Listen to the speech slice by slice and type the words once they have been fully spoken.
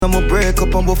I'ma break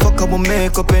up and we'll fuck up, we'll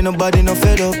make up. Ain't nobody no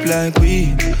fed up like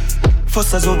we.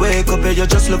 First as we wake up, yeah, you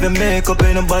just love your makeup.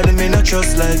 Ain't nobody me not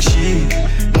trust like she.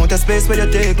 Want a space where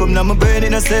you take up, now my brain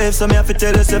in a safe. So me have to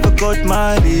tell yourself I cut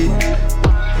my lead.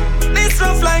 This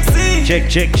love like sea. Check.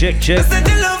 I said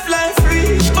the love like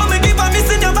free. But me keep on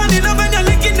missing your body, love and you're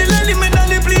licking the lolly. Me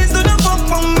dolly, please don't fuck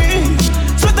from me.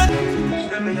 So that.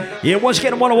 Yeah, once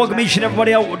again, I want to welcome each and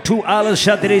everybody out to Island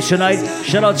Saturdays tonight.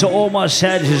 Shout out to all my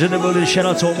Sages in the building. Shout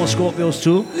out to all my Scorpios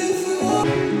too.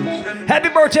 Happy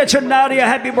birthday to Nadia.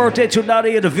 Happy birthday to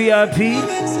Nadia, the VIP.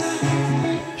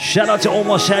 Shout out to all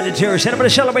my Sagittarius. Anybody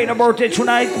celebrating a birthday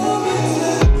tonight?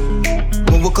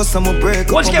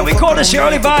 Once again, we call this the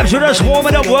early vibes with us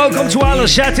warming up. Welcome to Island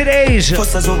Saturdays.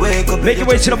 Make your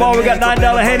way to the bar. We got $9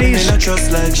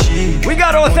 Hennies. We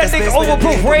got authentic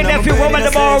overproof Ray Nephew rum at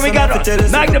the bar. We got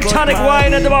Magnum Tonic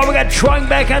Wine at the bar. We got Trunk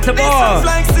back at the bar.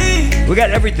 We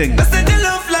got everything.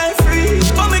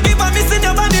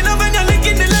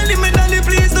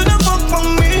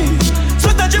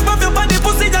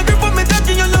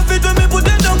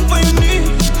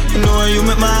 You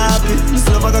make my happy. This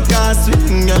love I can't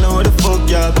swing. You know what the fuck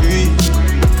you be.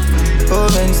 Oh,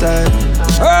 inside.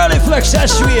 Early flex,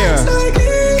 that's here.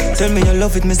 Tell me you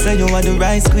love it, me say you want the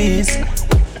right squeeze.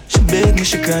 She beg me,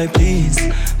 she cry, please.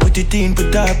 Put it in,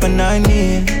 put up on 9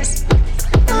 years.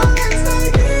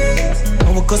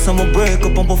 I'ma cuss, I'ma break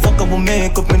up, I'ma fuck, I'ma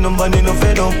make up. And nobody no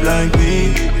fed up like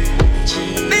me.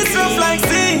 This love like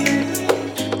sea.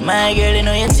 My girl, you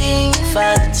know you think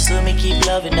fat, so me keep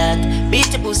loving that.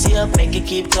 Beat your pussy up, make it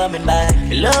keep coming back.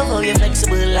 Love how you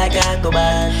flexible like a go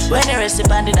back. When you rest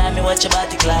upon the dime, me watch your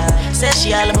body clap. Say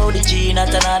she all about the G, not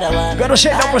another one. Gotta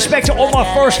say no respect to all my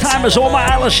first timers, all my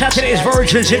Island Saturdays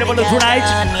virgins in the middle tonight.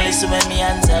 Listen when me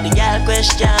answer the girl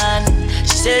question.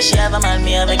 She says she have a man,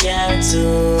 me have a girl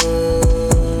too.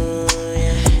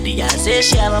 The girl says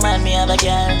she have a man, me have a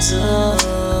girl too.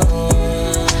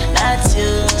 That's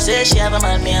you. Say she have a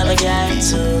man, me have a guy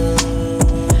too.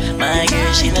 My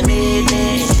girl, she don't need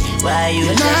me. Why you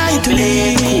just don't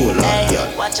believe me?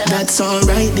 That's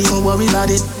alright, don't worry about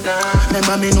it.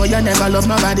 Remember me know you never love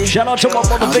nobody. Shout out to my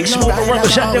brother Big Smoker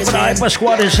representing for the Hyper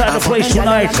Squad inside the place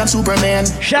tonight.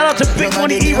 Shout out to Big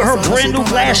Money Eva, her brand new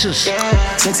glasses.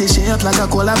 Sexy shape like a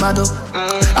cola model.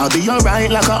 I'll be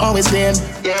alright like I always been.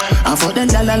 I'm for them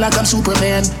gala like I'm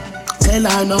Superman. Tell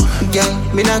her no. Gang,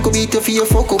 me not go beat you for your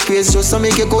fuck up ways. Just to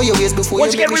make you go your ways before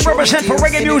once again, we represent for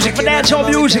reggae music, for dancehall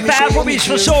music, for Afrobeats,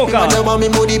 for Soca.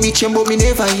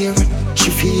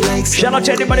 Shout out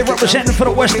to anybody representing for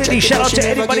the West Indies. Shout out to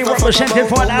anybody representing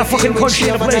for an African country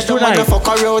in the place tonight. Fuck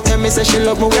her out and me say she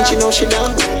love me when she know she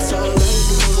done.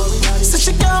 So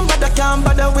she can't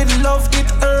bother with love, it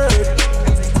hurt.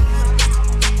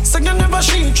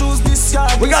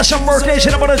 We got some birthdays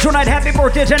in the morning tonight. Happy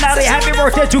birthday to Nadia. Happy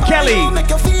birthday to Kelly. Make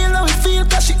you feel how it feel,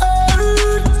 cause she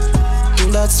hurt.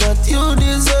 That's what you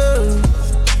deserve.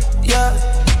 Yeah.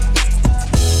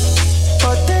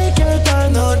 But take your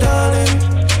time, no darling.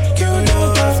 You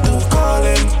don't have to call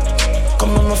him.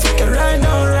 Come on, my fucking right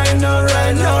now in the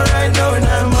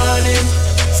morning.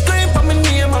 Scream for me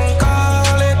name and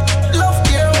call it. Love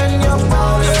here when you're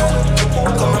falling.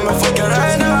 Come on, my fucking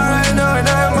right now in the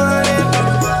morning.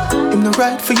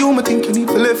 Right for you, I think you need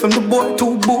to live from the boy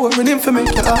too boring him for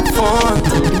make you have fun.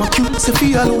 You are cute, say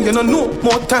feel alone, you know no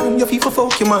more time, you feel for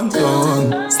fuck your man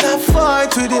done. Stop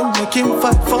fight with him, make him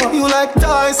fight for you like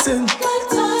Tyson.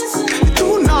 You're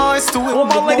too nice to him. All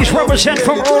my ladies represent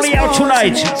from early out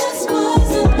tonight.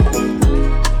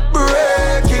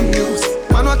 Breaking news,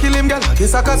 man wa kill him, girl,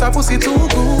 kiss her cause her pussy too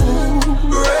good.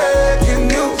 Breaking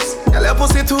news, girl, your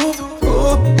pussy too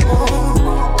good.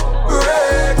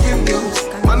 Breaking news.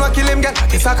 Kill him, get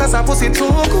kiss her cause her pussy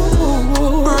too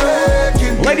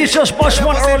good. Ladies, just bust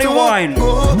one early wine.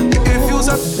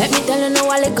 Let me tell you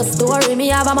now a little story. Me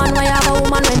have a man, why have a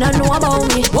woman when I know about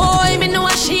me. Boy, me know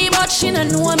a she, but she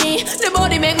don't know me. The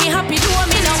body make me happy, do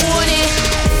me no own it.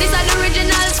 This is the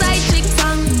original side chick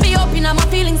song. Me open up my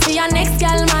feelings for your next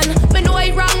girl, man. Me know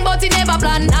it wrong, but it never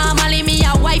plan. Normally me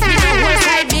a wife in a whole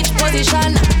side bitch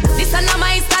position. This is not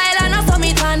my style and I saw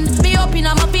me tan. Me open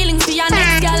up my feelings for your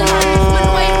next girl, man. Me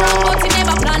know it wrong, but it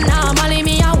never plan. Normally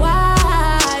me a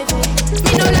wife.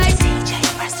 Me no like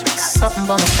something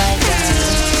by my side, girl.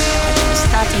 I didn't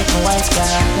start with my wife,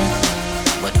 girl.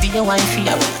 But be your wife,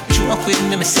 I will joke with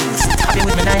me, stab you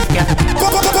with my knife, girl.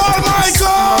 Oh my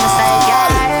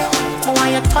God! Why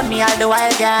you turn me all the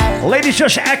while, girl? Ladies,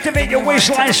 just activate your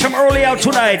waistlines from early out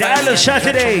tonight. Island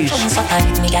Saturdays. So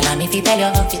tight, me girl, and if you tell you,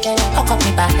 hook up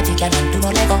me body, girl, and do no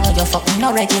lego. You fucking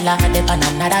no regular, dip on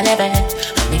another level. And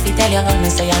if you tell you, me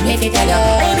say, and if you tell you,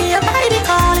 baby, your body be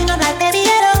calling, I'm like, baby,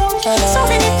 hello. So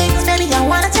many things, baby, I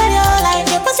wanna tell you. Like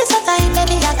your pussy so tight,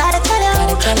 baby, I gotta tell you.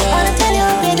 Wanna tell you,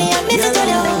 baby, I mean to tell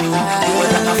you.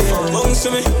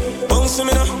 Bounce to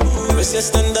me now. Press your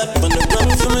stand up on the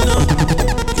ground for me now.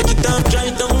 Take it down, dry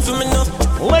it down for me now.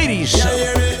 Ladies.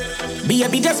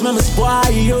 Baby, just mama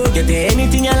spoil you. Get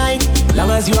anything you like.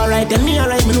 Long as you alright, then me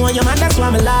alright. Me know your man, that's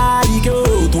why me like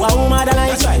you. To a woman that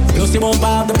likes right. You see won't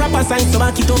have the proper sign, so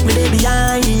back it up me day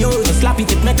behind you. Just slap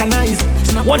it, it mechanized.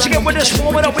 Once again with this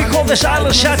woman up, we call this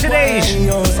Island Saturdays.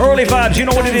 Early vibes, you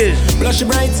know what it is. Blush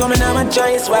bright, so me now my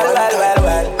choice. Well.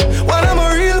 When I'm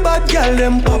a real bad girl,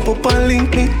 them pop up and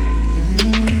link me.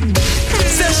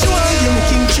 Say she want give me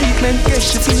king treatment, yes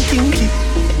she feel kinky.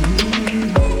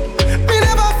 Me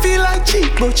never feel like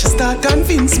cheap, but she start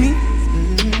convince me.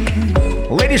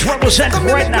 Ladies represent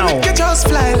right now. You just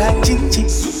fly like Gingy.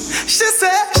 She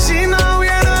said she know we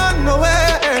ain't on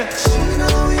nowhere.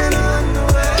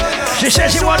 She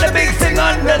says she want a big thing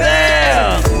under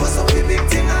there.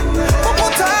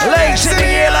 Legs in the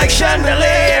air like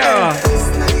chandelier.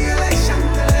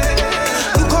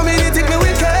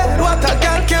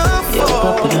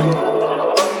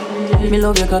 Me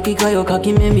love your cocky, cause your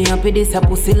cocky make me happy. This your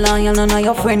pussy lion and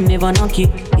your friend never knocky.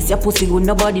 This your pussy good,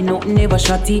 nobody nothing never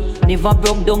shotty. Never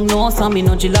broke down, no, so me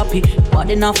no jalopy.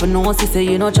 Body not for no, she say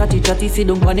you no chatty. Sit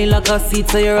down funny like a seat,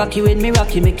 so you rocky with me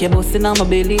rocky. Make you bustin' on my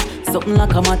belly, something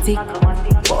like a matic.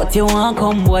 But you want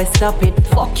come, boy, stop it.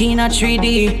 Fucking a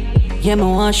 3D. Yeah, me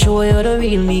want show you the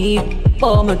real me.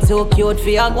 Oh, me too cute for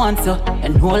your guanto.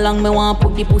 And how long me want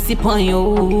put the pussy on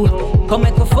you. Come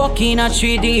make a fucking a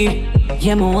 3D.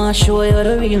 Yeah, me want show you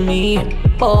the real me.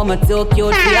 Oh, me too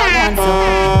cute for your guanto.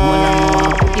 How long me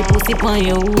want put the pussy on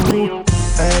you.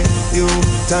 Hey, you,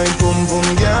 time boom boom,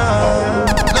 yeah.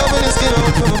 Loving is skin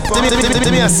up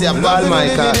to me, I say a ball, my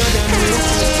car.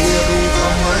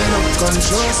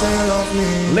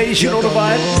 Ladies, you know the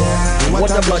vibe. What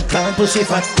the blood clot pussy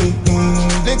fat.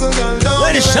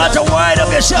 Ladies, start to wind up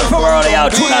yourself from early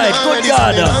out tonight. Good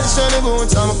God.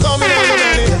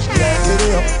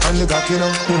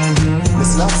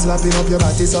 Slapping up your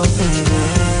body, so.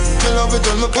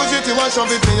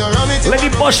 Let me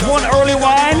push one early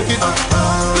wine.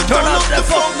 Turn up the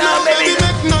fuck now, baby.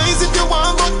 Make noise if you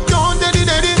want, but don't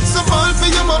daddy. So fall for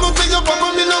your mama, for your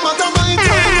papa, me no matter my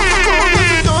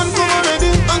time. Don't come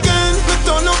already again. We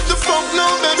turn up the fuck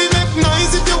now, baby. Make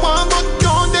noise if you want, but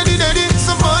don't daddy.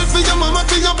 So fall for your mama,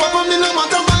 for your papa, me no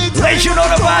matter my time. Ladies, you know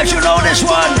the vibes, you know this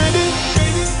one.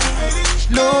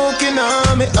 Looking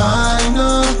at me, I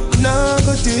know. Now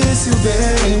go diss you,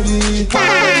 baby.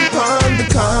 Wine on the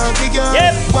cocky girl.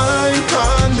 Yep. Wine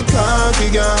on the cocky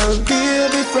girl.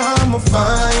 Baby, from a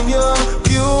fine yo.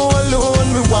 You alone,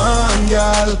 me one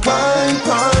girl. Wine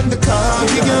on the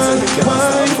cocky girl.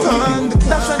 Wine on the cocky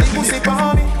girl. That's why the pussy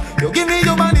for me. You give me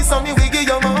your body, so me we give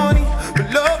you money. Me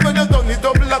love when you turn it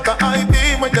up like a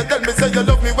IP. When you tell me say you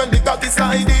love me when the cocky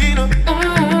sliding.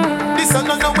 This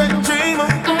another wet dream.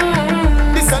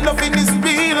 This nothing is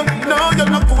real. No, you're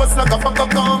not forced like a fucker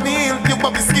call me. You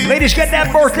want me skin. Ladies, get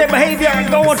that birthday behavior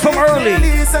going from early.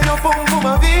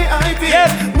 Yep.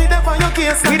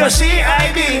 We don't see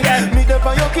ID. Me the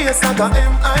buy your case like a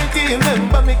MIT.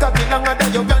 Remember me cocky longer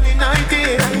than your granny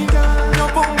 90. No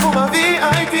boom boom a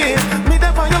VIP. Me the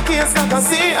buy your case like a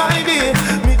CID.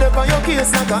 Me the buy your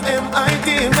case like a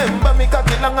MIT. Remember me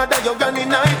cocky longer than your granny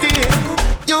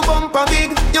 90. You bumper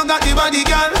big, you got the body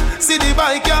girl. See the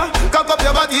bike girl, cock up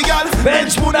your body girl.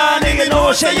 Bench Punani, you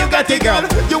know, say you got the girl.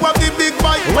 You have the big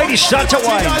bike. Ladies, start to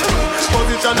wine.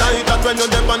 Position like that when you're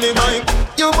deep on the mic.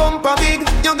 You bumper big,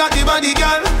 you got the body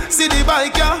girl. See the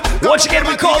bike girl. Once again,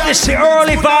 we call this the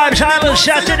Early Vibes Island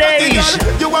Saturdays.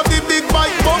 You have the big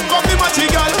bike, bump up the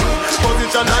matchy girl.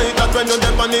 Position like that when you're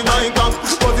deep on the mic.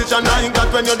 Position like that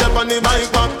when you're deep on the mic.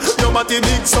 Your body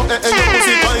big, so your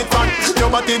pussy quite fat. Your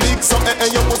body big, so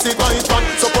your pussy quite fat.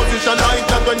 So position like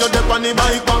that when you're deep on the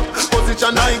mic.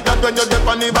 Position like that when you're deep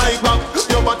on the mic.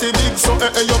 Your body big, so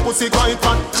your pussy quite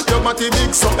fat. Your body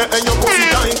big, so your pussy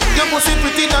tight. Your pussy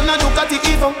pretty than a Ducati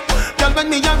Evo. Girl, when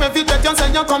me a reveal that you say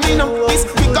you're coming up. It's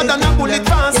quicker than a bullet,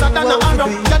 faster than a arrow.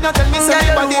 Girl, tell me say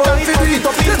everybody don't fit it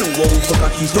up. You know how to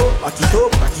back it up, back it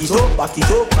up, back it up, back it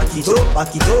up, back it up,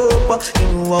 back it up. You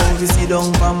know how to sit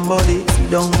down pam body, sit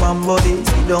down pam body,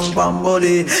 sit down pam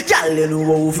body. Girl, you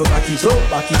know how to back it up,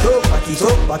 back it up, back it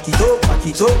up, back it up, back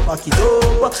it up, back it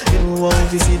up. You know how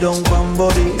to sit down pam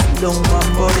body, sit down pam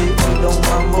body, sit down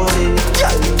pam body.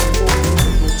 Girl,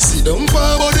 sit down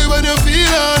pam body when you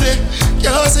feel on it.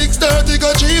 Yeah, 6:30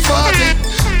 go 3:40.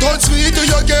 Touch me till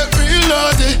you get real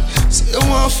naughty. Say you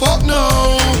want fuck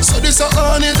now. So this a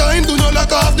honey time, do not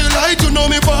lock off the light. You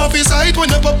know me pop his sight when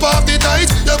you pop off the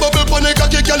tight. Your bubble pon the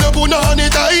cocky, girl, you put on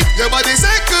it tight. Your body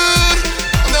say good,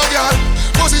 now girl.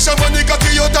 Position on the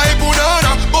cocky, you type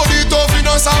banana. Body tough, you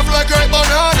know soft like ripe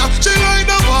banana. She like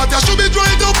the water, she be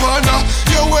dry to banana.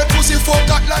 Your wet pussy fuck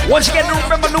that like. Once again,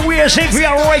 remember New Year's Eve, we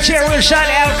are right here inside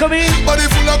Alchemy. Body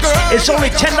full of girls. It's only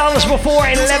 $10 before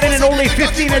 11 and only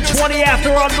 15 and 20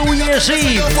 after on New Year's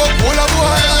Eve. Fuck all of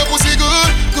boy, your pussy good,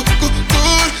 good, good,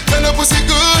 good. Then your pussy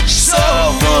good, so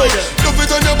good. Love it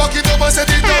on your back, it up and set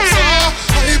it up, so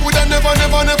I woulda never,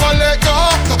 never, never let go.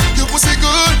 Your pussy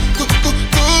good, good, good,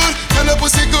 good. Then your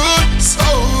pussy good, so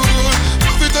good.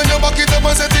 Love it on your back, it up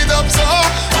and set it up, so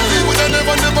I woulda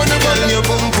never, never, never let go. Your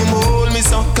bum bum hold me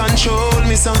so, control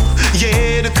me so.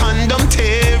 Yeah, the condom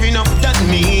tearing up. That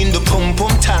mean the pum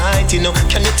pum tight, you know.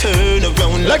 Can you turn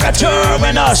around like a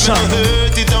terminus? Make me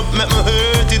hurt it up, make me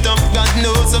hurt it up. God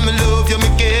knows I'm in love you, me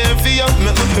care for you.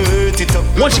 Make me hurt it up.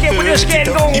 Once again, we're just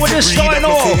getting going with this style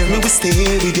off. Me will stay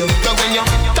with you. But when you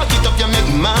cock it up, you make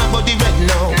my body red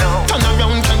now. Turn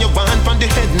around, can you want from the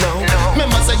head now?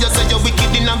 Remember say you're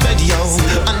wicked in a bed, yo.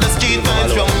 And the street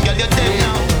vibes wrong, girl, you're dead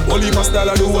now. Holy style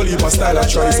I do, holy style I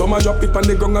try. Some a drop it on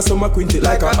the ground and some a quint it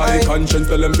like a high conscience.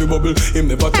 Tell them fi bubble,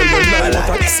 him never tell them lie.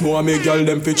 But a small make girl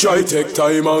them fi try. Take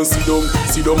time and sit down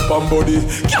pan body.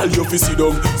 Girl you fi sit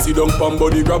down pan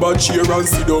body. Grab a chair and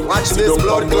sit down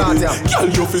pan body. Girl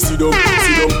you fi sit down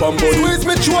pan body. Squeeze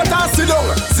me throat and sit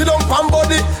down pan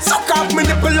body. Suck up me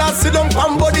nipple and sit down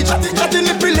pan body. Chatty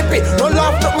lippy, no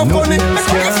laugh, not my funny. Make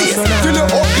up your face till you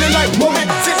ugly like mommy.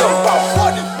 Sit down pan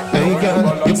body. Hey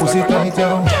girl, your pussy tight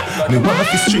down. Me want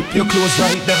to strip your clothes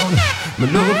right down. Me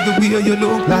love the way you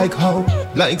look like how.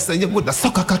 Like say you woulda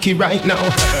suck a cocky right now.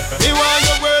 Me want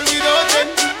your world without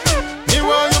end. Me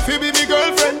want you fi be me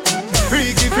girlfriend.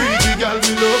 Freaky girl,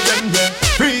 me love them, yeah.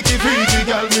 Freaky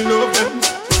girl, me love them.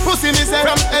 Pussy me say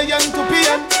from AM to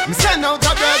PM. Me send out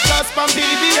a girl class from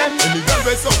BBN. Any girl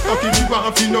we suck cocky, me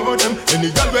want fi know them.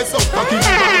 Any girl we suck cocky,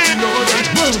 me want fi know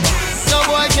them. No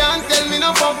boy can't tell me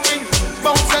no fucking.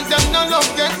 Bounce and them no love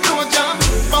get no jam.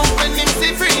 Bounce when him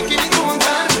see freaking no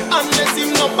jam. Unless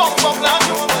him no buck like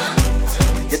no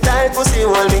man. You tight pussy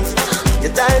hold me.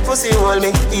 You tight pussy hold me.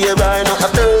 Yeah, right now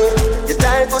after. You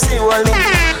tight pussy hold me.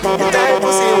 You tight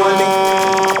pussy hold me.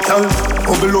 Girl,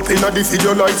 bubble up inna the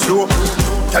video like flow.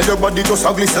 Tell your body just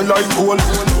a glisten like gold.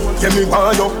 Get me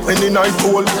wind up when the night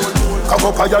cold. Cock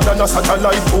up higher than a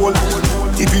satellite pole.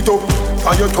 Tip it up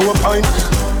on your toe pine.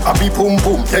 Happy boom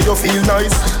boom, yeah you feel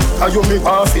nice. And you me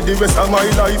want for the rest of my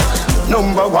life.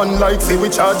 Number one like for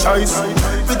which I choice.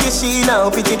 Pretty she now,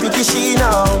 pretty she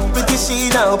now. Pretty she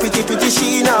now, pretty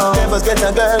she now. Never get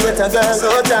a girl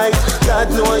so tight. God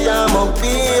know I'm up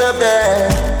there.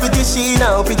 Pretty she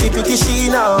now, pretty she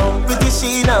now. Pretty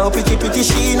she now, pretty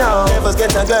she now. Never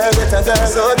get a girl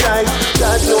so tight.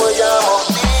 God know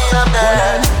I'm up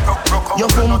there. Your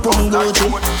pum pum Gucci,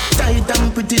 tight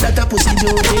and pretty that a pussy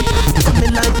beauty.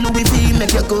 Coming like Louis V,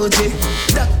 make your Gucci.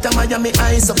 Dr. Miami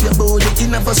eyes up your body.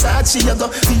 In a Versace you go,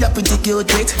 feel a pretty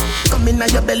cute it. Come in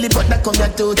your belly but that come your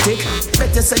too thick.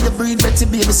 Better say you breathe, better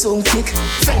baby so kick.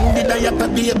 Fendi diaper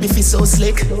baby feel so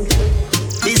slick.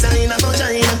 Designer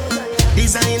vagina,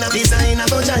 designer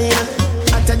vagina.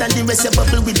 Hotter than the rest you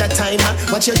bubble with that timer.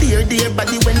 Watch your dear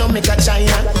body when no make a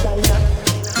China.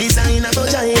 Designer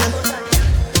vagina.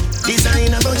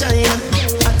 Designer vagina.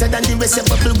 Hotter than the rest you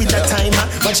bubble with that timer.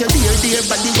 But your dear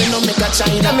body when no make a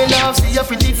China. Let me love see your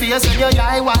pretty face and your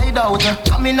eye wide out.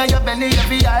 Come in your belly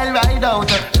every eye ride out.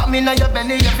 Come in your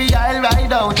belly every eye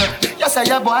ride out. You say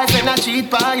your boyfriend a cheat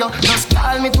by you. Just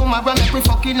call me tomorrow make we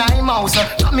fucking eye mouse.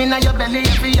 Come in your belly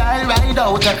every eye ride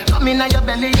out. Come in your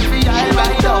belly every eye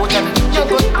ride out. Your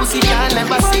good pussy can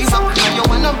never seize up. And you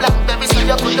want a blackberry so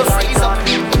you could freeze up.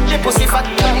 Your pussy fat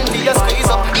until you squeeze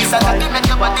up. It's a lucky make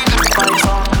your body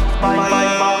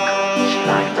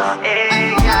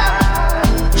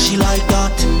She like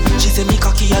that. She say me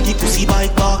cocky at the pussy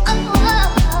bike back.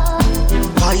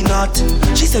 Why not?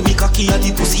 She say me cocky at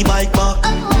the pussy bike back.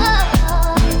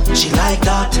 She like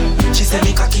that. She say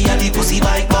me cocky at the pussy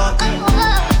bike back.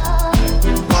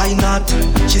 Why not?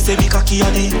 She say me cocky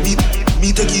at the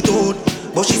me take it out.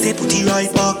 But she say put it right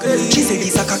back. She say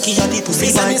this a cocky and the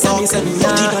pussy bike back. Put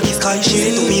it on the sky, she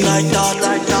say to me like that.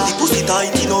 The pussy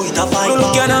tight, you know it a fight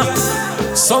back.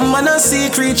 Some man a see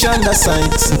creature under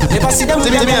sights. Never see them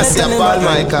with me a see a ball,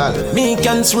 Michael. Me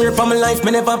can swear for my life,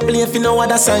 me never play for no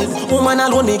other side. Woman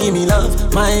alone, they give me love,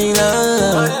 my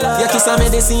love. Your kiss a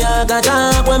medicine, I got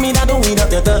up. When me da do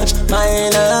without your touch, my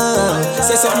love.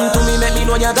 Say something to me, make me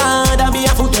know you're God. I be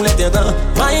a fool to let you go.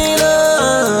 My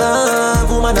love,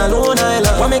 woman alone I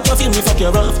love. What make you feel me fuck you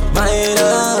rough? My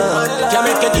love, can't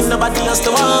make it if nobody else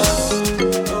to walk.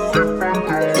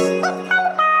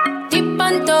 Tip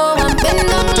and toe and bend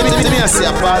down low. Let me see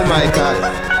a Paul Michael.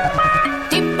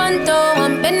 Tip and toe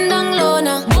and bend down low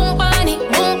now. Boom pani,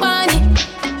 boom pani.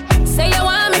 Say you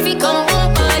want me fi come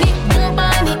boom pani, boom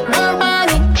pani, boom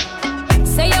pani.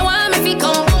 Say you want me fi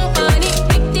come boom pani.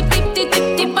 Tip tip tip tip tip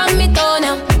tip on me toe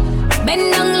now.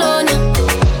 Bend down low now.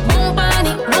 Boom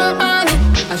pani, boom pani.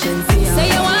 Say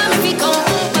you want me fi come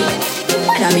boom pani.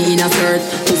 Whether me in a skirt,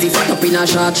 pussy fat up in a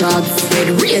short shorts. Red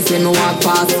race when me walk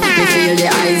past. Me feel the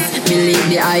eyes, me live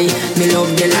the eye, me love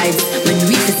the life. Me do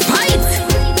it spite.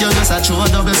 You just a true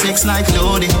 66 like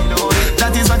Lodi.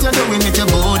 That is what you're doing with your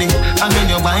body. And when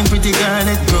you're buying pretty girl,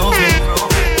 it broke me.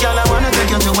 Girl, I wanna take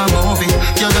you to a movie.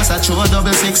 You just a true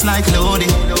 66 like Lodi.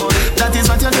 That is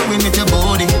what you're doing with your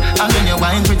body. And when you're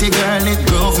buying pretty girl, it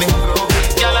broke me.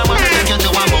 Girl, I wanna take you to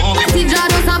a movie. See jaw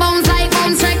just a bounce like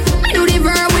bounce check. Me do the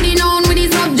verb with the noun with the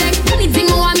subject. Anything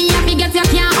you want me happy get you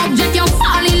can't object. You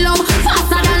fall in love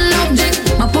faster than object.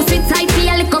 My pussy tight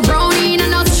feel like a brownie and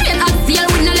a straight as steel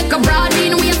with no like a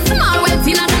broadine. We a small well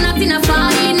thinner than a thinner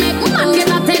sardine. Make man get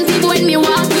attentive when me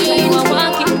walk in. You a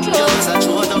walking trophy. Just a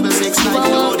true 66 like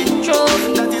Lodi.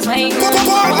 That is what you're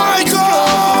doing.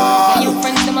 Michael. Your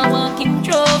friends them a walking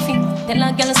trophy. Tell a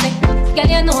girl say, girl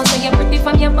you know so you're pretty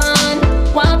from your band.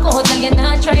 Walk out and you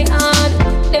not try hard.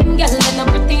 Them girls they not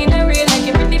pretty in a real life.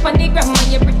 You pretty from the grandma,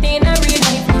 you pretty in a real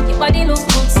life. Your body look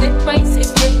good, set right,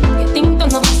 set right. You think don't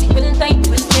know pussy will tight,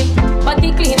 will take.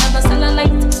 Body clean and a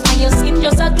cellulite. And your skin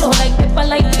just a glow like pepper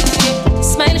light.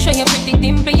 Smile show you pretty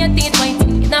dimple, your teeth white.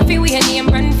 You not feel weird name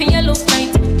brand for your look right.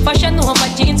 Fashion over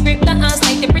jeans, grip the ass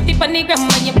like the pretty from the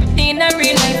grandma, you pretty in a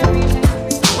real life.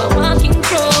 You a walking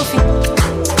trophy.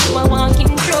 You a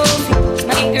walking trophy.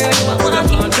 My girl, you a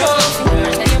walking trophy.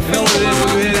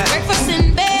 Breakfast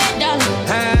in bed, darling.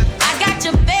 I got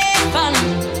your bed,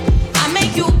 darling. I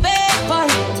make you bed,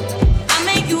 darling. I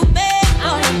make you bed,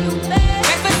 darling.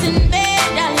 Breakfast in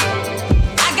bed, darling.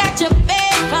 I got your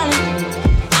bed, darling.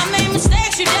 I made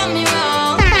mistakes, you done me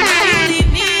wrong. Now you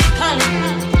leave me calling.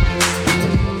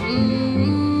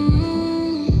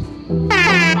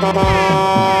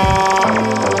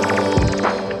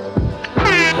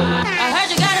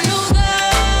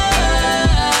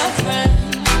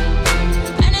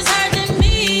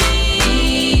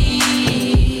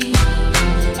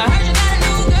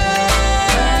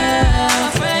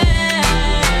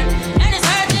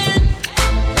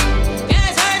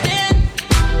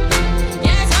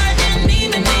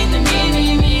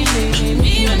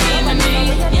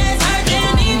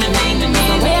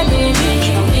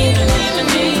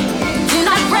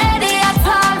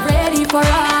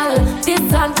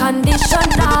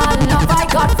 Unconditional love I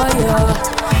got for you.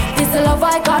 This the love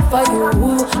I got for you.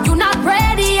 You not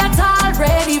ready at all,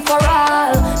 ready for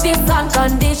all. This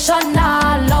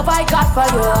unconditional love I got for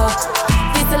you.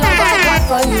 This the love I got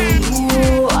for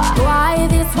you. Why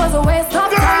this was a waste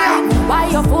of time? Why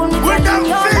you fool me telling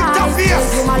your lies? Give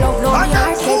you my love, no me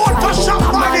I say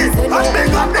try. I'm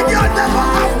big up the girl them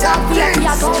have that place.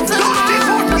 Dusty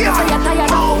foot me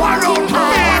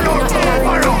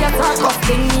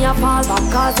a fall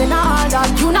back cause in all that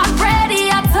you not ready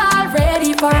at all,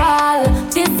 ready for all.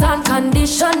 This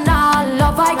unconditional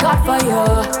love I got for you.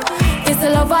 This the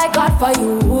love I got for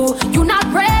you. You not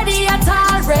ready at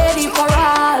all, ready for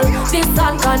all. This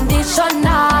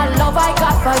unconditional love I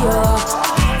got for you.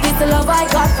 This the love I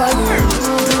got for you.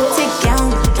 Take down,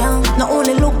 not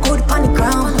only look good on the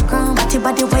ground. Got your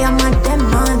body where I'm at them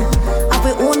man. Have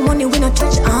we own money we no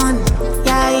touch on.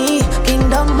 Yeah,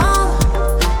 kingdom man.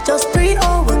 Just breathe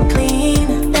over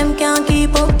clean. Them can't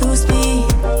keep up to speed.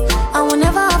 I will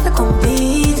never have to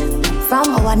compete.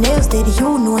 From our nails did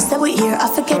you know? Say we here, I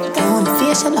forget down.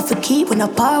 Facial I forget when I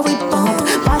par with bump.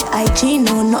 But IG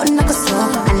no, nothing like a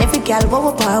song. And every gal what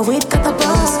we par with got the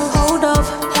buzz. Hold up,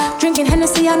 drinking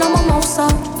Hennessy and I'm a mimosa.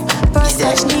 First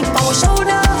touch knee on our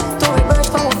shoulder. Tory birds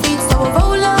from our feet so we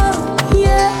roll up.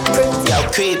 Yeah. Yo,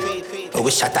 creep. We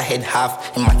shot a head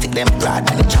half. And matic them broad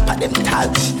and the chopper them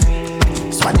tall.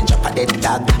 Swat the chopper dead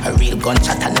dog. A real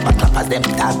gunshot and never clap as them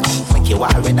tag. Make you war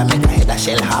red and make a head a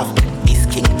shell half. This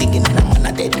king digging and I'm on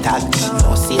a dead tag.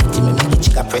 No safety, me make the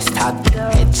chica press tag.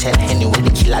 Head shell anyway,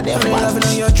 the killer them I'm one. loving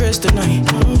on your dress tonight.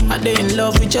 I dey in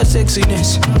love with your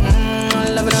sexiness.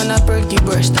 I'm loving on that perky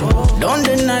breast. Don't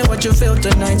deny what you feel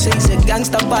tonight. Say it's a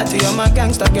gangster party, I'm a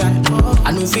gangster girl.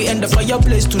 I know if we end up for your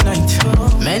place tonight.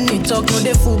 Many talk, no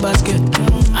they full basket.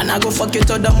 And I go fuck you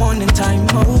till the morning time.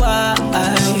 Oh,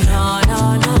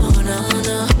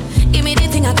 No. Give me the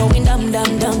thing I going dumb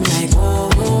like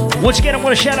oh. Once again, I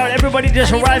want to shout out everybody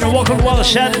just arrived and welcome to all the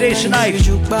Saturdays tonight.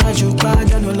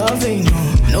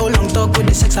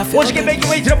 Once again, make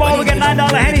your way to the bar. We got $9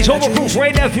 handies overproof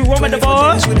right now if you roam at the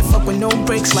bar.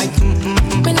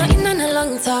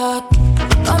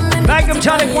 Magnum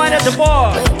tonic wine at the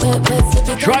bar.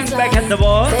 Drunk back at the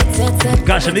bar.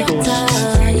 Casamigos.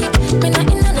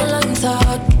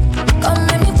 Come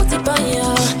let me put it on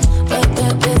you.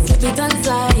 Slip it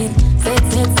inside.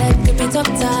 Grip it up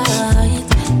tight.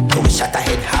 We shot a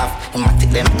head half, we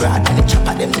take them broad and the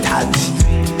chopper them tag.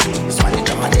 So when the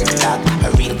drummer dead tag, a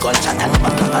real gunshot and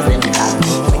never clap them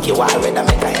tag. Make you war red and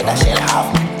make a head a shell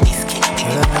half. This kick thing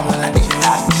in the one of them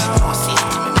tag. No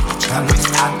safety, me make the chicken breast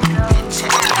tag.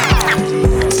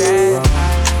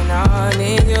 I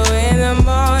need you in the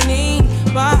morning,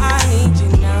 but I need you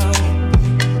now.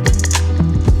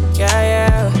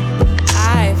 Yeah,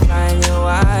 I find you,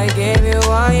 I give you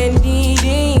all you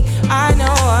needing. I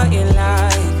know what you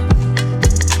like.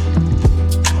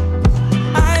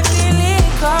 I feel it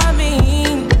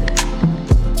coming.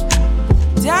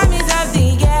 Time is of the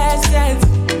essence.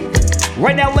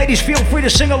 Right now, ladies, feel free to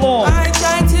sing along. I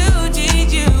try to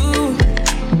teach you.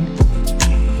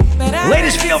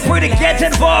 Ladies, feel free to get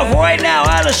involved right now.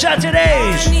 All the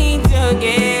Saturdays. I need to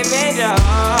give it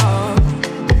all.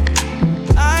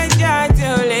 I try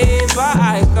to live, but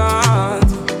I can't.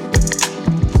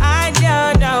 I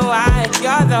don't know why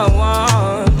you're the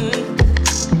one.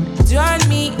 Turn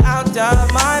me out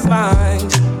of my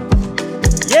mind.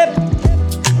 Yep.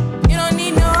 You don't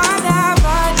need no other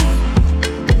body.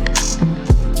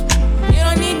 You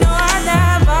don't need no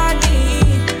other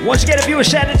body. Once again, if you were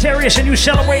Sagittarius and you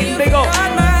celebrating, big up.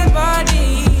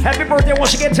 Happy birthday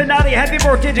once again to Nadia. Happy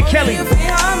birthday to Kelly.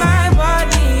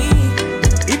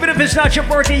 Even if it's not your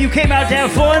birthday, you came out to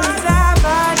have fun.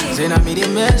 Say now me they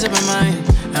mess up my mind,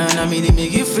 and I me they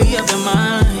make you free of your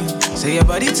mind. Say your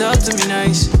body talk to me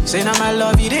nice. Say now my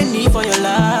love you didn't need for your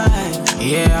life.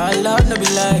 Yeah, our love no be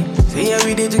like. Say yeah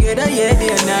we did together, yeah day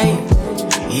and night.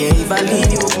 Yeah if I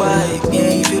leave you by,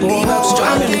 yeah if you leave I'm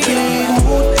strong in the game.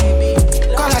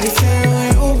 Call I feel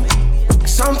you.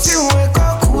 Something wake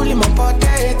up cool in my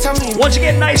body. Tell me. Once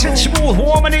again, nice and smooth,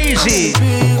 warm and easy.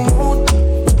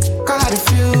 Call I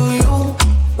feel you.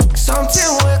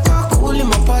 Something wake up cool in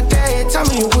my body. Tell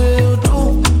me you will do.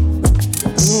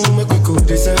 Make we go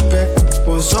December.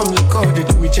 Want some liquor, they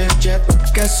do me jet.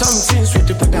 Get something sweet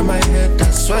to put on my head,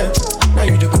 that's why. Now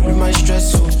you the cool with my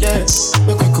stress, so yeah.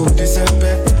 Make we go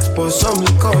December. Want some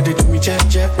liquor, they do me jet.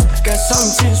 Get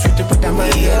something sweet to put on my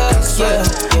head, that's why.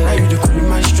 Now you the cool with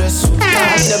my stress, so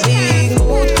yeah. I'm in a big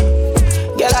mood,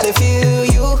 girl I dey feel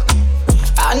you.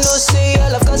 I know say I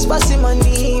love cause passing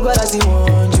money, but I still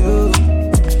want you.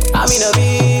 I'm in a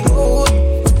big mood,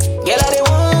 girl I dey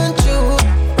want you.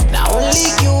 Now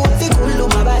only you feel cool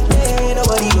my back there,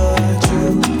 nobody got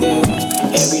you. Yeah.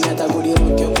 Every night I go to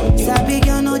rock your body. Sabi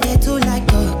girl no dey too like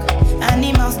talk.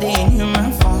 Animals they in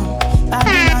human form.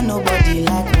 Babylon nobody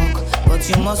like rock, but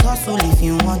you must hustle if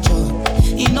you want job.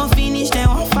 You no finish they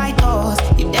won't fight us.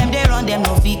 If them they run them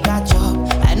no fit catch up.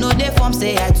 I know they form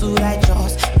say I too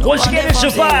righteous. Once again, it's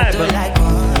Survive.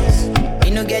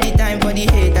 You no get the time for the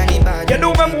hate and the bad. You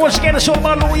do remember once again, it's all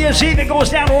about New Year's Eve. It goes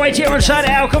down right here inside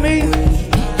Alchemy.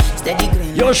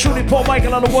 Yours truly, Paul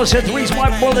Michael on the ones and threes. My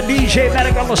brother DJ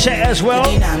Matic on the set as well.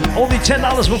 Only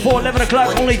 $10 before 11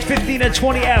 o'clock, only 15 and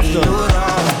 20 after.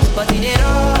 But it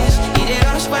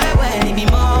rush well, it be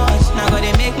much. Now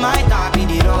gotta make my top,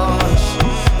 it rush.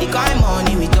 The kind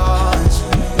money we touch,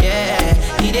 yeah.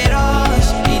 It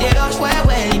rush well,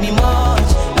 it be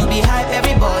much. No be hype,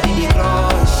 everybody they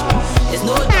crush. There's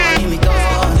no time we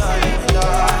touch.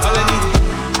 All I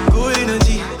need, good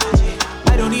energy.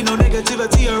 I don't need no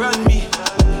negativity around me.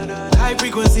 High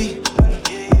frequency,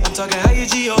 I'm talking high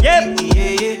G-O-P. Yep.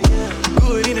 Yeah.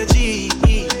 Good energy.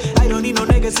 I don't need no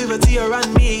negativity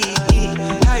around me.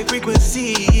 High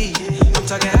frequency, I'm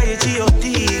talking high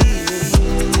G-O-D.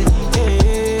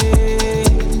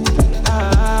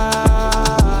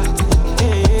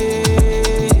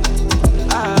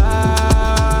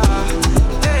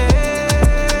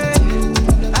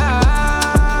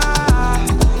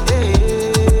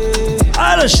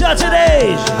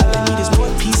 Saturdays. All I need is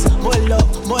more peace, more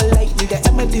love, more light. Need the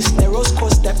amethyst, the rose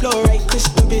quartz, that flow right.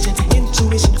 Crystal vision,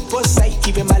 intuition, foresight.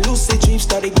 Even my lucid dreams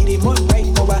started getting more right.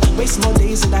 Now I waste more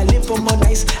days and I live for more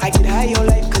nights. I get high on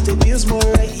life cause it feels more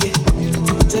right, yeah.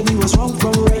 Tell me what's wrong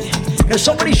from right. Can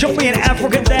somebody show me an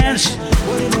African dance?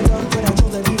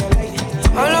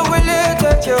 How long will it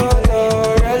take you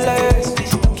to realize?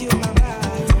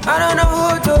 I don't know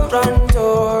who to run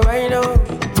to right now.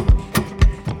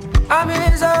 I'm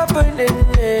his opening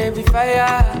every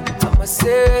fire. I'm a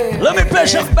Let me play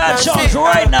some bad songs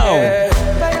right now.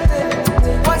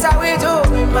 What are we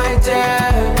doing, my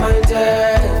dear, my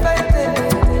dear?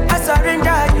 I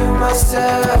surrender you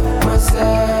myself.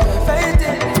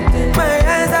 My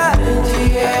hands are in the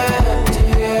air.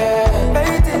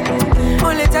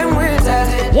 Only time will tell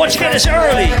it. Watch get this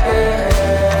early.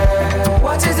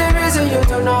 What is the reason you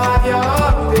do not have your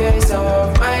own piece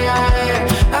of my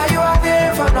mind? Are you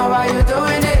having fun or are you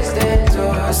doing this thing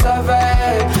to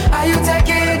survive? Are you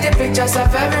taking the pictures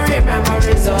of every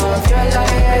memories of your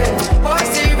life? What's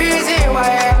the reason why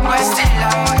I'm still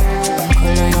alive?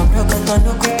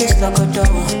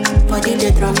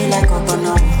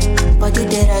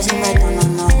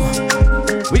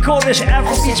 We call this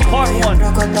Afrobeats Part 1.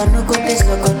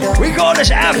 We call this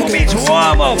Afrobeats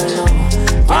warm-up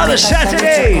on the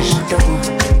Saturdays.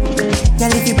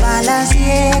 Girl, if you balance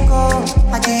Diego,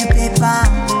 I give you paper.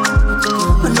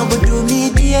 But no go do me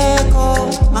Diego,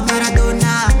 my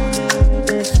Maradona.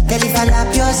 Girl, if I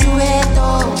lap your sueto,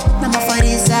 I'm a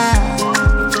farisa.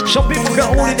 Some people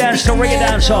can only dance to reggae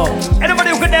dancehall. Anybody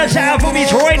who can dance to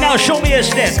Afrobeats right now, show me a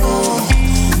step.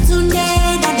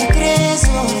 Today, down the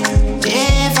creso,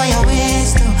 pay for your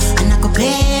waist, and I could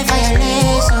pay for your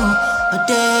lace, a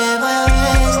day for your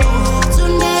waist.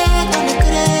 Today, down the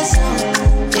creso,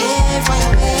 pay for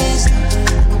your waist,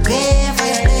 I could pay for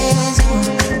your lace.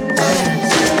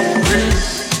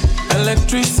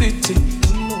 Electricity,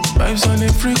 vibes on a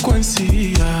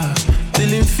frequency, yeah,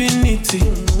 till infinity.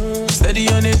 Steady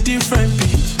on a different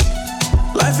beat.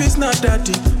 Life is not that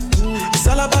deep. It's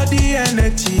all about the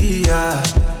energy, yeah.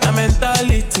 The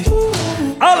mentality.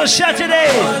 All the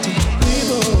Saturday.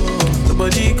 The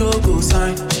body go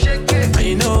sign. And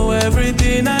you know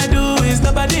everything I do is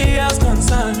nobody else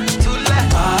concerned.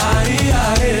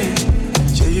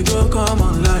 Sure you go come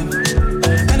online.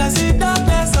 And I see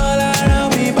darkness all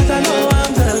around me, but I know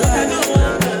I'm the light.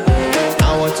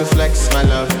 I want to flex my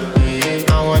love.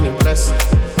 I want to impress.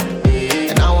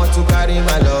 To carry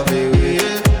my love away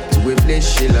to a place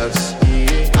she loves.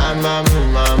 I'm a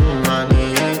man,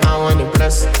 I want to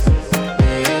impress,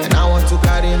 and I want to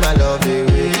carry my love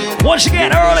away. Once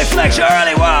again, early flex,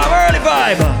 early wow, early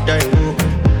vibe.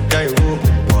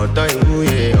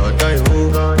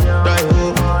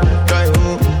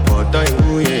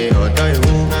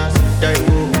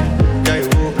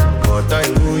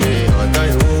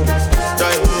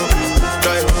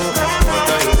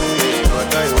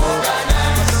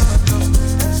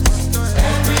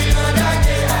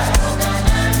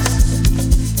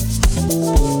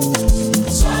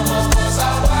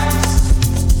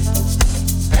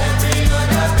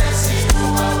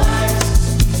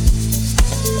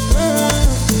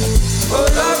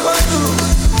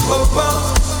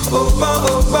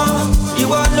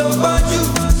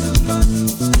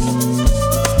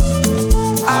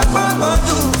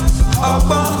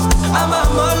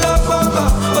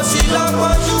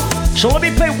 So let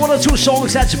me play one or two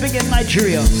songs that's big in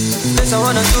Nigeria.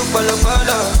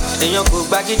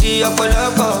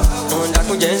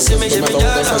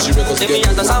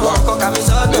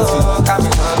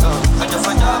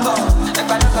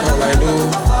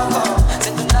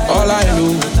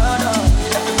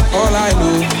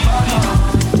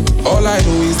 All I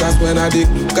know is that when I did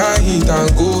got hit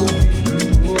and go.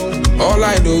 All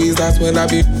I know is that when I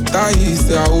be that he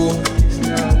say oh.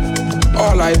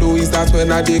 All I know is that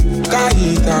when I did got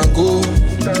hit and go.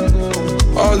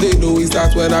 All they know is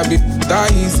that when I be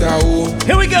that he say oh.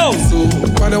 Here we go. So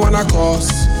why they wanna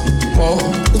cause more?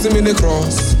 Put him in the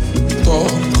cross.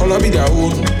 Talk, color be their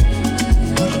own.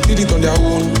 Did it on their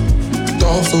own.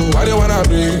 Talk, so why they wanna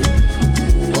bring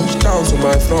much down to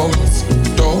my front?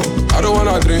 Talk, I don't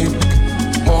wanna drink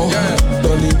more.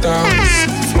 Don't need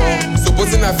dance floor.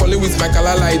 Supposing I fall in with my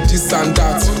color like this and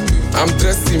that. I'm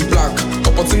dressed in black.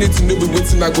 Opportunity no be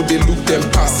waiting, I go they look them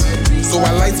pass. So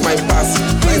I light my pass.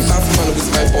 Light that man with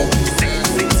my bump.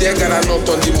 There got a knot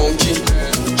on the monkey.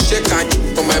 Shake and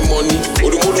for my money.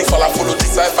 Odumodu follow the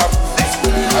cipher.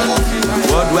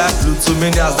 What do I flew to me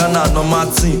guys than a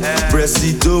normal team?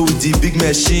 Presido with the big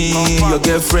machine. Your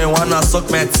girlfriend wanna suck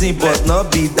my team, but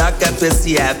not be that kind of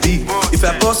happy. If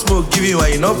I post smoke, give you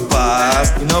one, you not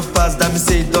pass. That me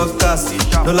say it don't cast.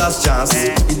 No last chance.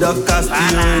 It don't cast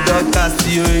you, it don't cast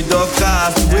you, it don't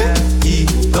cast.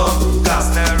 It don't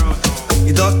cast.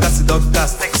 It don't cast, it don't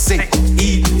cast. Say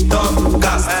it don't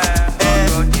cast.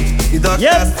 It don't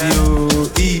cast you,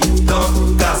 it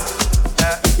don't cast.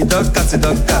 It don't cast, it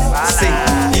don't cast. Say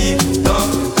it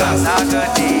don't cast.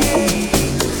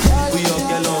 We all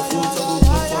get on food, so we'll go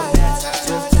for that.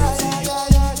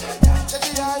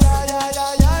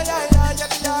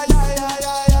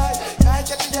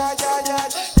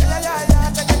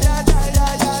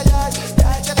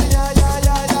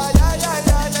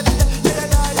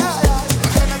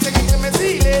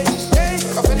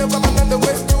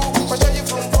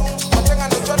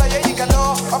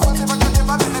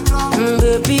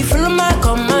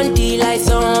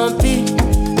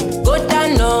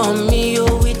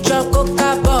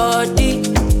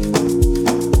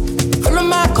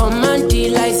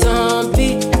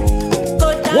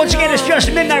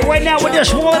 just midnight right now. We're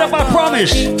just warming up, I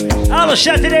promise. I'll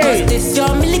shut today. This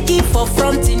your milky for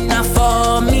fronting now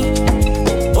for me.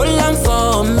 Hold on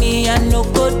for me, I no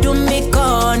go do me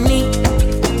corny.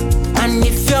 And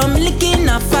if you're milky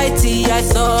na fighty, I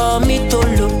saw me to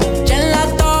look.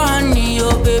 Gelato honey,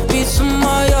 oh baby,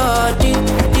 sumoyo di.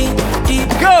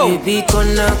 Go! Baby,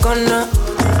 kona.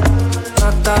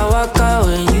 Waka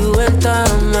when you enter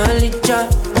Malija.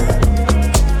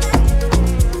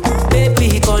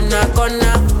 Baby, kona.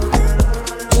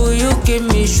 Will you give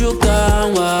me sugar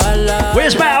and wahala?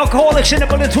 Where's my alcoholics in the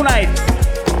building tonight?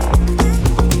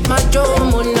 Macho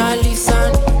Mona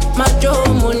Lisa, Macho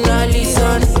Mona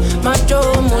Lisa, Macho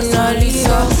Mona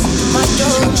Lisa, Macho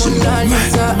Mona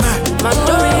Lisa,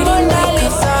 Macho Mona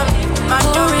Lisa,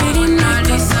 Macho Mona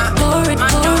Lisa,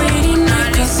 Macho Mona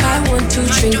Lisa. I want to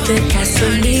drink the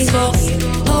Casamigo.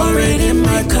 Pour it in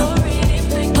my cup,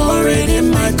 pour it in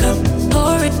my cup,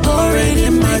 pour it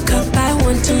in my cup. I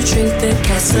want to drink the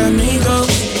Casamigo.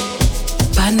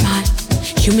 Bad man,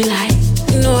 you me like.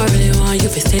 No, I really want you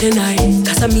to stay the night.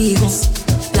 Casamigos,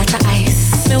 like the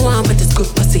ice. Me want but it's good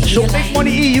pussy. So Big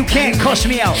Money E, you can't cuss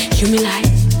me out. You me like.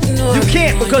 No, you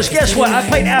can't because guess what? I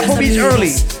played Afrobeats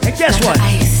early. And guess what?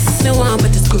 Me want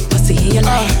but it's good pussy. You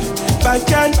like. Bad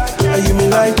girl, you me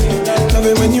like. Love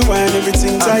it when you whine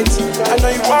everything tight. I know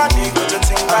you want it, but your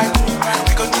thing right.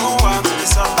 We could do one to the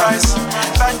sunrise.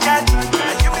 Bad girl,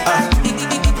 you me like.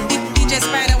 DJ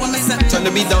Spider, one listen. Turn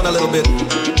the beat down a little bit.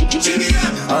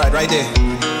 Alright, right there.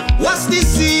 What's the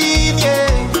scene, yeah?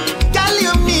 Girl,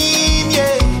 you mean,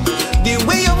 yeah? The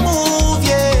way you move,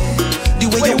 yeah? The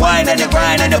way you whine and you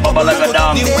grind and you bubble like a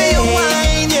dog. The way you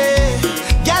whine, yeah?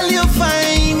 Girl, you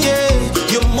fine, yeah?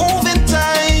 You move in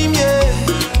time, yeah?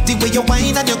 The way you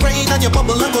whine and you grind and you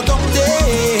bubble and go down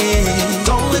there.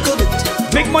 Don't look at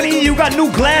it. Big Money, you got new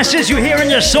glasses. You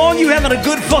hearing your song. You having a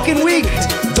good fucking week.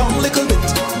 Don't look at it.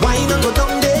 Whine and go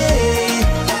down there.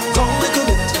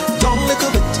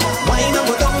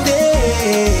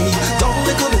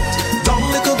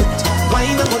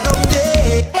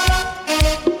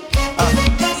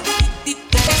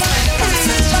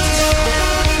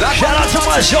 Shout out to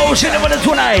my shows in the middle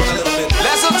tonight.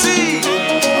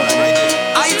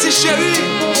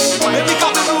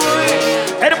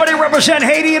 Anybody represent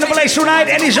Haiti in the place tonight?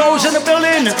 Any shows in the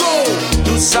building?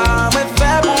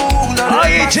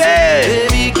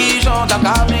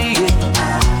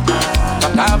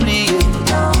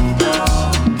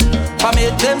 Pas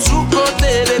mettre them sous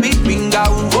côté, baby, pinga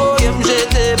ou voyez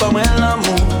m'jeter, pas moi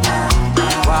l'amour,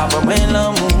 pas moi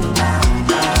l'amour.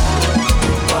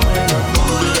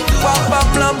 Papa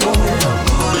l'amour,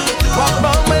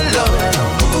 papa me love,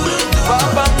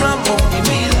 papa l'amour, give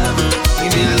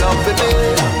me love, baby.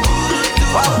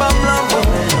 Papa l'amour.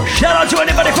 Shout out to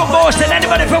anybody from Boston,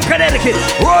 anybody from Connecticut,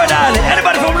 Rhode Island,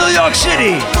 anybody from New York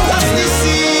City. What's the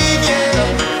scene,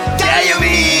 yeah? Yeah, you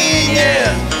mean,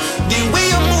 yeah. The way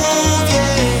you move,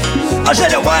 yeah. I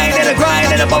said the wine and the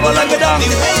grind and the bubble like a dog.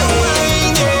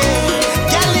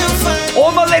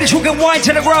 All my ladies who can wine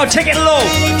to the ground, take it low.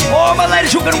 All my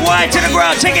ladies who can wine to the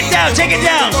ground, take it down, take it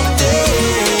down.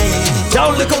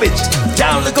 Down like a bitch,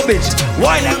 down like a bitch.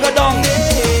 Wine and go down.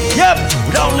 Yep,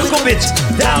 down like a bitch,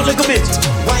 down like a bitch.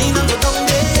 Wine and go down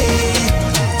there.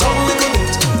 Down like a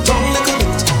bitch, down like a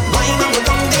bitch. Wine and go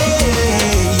down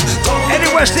there. Any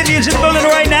West Indians in the building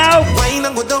right now? Wine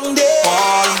and go down there.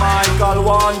 All Michael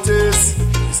want is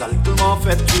simplement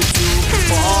fait with you.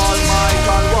 All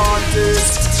Michael want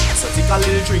is so take a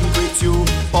little drink with you.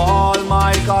 All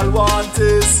Michael want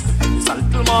is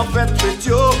simplement fait with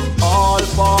you. All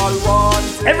Paul want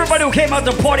is. Everybody who came out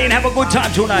to party and have a good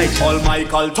time tonight. All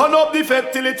Michael turn up the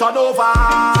fete till it turn over.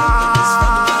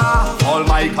 All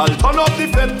Michael turn up the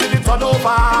fete till it turn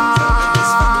over.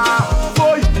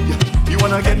 Boy, you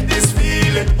wanna get this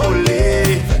feeling, ole.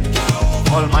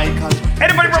 All Michael.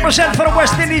 Anybody represent for the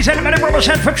West Indies? Anybody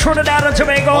represent for Trinidad and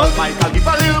Tobago? All Michael give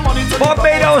a little money to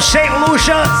Barbados, St.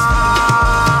 Lucia,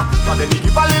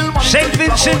 St.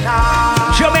 Vincent,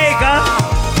 Jamaica,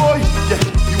 boy, yeah,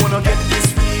 you wanna get this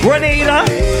feeling. Grenada,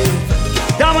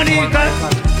 Dominica,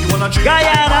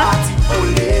 Guyana.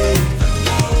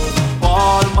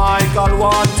 All Michael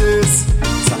want is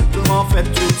simplement fait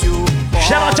with you.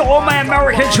 Shout out to all my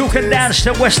Americans who can dance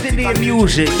to West Indian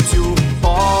music.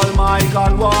 All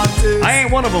Michael want is I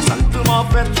ain't one of them.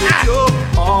 Simplement fait with you.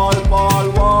 All Paul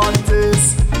want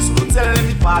is so don't tell them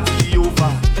the party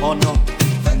over. Oh no.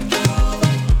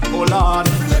 Oh Lord.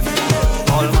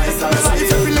 All Michael say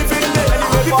if we live in there,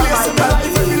 anyway for Michael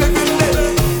if we live in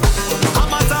there.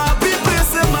 I'm at a big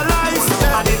place in my life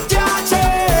and it can't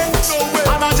change.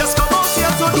 And I just come out here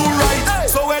to do right.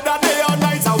 So whether day or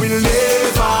night I will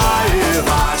never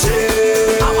ever change.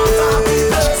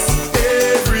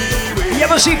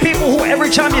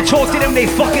 every time you talk to them, they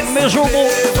fucking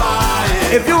miserable.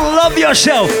 If you love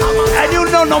yourself and you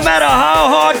know no matter how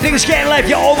hard things get in life,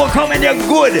 you overcome and you're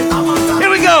good. Here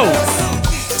we go.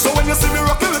 So when you see me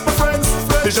rocking with my friends,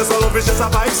 it's just a love, it's just a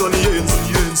vibes on the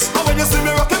ends. And when you see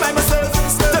me rocking by myself,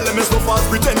 tell them it's no false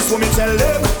pretense when me tell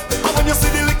them. And when you see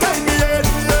the liquor in me head,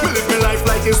 me live my life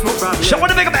like it's no problem. So I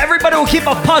want to make up everybody who keep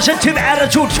a positive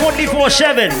attitude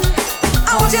 24/7.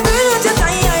 I want you to do it with your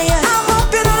time. I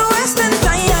hope you don't waste time.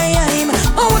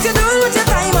 I want you to do it with your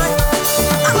time.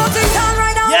 I'm not taking time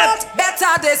right now. Yep.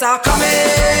 Better days are coming,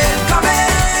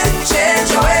 change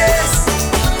your ways.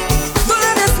 Don't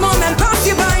let this moment pass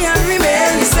you by and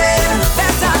remain the same.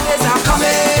 Better days are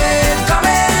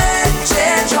coming,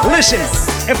 change your ways. Listen,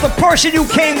 if the person you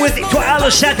came with to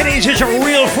Alice Saturdays is a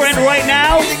real friend right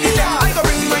now, I go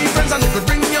bring my friends and you could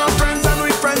bring your friends and we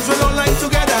friends will all line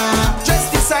together. Just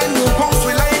decide who comes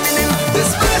we lining in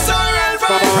this place or real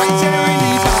vibe right here in the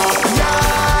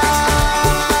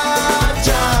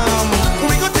jam.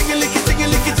 We go tingy licky.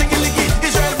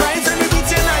 It's real vibes and we beat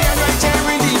you lion right here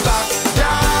in the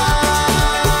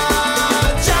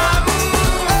jam.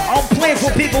 I'm playing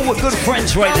for people with good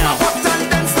friends right now.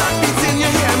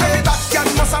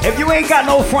 If you ain't got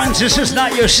no friends, this is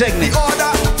not your segment.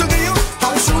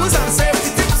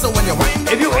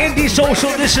 If you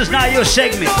anti-social, this is not your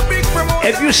segment.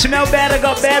 If you smell bad or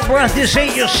got bad breath, this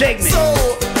ain't your segment. So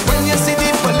when you see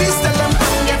the police, tell them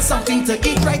get something to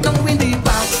eat right now in the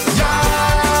back. Jam.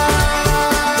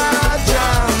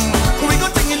 We go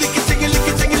tingy licky.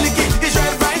 It's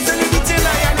real vibes and we beat you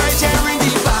lion right here in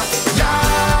the back. Jam.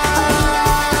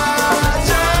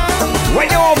 Right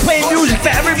now I'm playing music for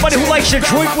everybody who likes to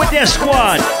drink with their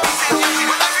squad.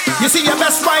 You see your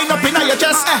best wine up in your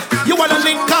chest, You wanna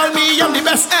link, call me, I'm the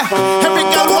best, Every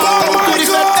girl walk out to the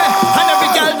set, And every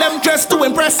girl them dressed to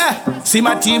impress, See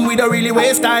my team, we don't really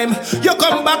waste time. You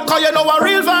come back, cause you know a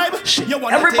real vibe.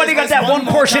 Everybody got that one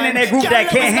person in their group that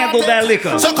can't handle that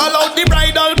liquor. So call out the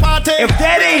bridal party. If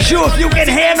that ain't you, if you can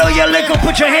handle your liquor,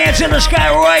 put your hands in the sky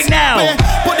right now.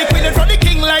 Put the queen in front of the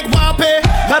king like Wape.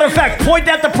 Matter of fact, point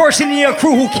at the person in your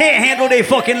crew who can't handle their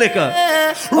fucking liquor.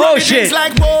 Oh shit.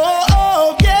 Like, whoa,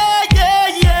 yeah.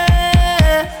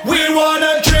 We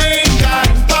wanna drink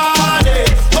and party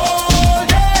all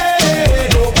day.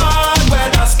 No bad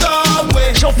weather, storm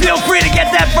wind. So feel free to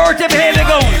get that birthday behavior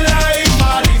going.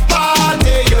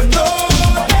 Party, you know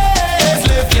this.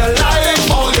 Live your life,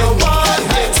 all you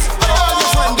want it.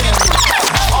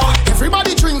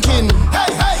 Everybody drinking.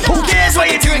 Who cares what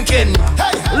you're drinking?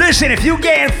 Listen, if you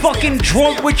getting fucking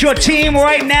drunk with your team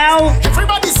right now,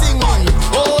 everybody sing on.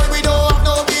 Oh, we don't have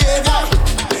no behavior.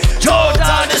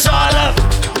 Total disorder.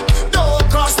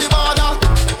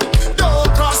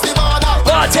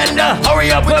 Bartender,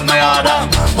 hurry up with my order.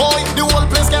 Boy, the whole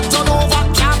place get turned over.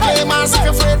 Can't play mass if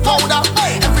you're afraid powder.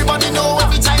 Everybody know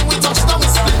every time we touch down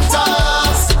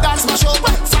splinters. That's my show.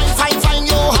 Fine,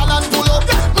 yo, Holland pull up.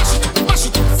 Mash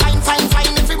it, fine.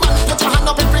 Every man put your hand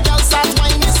up, every girl start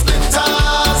whining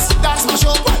splinters. That's my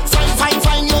show.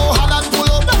 Fine, yo, Holland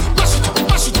pull up.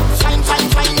 Mash it, fine.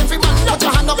 Every man put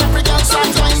your hand up, every girl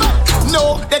start whining.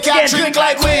 No, they can't drink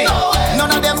like we. None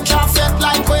of them can't fit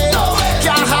like we.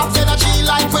 Can't have energy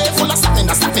like we. Full of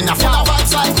stamina, full of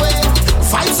vibes like we.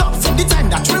 Vibes up from the time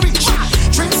that we reach.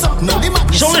 Drinks up, no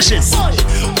limit. So listen.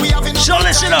 So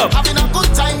listen up. Having a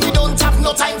good time, we don't have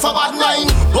no time for bad mind.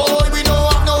 Boy, we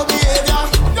don't have no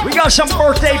behavior. We got some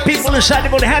birthday people inside the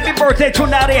building. Happy birthday to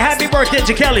Nadia. Happy birthday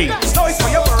to Kelly. So it's for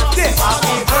your birthday.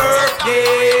 Happy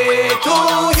birthday to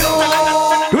you.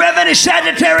 Do we have any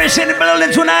Sagittarius in the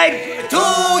building tonight? To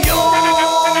you.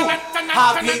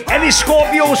 Any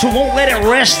Scorpios who won't let it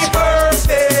rest?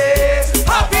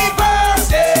 Happy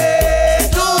birthday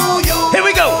to you.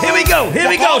 Here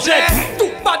we go, Zach.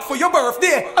 Too bad for your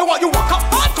birthday. I want you walk up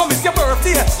hard, come it's your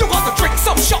birthday. You want to drink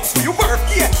some shots for your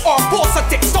birthday, or post a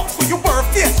TikTok for your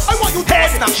birthday. I want you to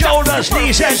head, shoulders,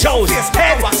 knees and toes.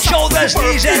 Head, shoulders,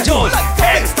 knees and toes.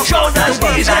 Head, shoulders,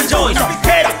 knees and toes.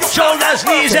 Head, shoulders,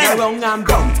 knees and Going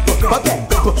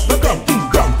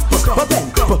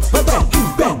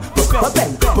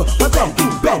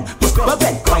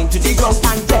to the ground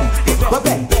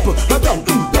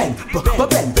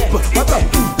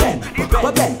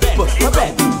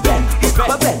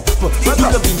and you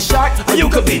could be short, or you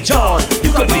could be tall.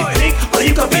 You could be big, or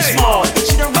you could be small.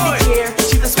 She don't really care,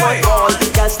 she just want all.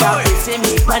 Can't stop facing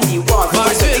me on the wall.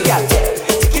 Tick it out,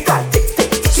 tick it out, tick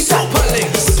it out,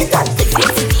 tick it out, tick it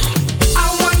out. I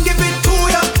want give it to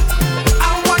ya. I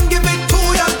want give it to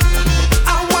ya. I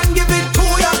want give it to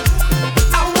ya.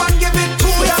 I want give it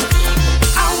to ya.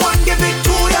 I want give it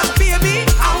to ya, baby.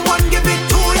 I want give it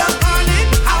to ya, honey.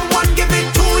 I want give it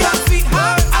to ya,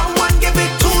 sweetheart. I want give it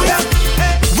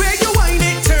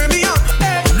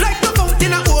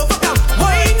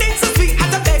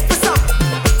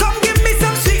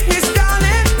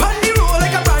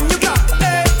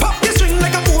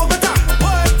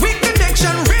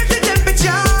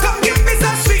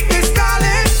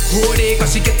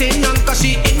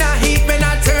she in a heat when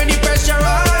I turn the pressure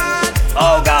on.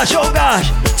 Oh gosh,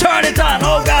 turn it on,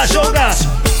 oh gosh.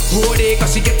 Oh, they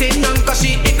cause she getting on, cause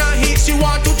she in a heat, she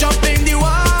want to jump in the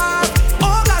wall.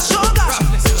 Oh gosh,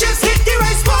 just hit the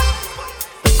right spot.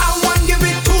 I want give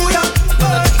it to ya.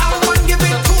 I want give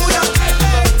it to ya.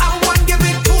 I want give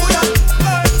it to ya.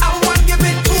 I want give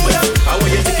it to ya. I want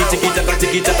you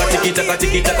tiki taka. I want you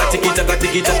tick.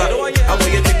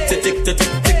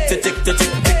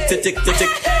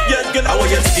 I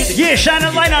want you tick. Yeah, shine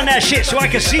a light on that shit so I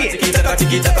can see it.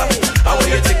 I want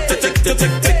you tick.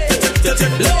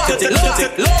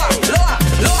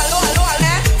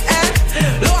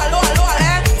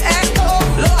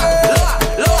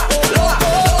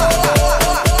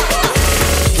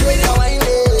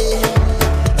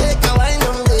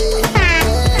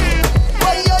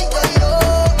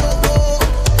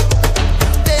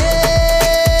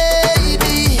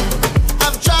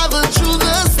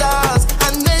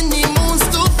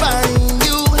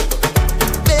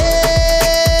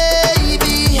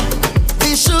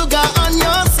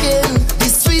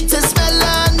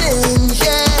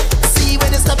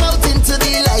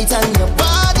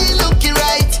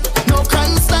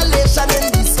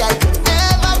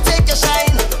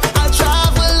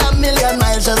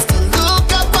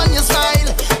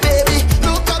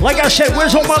 Like I said,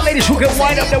 where's all my ladies who can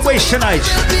wind up their waist tonight?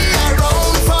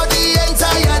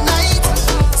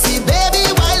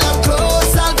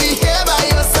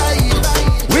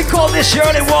 We call this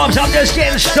early warms. I'm just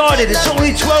getting started. It's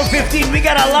only 12:15. We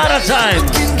got a lot of time.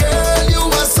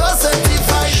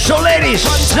 So ladies,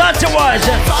 start to watch.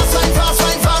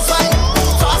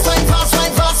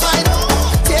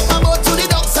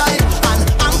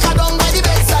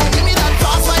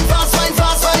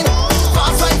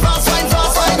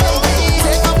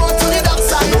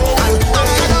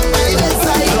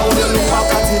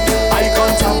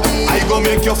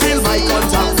 You feel my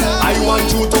contact. I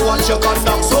want you to watch your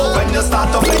conduct. So when you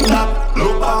start to bring that,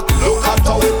 look back, look at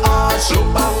how it arch. Look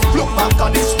back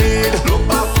on the speed. Look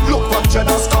back, look what you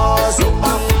done scars. Look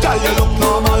back, girl you look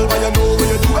normal, but you know what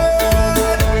you're doing.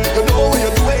 You know what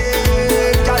you're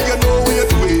doing, girl you know what you're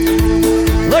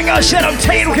doing. Like I said, I'm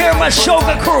taking care of my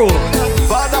Soca crew.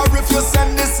 Father, if you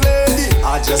send this lady,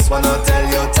 I just wanna tell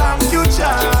you thank you,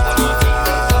 child.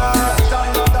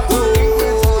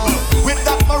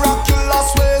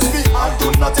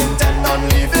 Not intend on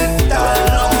leaving down.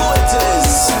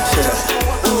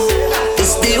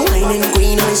 It's the whining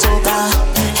queen of the soca.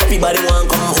 Everybody want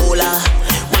come hold her.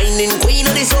 Whining queen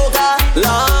of the soca.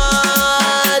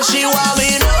 Lord, she want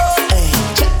me know. Hey,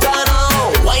 check her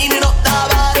now. Whining up the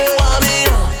body, want me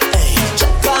know. Hey,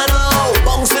 check her now.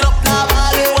 Bouncing up the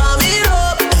body, want me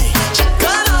know. Hey, check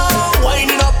her now.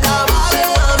 Whining up the body,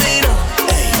 want me know.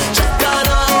 Hey, check her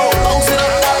now. Bouncing up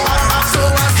the body. So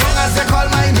as long as they call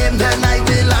my name, then I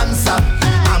will answer.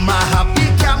 I'm a happy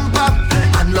camper,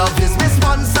 and love is my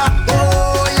sponsor.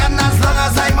 Oh, and as long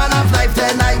as I'm man of life,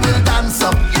 then I will dance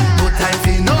up. No time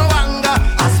for no anger,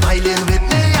 I'm smiling with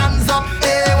me hands up.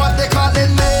 Hey, what they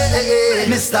calling me?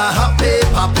 Mr. Happy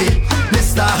Papi,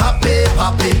 Mr. Happy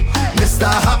Papi, Mr.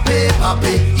 Happy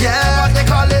Papi. Yeah, what they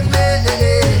calling me?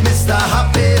 Mr.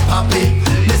 Happy Papi,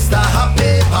 Mr.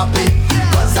 Happy Papi.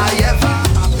 Was I ever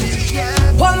happy?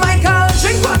 Yeah. Paul Michael,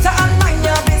 drink water and mind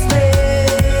your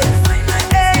business.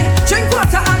 Hey, drink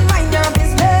water and mind your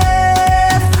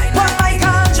business. Paul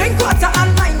Michael, drink water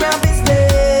and mind your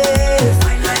business.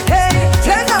 Hey,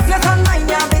 turn up your and mind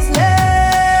your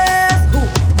business. Who?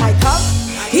 Michael?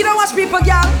 He don't watch people,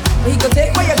 girl. He could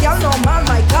take away your girl, normal,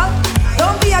 Michael.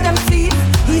 Don't be a them thief.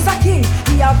 He's a king.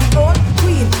 He have his own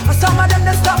queen. And some of them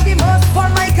that stop the most. Paul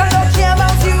Michael don't care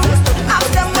about you.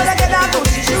 Ask them when I get out of the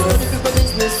shoes.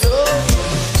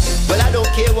 Well, I don't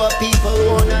care what people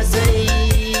wanna say.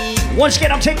 Once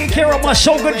again, I'm taking care of my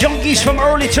Soca junkies from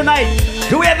early tonight.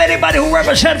 Do we have anybody who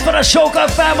represents for the Soca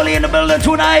family in the building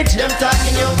tonight? Them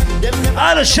talking you, them never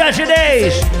On the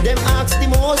Saturdays. them ask the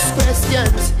most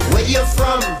questions. Where you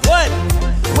from? What?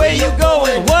 Where you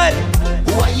going? What?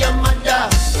 Who are your mother?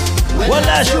 When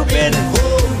last you been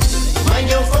home? Mind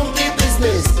your funky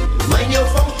business. Mind your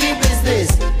funky business.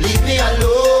 Leave me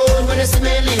alone. When you see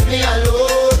me, leave me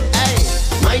alone. Hey,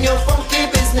 mind your funky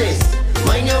business.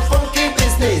 Mind your funky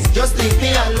business. Just leave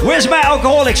me alone. Where's my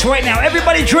alcoholics right now?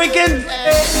 Everybody drinking?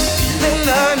 Hey,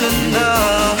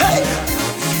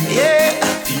 yeah.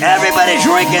 Everybody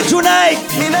drinking tonight.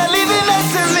 Me not living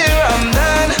until me I'm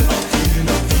done.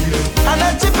 I'm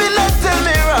not tipping until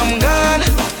me I'm gone.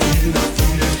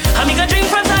 I'm gonna drink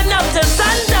from sun up to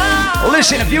sundown.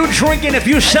 Listen, if you're drinking, if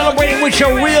you're celebrating with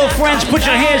your real friends, put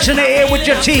your hands in the air with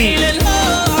your team.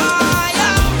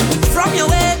 From your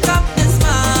wake up this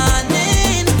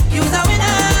morning, you was a winner.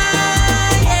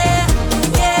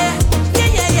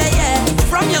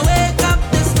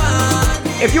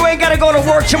 gotta go to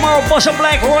work tomorrow, bust a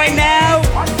black right now.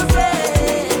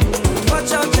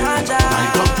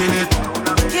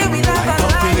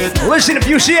 Listen, if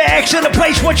you see an X in the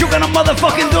place, what you gonna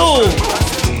motherfucking do?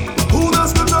 Who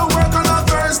does go to work on a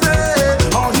Thursday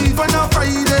or even a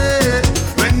Friday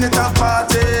when it a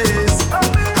parties?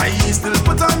 I still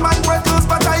put on my wet clothes,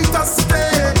 but I just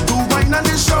stay to wine on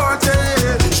the shorty.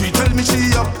 She tell me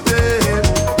she up there.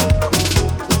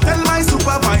 Tell my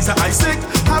supervisor I sick,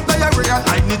 have diarrhea,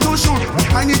 I need to shoot.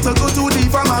 I need to go to the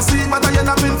pharmacy, but I end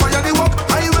up in fire the walk.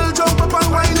 I will jump up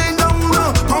and whining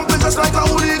down, pumping just like a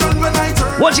hooligan when I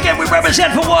turn. Once again, we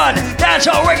represent for one.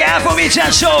 Dancehall, Reggae, Afrobeats,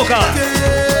 and Soca.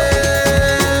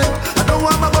 I don't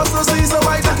want my boss to see so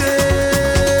white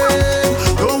again.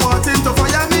 Don't want him to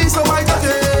fire me so white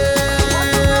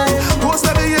again. Post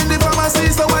to be in the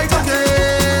pharmacy so white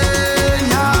again.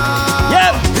 Yeah.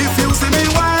 Yep. If you see me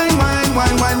wine,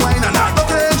 and I go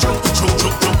again, choke,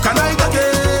 and I go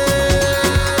again.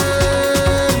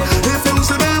 If you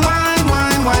see me wine,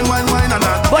 and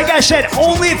I go. Like I said,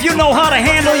 only if you know how to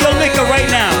handle your liquor right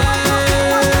now.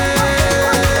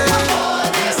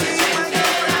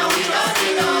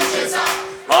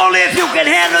 Only if you can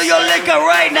handle your liquor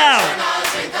right now.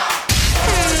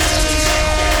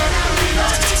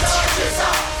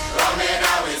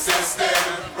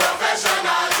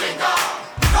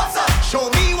 Show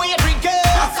me where you drinking.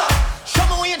 Show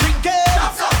me where you drinking.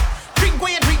 Drink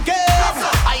where you drinking.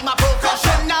 I'm a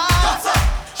professional.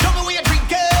 Show me where you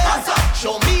drinking.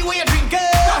 Show me where you drinking.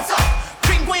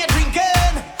 Drink where you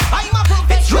drinking. I'm a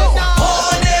professional.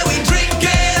 All day we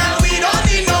drinking and we don't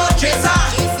need no chaser.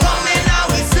 Coming out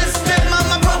with system.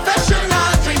 I'm a professional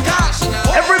drinker.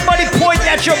 Everybody point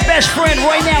at your best friend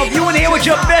right now. If you in here with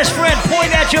your best friend,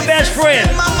 point at your best friend.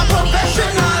 I'm a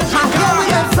professional drinker.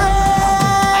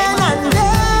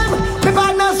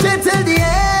 Till the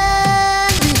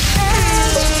end.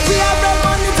 We have no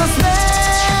money to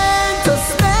spend.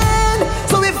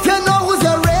 So if you know who's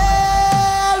your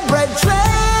real brethren,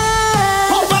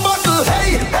 pop a bottle,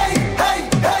 hey.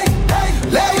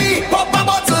 Let me pop a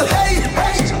bottle, hey.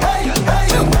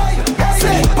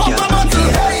 Say pop a bottle,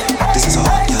 hey. This is a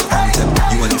hot girl anthem.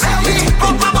 You want to feel it?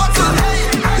 Pop a bottle, hey.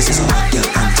 This is a hot girl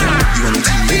anthem. You want to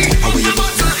feel it? How will you do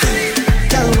it?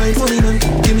 Girl, wine for me now.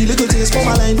 Give me little taste for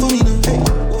my line for me now.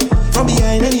 From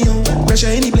behind anyhow, pressure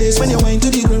any place when you wind to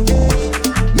the ground.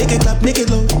 Make it clap, make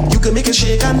it low. You can make it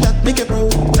shake and that make it pro.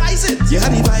 Rise it, you have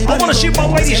the vibe. I wanna see my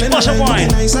ladies bust a wine.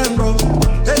 Nice and bro.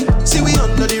 Hey, see we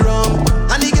under the rum,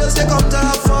 and the girls they come to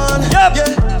have fun. Yep.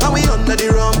 Yeah, and we under the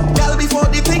rum. Girl, before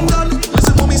the thing done,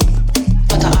 listen to me.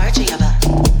 Put the arch in your back,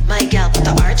 my gal. Put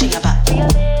the arch in your back.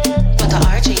 Put the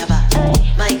arch in your back,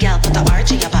 my gal. Put the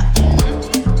arch in your back.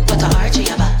 Put the arch in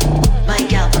your back, my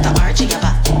gal. Put the arch in your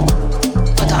back.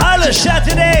 Island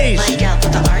Saturdays. My gal,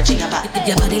 put the arch in your back.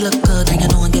 Your body look good and you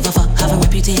know and give a fuck. Have a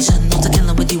reputation, not to kill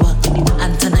them with you up.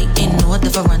 And tonight ain't no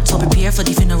different, so prepare for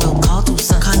the funeral. Call to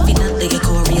son. Confidently you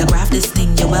choreograph this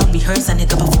thing. You well rehearsed and you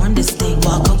can perform this thing.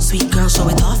 Walk out, sweet girl, show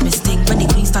it off, Miss Thing. When the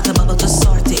queen start to bubble, just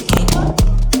sort it, king.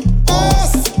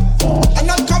 Boss, I'm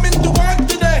not coming to work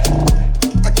today.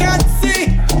 I can't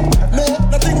see. No,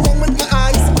 nothing wrong with my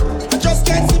eyes. I just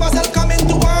can't see myself coming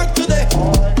to work today.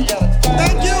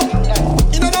 Thank you.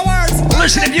 In other words,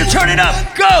 listen, if you turn it up,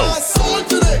 go.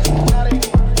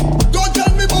 Don't tell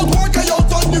me about work I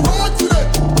out on the road today.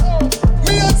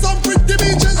 Me and some pretty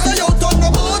bitches I out on the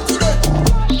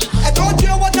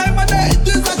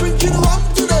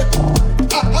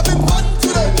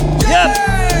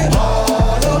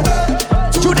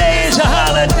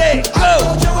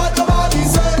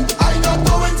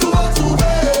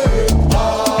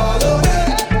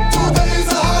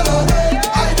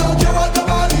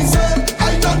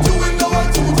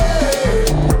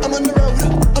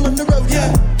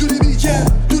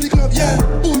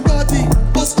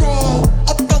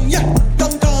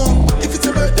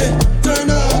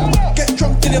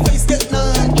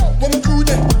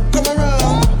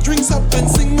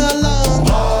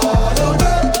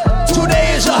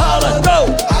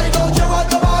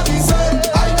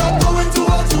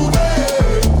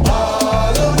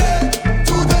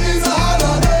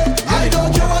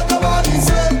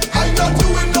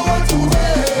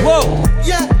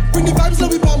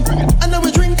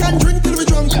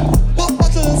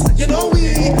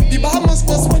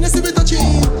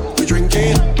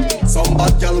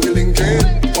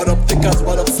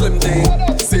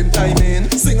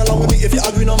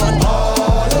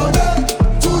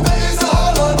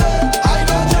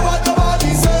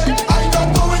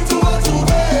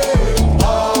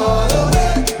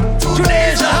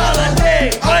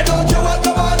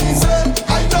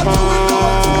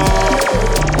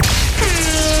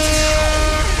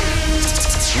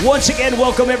Once again,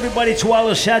 welcome everybody to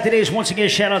our Saturdays. Once again,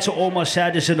 shout out to all my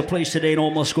Saturdays in the place today and all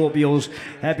my Scorpios.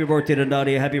 Happy birthday to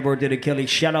Nadia. Happy birthday to Kelly.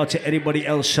 Shout out to anybody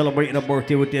else celebrating a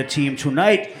birthday with their team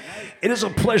tonight. It is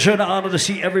a pleasure and an honor to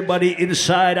see everybody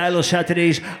inside Isla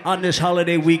Saturdays on this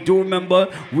holiday week. Do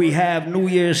remember, we have New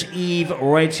Year's Eve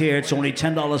right here. It's only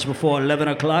 $10 before 11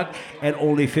 o'clock and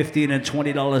only $15 and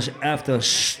 $20 after.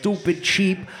 Stupid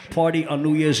cheap party on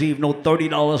New Year's Eve. No $30,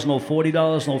 no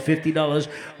 $40, no $50.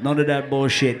 None of that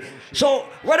bullshit. So,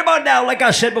 right about now, like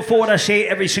I said before, and I say it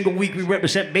every single week, we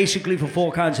represent basically for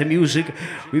four kinds of music.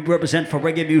 We represent for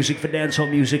reggae music, for dancehall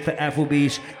music, for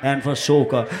Afrobeats, and for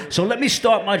Soca. So let me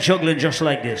start my juggling just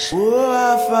like this. Oh,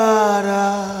 our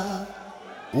Father,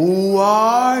 who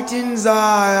art in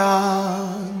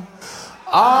Zion,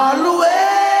 always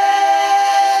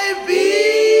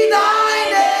be thy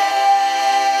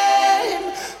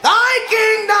name. Thy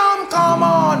kingdom come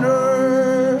on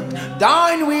earth,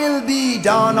 thine will be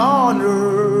done on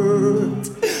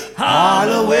earth.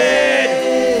 Always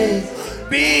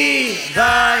be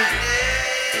thy name.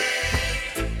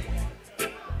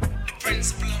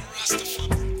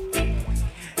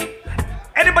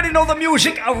 Anybody know the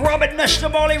music of Robert Nesta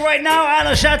Marley right now on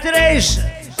the Saturdays?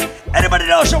 Anybody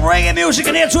know some reggae music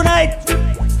in here tonight?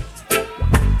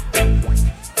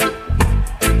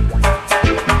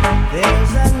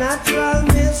 There's a natural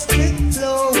mystic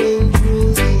flowing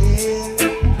through the air.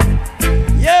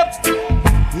 Yep.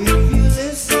 If you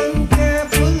listen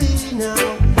carefully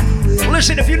now, you will.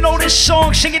 Listen, if you know this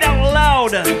song, sing it out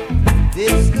loud.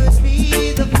 This could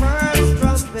be the first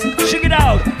trumpet. Sing it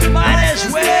out. Might as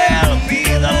well be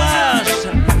the last.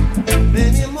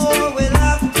 Many more will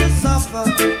have to suffer.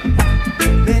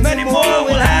 Many more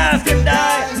will have to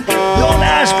die. Don't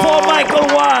ask Paul Michael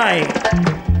why.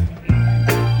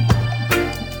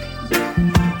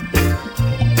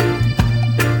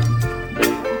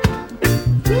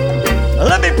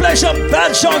 Let me play some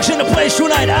bad songs in the place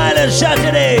tonight. Island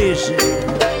Saturdays.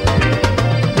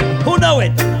 Who know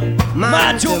it?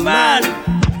 Man to man.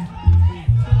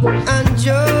 And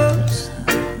just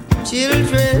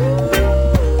children,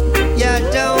 you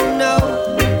don't know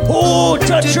who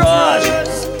to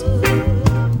trust.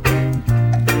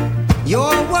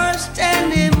 Your worst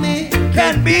enemy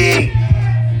can be.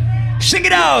 Sing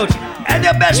it out. And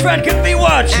your best friend can be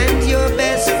what? And your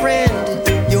best friend,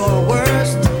 your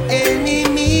worst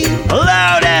enemy.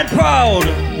 Loud and proud.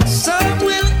 Some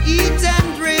will eat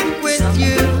and drink with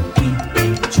you.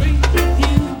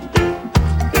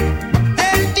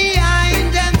 Then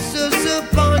behind them sus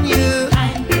upon you.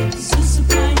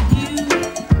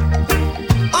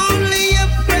 Only your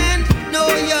friend know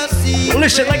your secret.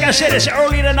 Listen, like I said, it's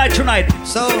early in the night tonight.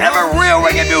 So ever real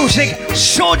reggae music,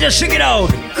 so just sing it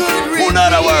out. Who know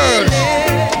the words?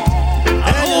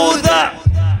 Who the?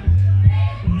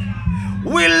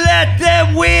 We let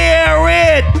them wear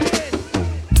it.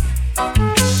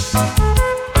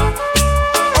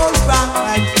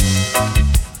 Alright.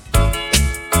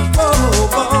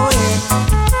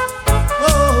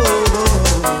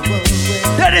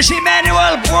 That is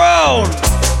Emmanuel Brown.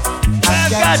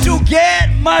 I've got to get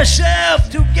myself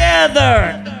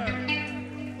together.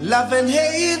 Love and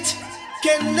hate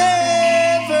can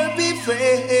never be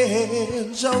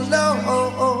friends. Oh no.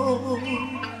 Oh, no.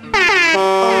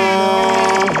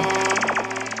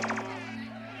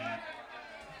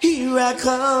 Here I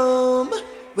come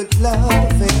with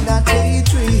love and not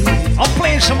hatred. I'm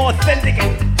playing some authentic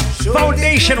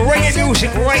foundation reggae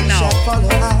music right now.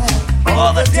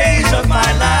 All the days of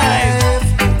my life.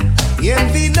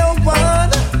 Envy no one.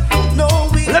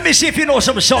 Let me see if you know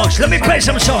some songs. Let me play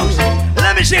some songs.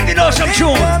 Let me see if you know some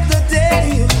tunes.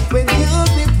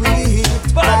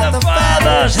 By the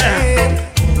Father's hand.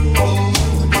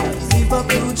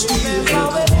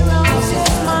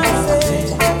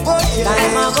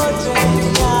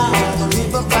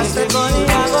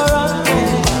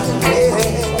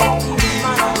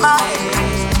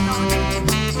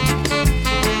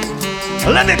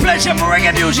 Let me play some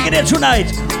reggae music in here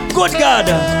tonight. Good God.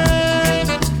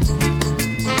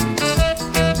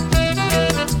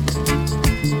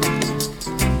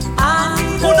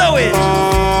 Who know it?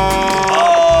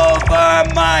 Over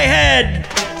my head.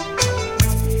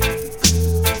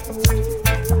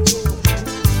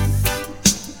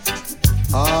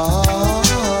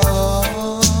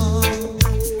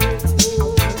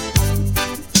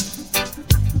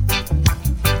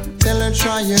 Tell her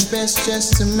try your best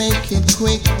just to make it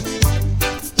quick.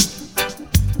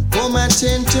 Home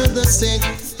attend to the sick.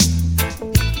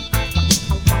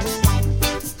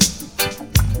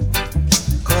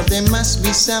 There must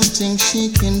be something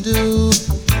she can do.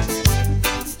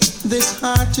 This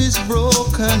heart is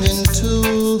broken in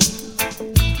two.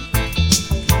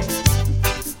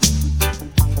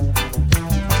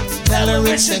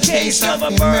 accelerates in case of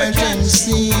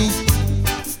emergency.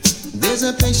 There's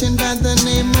a patient by the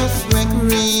name of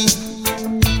Gregory.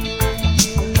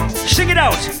 Sing it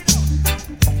out.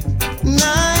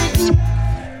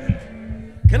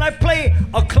 Can I play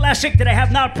a classic that I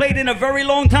have not played in a very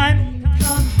long time?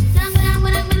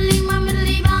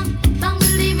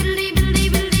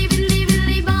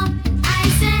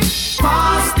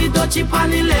 Pass the dutchie on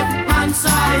the left hand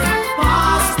side.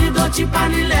 Pass the dutchie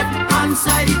on the left hand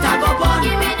side. It a go bun.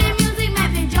 Give me the music,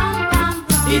 make me jump and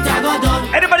pump. It a go done.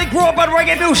 Anybody grew up on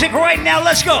reggae music right now?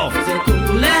 Let's go. It's a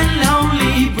cool and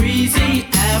lonely, breezy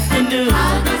afternoon.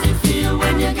 How does it feel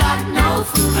when you got no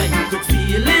food? You could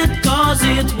feel it cause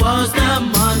it was the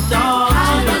month of June.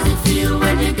 How does it feel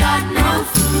when you got no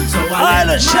food? So I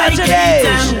left my gate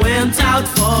and went out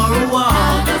for a walk.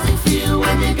 How does it feel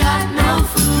when you got no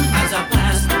food? As I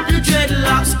passed the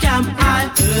dreadlocks camp, I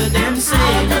heard them say,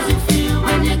 how does it feel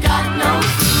when you got no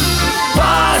food?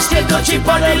 Pass the dutchie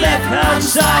on the left hand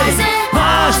side.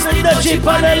 Pass the dutchie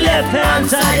on the left hand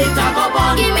side.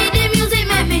 Give me the music,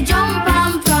 make me jump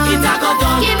and prance. Give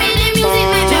me the music,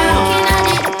 make me looking at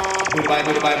it. Goodbye,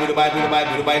 goodbye, goodbye, goodbye,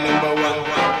 goodbye, number one.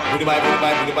 Goodbye,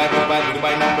 goodbye, goodbye, goodbye,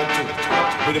 goodbye, number two.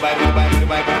 Goodbye, goodbye,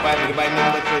 goodbye, goodbye, goodbye,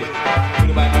 number three.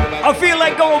 Goodbye, goodbye. I feel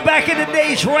like going back in the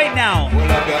days right now. Hold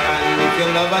up your hand if you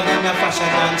love her, then your fashion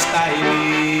and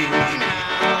styling.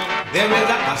 There is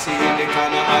a hussy in the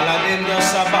corner, all of them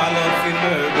just a ball of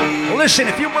birdie. Listen,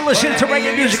 if you've been listening to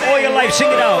reggae music all your life,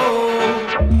 sing it out.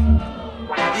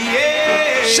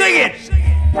 Yeah. Sing it.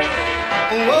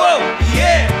 Whoa,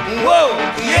 yeah, whoa,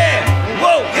 yeah,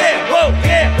 whoa, yeah, whoa,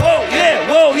 yeah, whoa, yeah,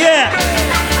 whoa, yeah.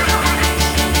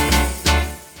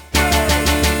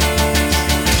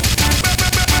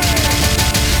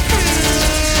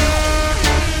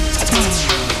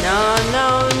 No, no,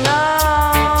 no.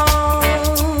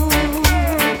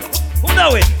 Who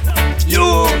know it? You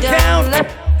count.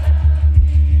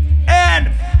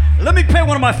 And let me play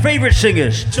one of my favorite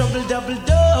singers. Trouble, double,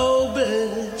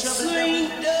 double. Swing,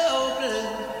 double.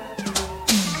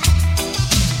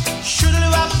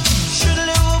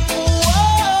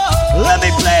 Let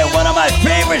me play one of my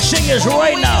favorite singers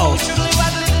right now.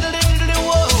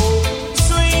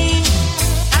 Swing.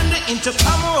 And the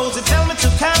intercom rose to tell me to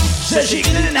come. Said she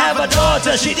didn't have a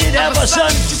daughter, she did have a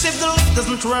son. She said the lift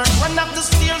doesn't work, run up the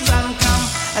stairs and come.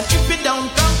 And if you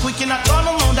don't come quick, you're not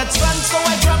gonna know that's fun. So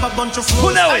I grab a bunch of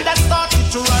fruits and I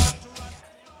started to run.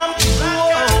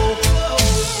 Whoa.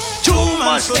 2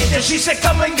 months later, she said,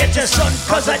 come and get your son,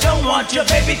 cause I don't want your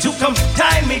baby to come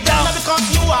tie me down. Now because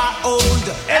you are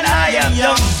old and I am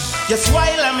young. Yes,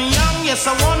 while I'm young, yes,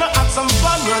 I wanna have some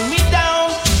fun. Run me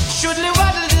down. Should live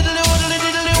waddle diddly waddle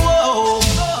diddly whoa.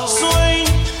 Swing.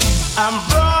 I'm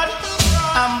broad.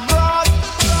 I'm broad.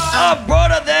 I'm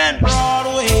broader than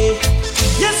Broadway.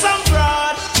 Yes, I'm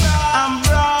broad. I'm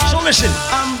broad. So listen.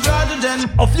 I'm broader than.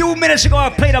 A few minutes ago, I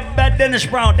played a bad Dennis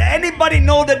Brown. Did anybody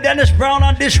know the Dennis Brown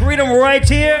on this rhythm right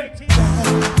here?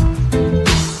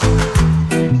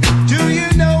 Do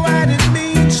you know what it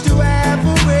means to have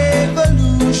a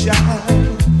revolution?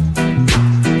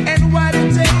 And what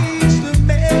it takes to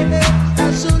make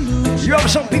a solution? You have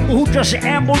some people who just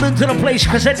ambled into the place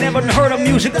because they never heard of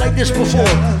music like this before.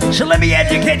 So let me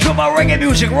educate you about reggae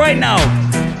music right now.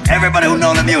 Everybody who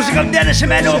know the music of Dennis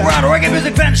Emmanuel Brown, reggae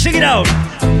music fans, sing it out.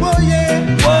 Oh yeah.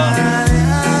 Whoa.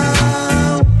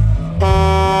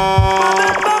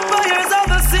 Vampires of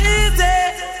the city,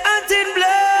 hunting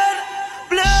blood,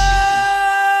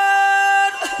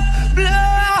 blood,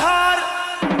 blood.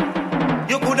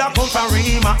 You coulda come from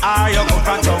Rima or you come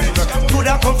from Jungle.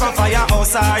 Coulda come from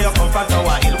Firehouse or you come from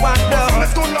Tower Hill. One blood,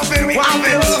 let's go love it, we have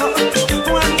it.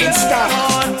 one Insta.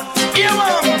 Yeah,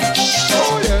 man.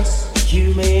 Oh yes.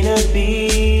 You may not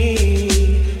be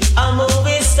a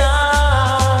movie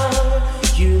star,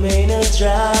 you may not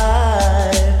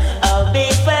drive a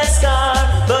big fast car,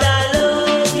 but I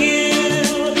love you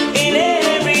in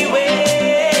every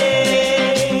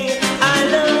way. I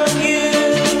love you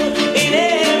in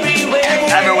every way.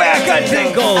 Everywhere I can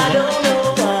think of. I don't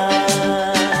know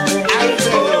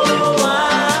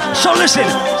why. So listen,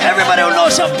 everybody who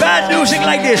knows some bad music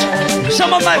like this,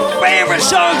 some of my favorite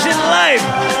songs in life.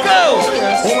 Go!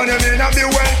 Woman, you may not be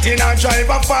waiting and drive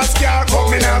a fast car.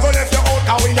 Come in and go left you out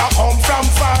and we not come from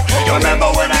far. You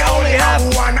remember when I only have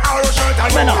one arrow shirt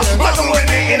and when I battle with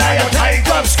me in a tight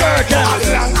up skirt. As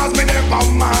long as me never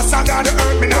mass and down the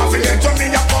earth, me not forget where me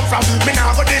you come from. Me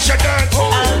not go dish your dirt.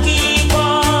 I'll keep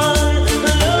on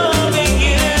loving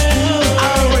you.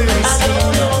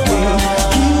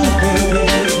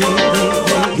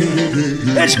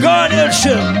 It's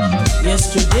guardianship.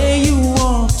 Yesterday you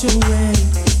walked away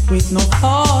with no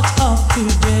thought of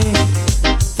today.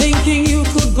 thinking you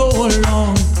could go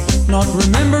along, not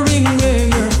remembering where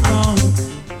you're from.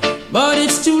 But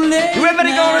it's too late. You ready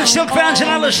to go to Silk fans and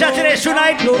all the Saturdays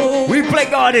tonight? We play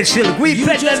God in Silk. We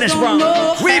play Dennis Brown.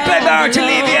 We play Barrett and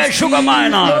Levy and Sugar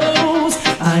Minor.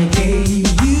 I gave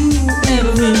you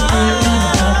everything.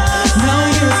 Now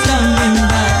you're standing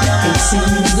back. It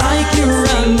seems like you're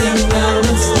running out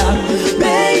of stop.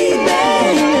 Baby,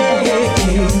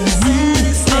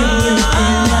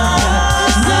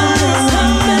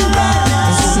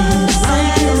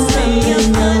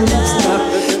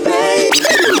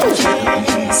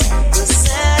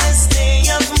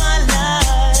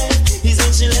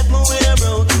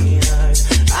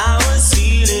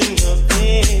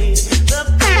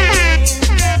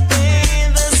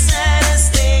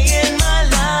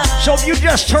 You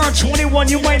just turned 21,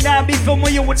 you might not be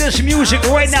familiar with this music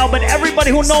right now, but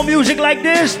everybody who know music like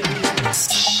this.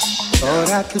 Thought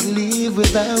I could live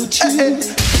without you.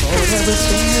 Thought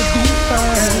everything would be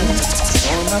fine.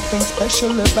 Saw nothing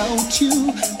special about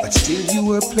you, but still you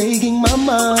were plaguing my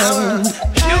mind.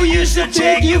 You used to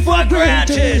take you for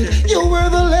granted. You were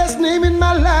the last name in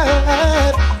my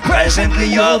life. Presently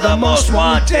you're the most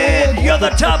wanted. You're the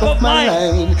top of my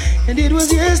line. And it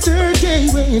was yesterday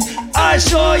when I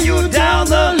saw you down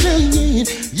the lane.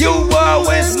 You were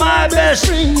with my best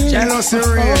friend. Jealousy,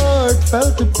 heart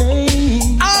felt the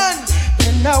pain.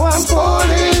 And now I'm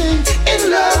falling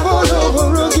in love all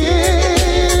over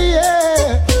again.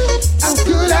 Yeah. How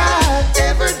could I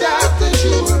ever doubt that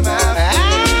you were my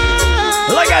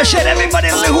friend? Like I said, everybody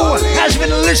who has been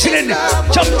listening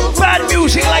to bad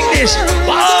music like this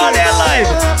all their life,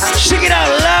 sing it out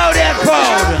loud and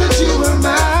proud.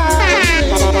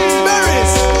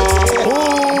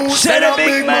 Said a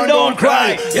big man don't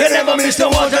cry. You never miss the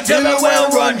water till the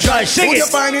well run dry. Sing it. You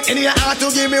find it in your heart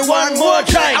to give me one more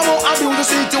try. I won't abuse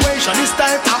the situation. This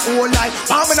time I whole life.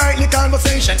 Permanently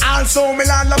conversation. Also me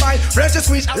lullaby. Fresh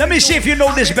squeeze. Let me see if you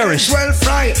know this verse. Well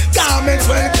fried. Garments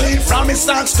well clean. From his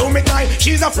socks to me tie.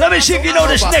 She's a. Let me see if you know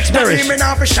this next verse. Me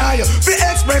not for shy. We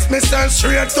express myself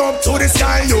straight up to the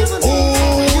sky. You.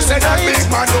 Ooh, said that big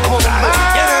man don't cry.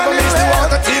 You never miss the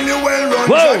water till you well run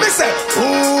dry. Me say,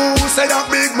 ooh, said that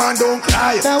big man don't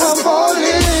cry. Now I'm falling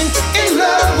in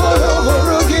love all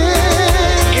over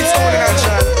again. It's all in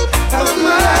action.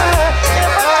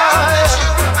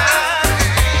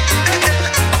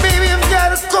 Baby, I've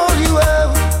gotta call you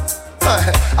out.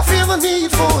 I feel the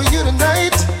need for you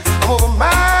tonight. I'm over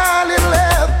my little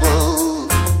apple.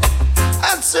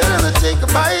 I'd certainly take a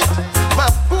bite.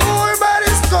 My poor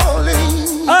body's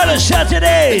calling. All the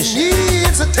Saturdays. It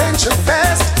needs attention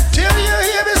fast. Till you're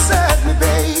here beside me,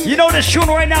 babe. You know this tune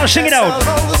right now, sing it out.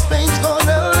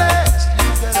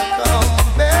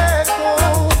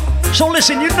 So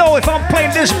listen, you know if I'm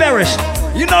playing this verse,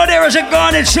 you know there is a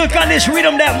garnet silk on this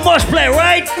rhythm that must play,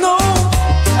 right? No,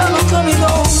 I'm coming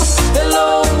home.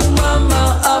 Hello,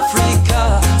 Mama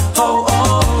Africa, how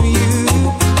are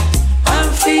you? I'm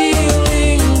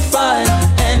feeling fine,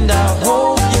 and I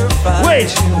hope you're fine.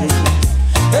 Wait.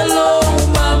 Hello,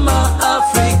 Mama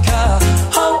Africa,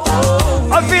 how are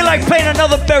you? I feel like playing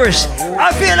another verse.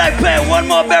 I feel like playing one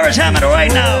more verse Hammond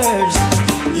right now.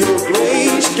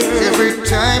 Every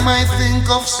time I think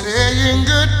of saying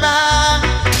goodbye,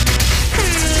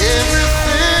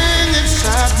 everything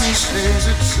inside me says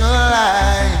it's a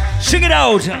lie. Sing it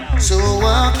out. So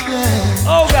I can't.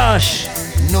 Oh gosh.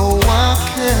 No, I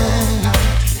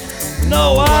can't.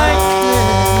 No, I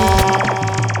can't.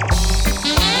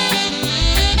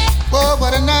 Oh,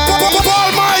 what a night.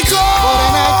 Paul Michael.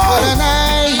 What a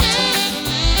night.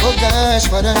 Oh gosh,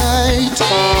 what a night.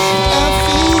 I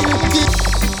feel good.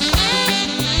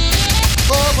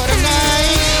 Oh, what a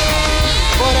night.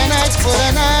 What a night, what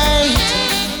a night.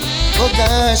 Oh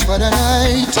gosh, what a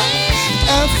night.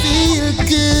 I feel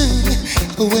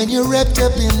good when you're wrapped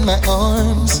up in my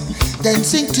arms,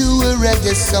 dancing to a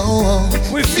reggae song.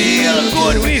 We feel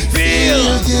good, we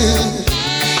feel good.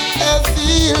 I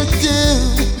feel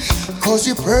good, cause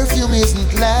your perfume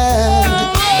isn't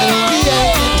loud. And we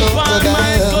have to talk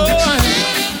about.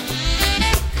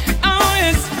 Oh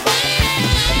yes,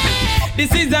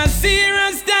 this is a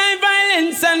serious time,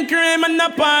 violence and crime, and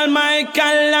up all my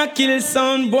color kill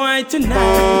sound boy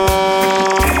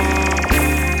tonight.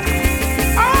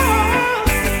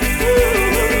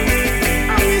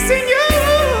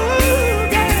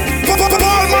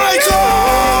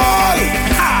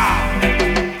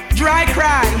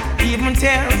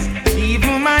 Tears,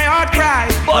 even my heart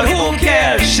cries. But who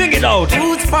cares? Sing it out.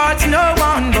 Whose fault's no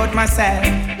one but myself.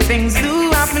 Things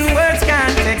do happen, words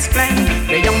can't explain.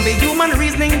 Beyond the human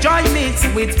reasoning, joy mixed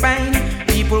with pain.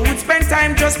 People would spend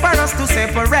time just for us to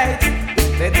separate.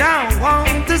 They don't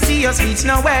want to see us reach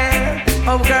nowhere.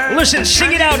 Oh girl, listen,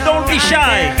 sing it out, don't be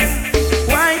shy.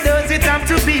 Why does it have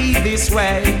to be this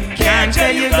way? Can't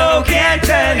tell you go, can't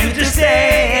tell you to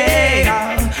stay.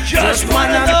 Just one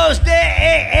of those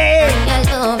days. I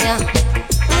love ya.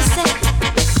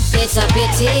 It's a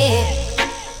pity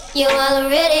you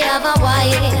already have a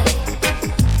wife,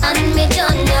 and me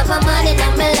don't have a man in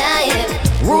my life.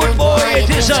 Rude boy,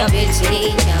 it is a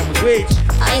pity. Wait.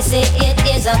 I say it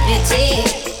is a pity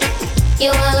you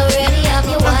already have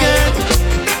your wife,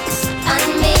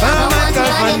 and me have a man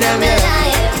in my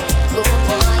life. Rude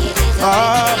boy, it is a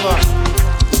pity.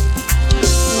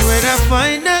 When I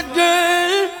find that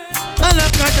girl, I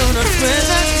look her down and swear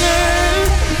that girl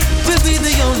will be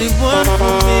the only one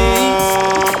for me.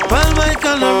 While my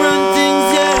color run things,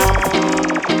 yeah.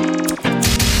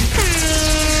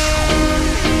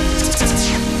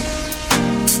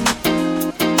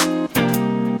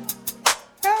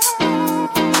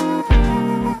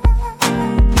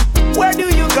 Where do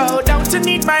you go down to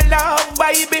need my love,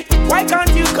 baby? Why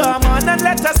can't you come on and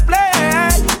let us play?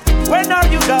 When are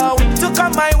you going to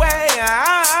come my way?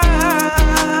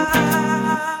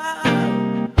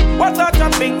 What sort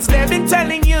of things they've been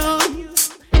telling you?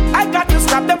 I got to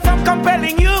stop them from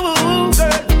compelling you,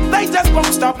 girl. They just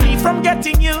won't stop me from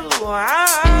getting you.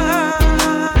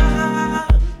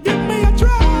 Give me a try,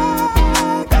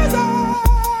 'cause I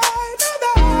know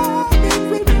that things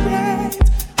will be great.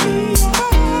 Me and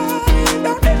I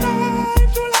don't deny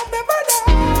true love never dies.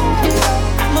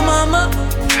 My mama,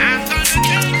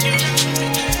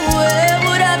 where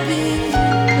would I be?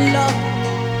 Love,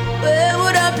 where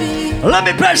would I be? Let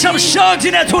me play some songs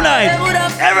in there tonight.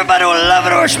 Everybody will love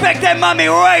and respect that mommy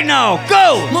right now.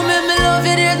 Go! Mommy, me love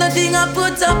you, there's nothing I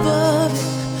put above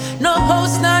it. No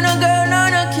house, no girl,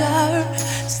 no car.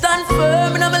 Stand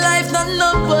firm in my life, not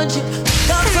no budget.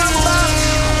 Come from back,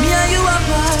 me and you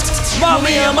apart.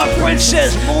 Mommy, I'm a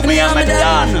princess, mommy, I'm a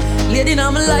don. Lady in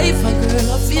my life, a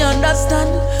girl, if you understand.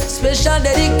 Special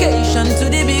dedication to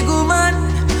the big woman.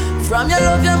 From your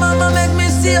love, your mama make me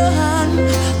see your hand.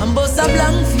 I'm bust a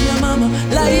blank for your mama,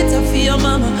 lighter for your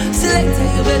mama. Selector,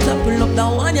 you better pull up that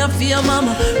one you for your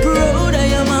mama. Proud of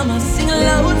your mama, sing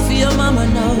loud for your mama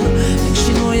now. Make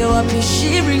she know you happy,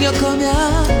 she bring you come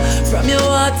here. From your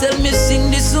heart, tell me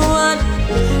sing this one.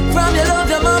 From your love,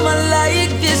 your mama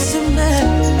like this man.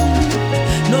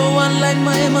 No one like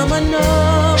my mama,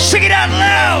 no. Sing it out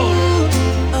loud.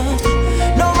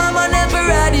 No, mama never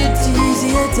had it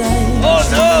easy at times. Oh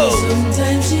no.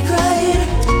 Sometimes she cried.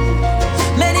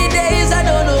 Many days I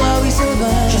don't know how we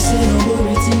survived. She said, don't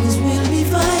worry, things will be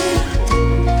fine.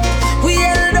 We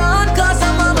held on cause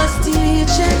our mama's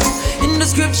teaching. In the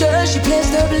scripture she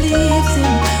placed her beliefs in.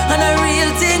 And a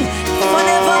real thing,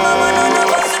 whatever mama none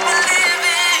of us believe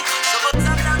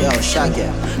in. Yo, Shaggy.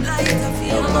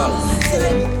 Yo,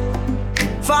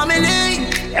 family.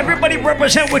 Everybody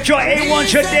represent with your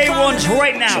A1s, your day ones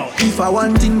right now. If I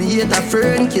want thing, me hate a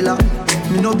fern killer.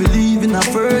 Me no believe in a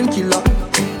fern killer.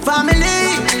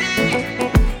 Family.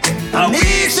 And we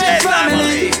say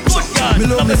family. Good God. Me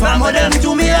love me from them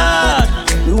to me heart.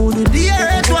 You the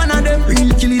dearest one of them.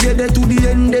 Real kill it dead to the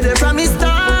end, dead from me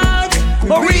start.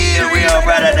 But real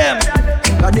brother them.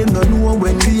 Cause them no know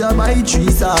when we are buy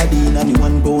 3 sardines and the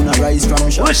 1 pound of rice from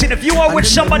shop. Listen, if you are with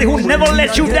somebody who never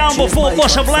let you down before,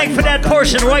 bust a blank for that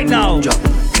person right now. And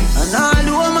all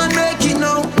the woman make it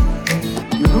now.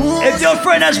 If your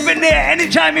friend has been there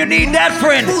anytime you need that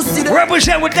friend,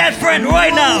 represent with that friend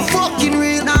right now. Fucking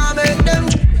real now make them.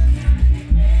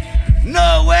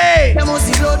 No way. Them must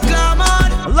see blood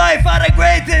clamor. Life are the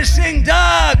greatest thing,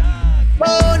 dog.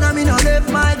 Oh, no, me no left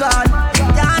my God.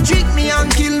 Can't trick me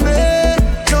and kill me.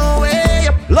 No way.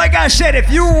 Like I said, if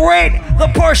you rate the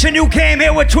person you came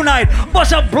here with tonight,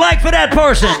 bust a blank for that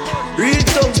person. Real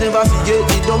thugs never forget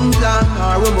the dumb plan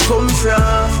or where we come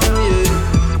from.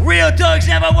 Yeah. Real thugs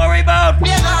never worry about.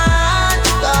 Yeah, man.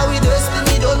 We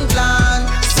destiny don't plan.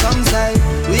 Sometimes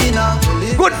we not.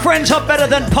 Good friends are better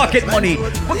than pocket money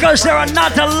because there are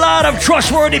not a lot of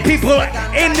trustworthy people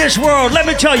in this world. Let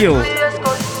me tell you.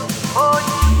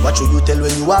 What should you tell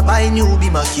when you are buying new? Be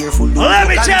more careful. Let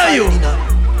me tell you.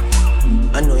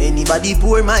 I know anybody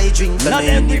pour my drink. Not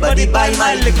anybody buy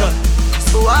my liquor.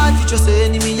 So hard for just an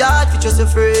enemy, hard for just a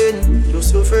friend.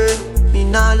 Just your friend. Me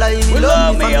not lie, me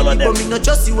love me family, but me not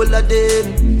trust you all of them.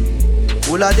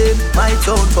 Full of them, my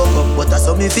town fuck up, but that's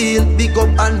how me feel. Big up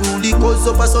and rule cause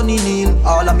up a sunny kneel.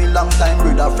 All of me long time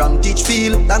brother from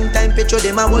Teachfield. Long time picture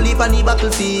them a whole heap on the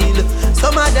battlefield.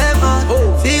 Some of them are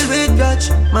filled with grudge.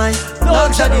 My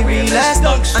dogs are the realest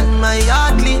dogs, and my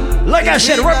heart clean. Like I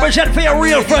said, represent for your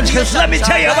real friends, cause let me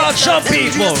tell you about some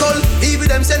people. Even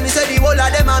them send me say the whole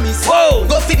of them a miss. Whoa.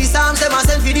 Go for the Psalms, them a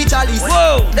send for the chalice.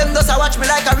 Whoa. Them just a watch me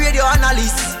like a radio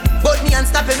analyst. But me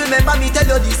unstoppable, remember me tell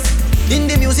you this. In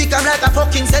the music, I'm like a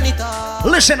fucking senator.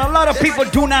 Listen, a lot of people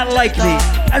do not like me.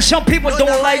 And some people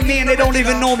don't like me and they don't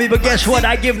even know me. But guess what?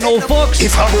 I give no fucks.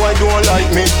 If a boy don't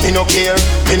like me no care.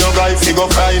 Me no guy fi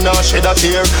go cry nor shed a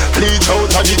tear. Bleach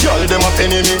out of the girl, them a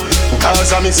penny me.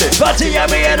 Cause I me say Party ya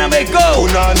me enemy go.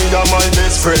 Punani da my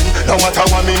best friend. No matter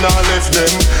what me nah left them.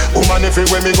 Woman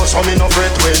everywhere me go so me no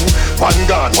fret when. One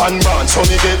gun, one band, so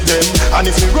me get them.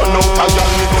 And if me run out a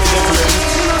gun, me go check them.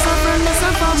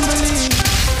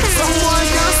 Some boy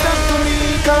can't step to me,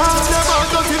 cause them out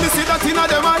don't see me see that inna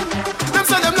them eye. Them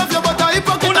say them love you, but I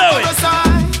hypocrite on the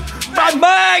side. Bad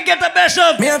boy, get the best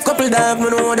up. Me have couple dog,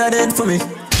 me know that dead for me.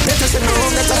 Let us know,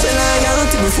 let us lie out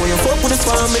before you fuck with the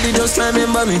family, just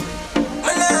remember me.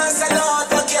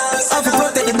 I feel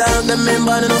protect the dog, them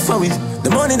member enough for it. The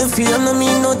money, the fame, no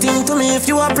mean nothing to me. If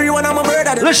you are free, one I'm a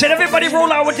brother. Listen, everybody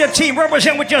roll out with your team,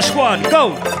 represent with your squad.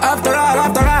 Go. After all,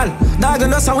 dog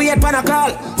and us a weird pan a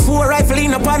call. 4 rifle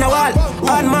in upon a wall.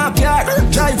 On my car,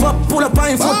 drive up, pull up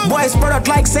on foot. Boys spread out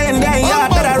like saying they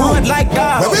yard that I road like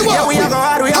that. Yeah, we are go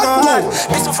hard, we are go hard.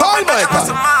 This is for my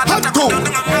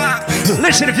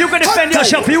Listen, if you can defend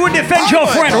yourself, you would defend your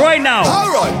friend right now.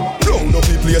 Alright, round up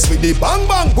the place with the bang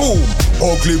bang boom.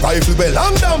 Ugly rifle well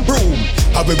and damn broom.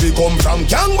 How we come from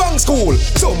gangbang school.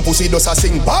 Some pussy does a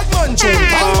sing Batman tune.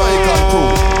 All my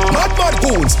crew, mad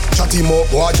goons. Shut him up,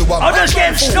 what you want? I'll just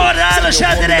get started on the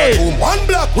Saturday. One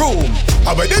black room.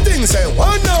 How the thing say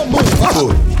one now move.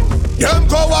 Them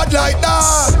coward like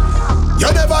that. You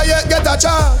never yet get a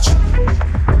charge.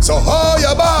 So how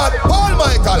you bad? Paul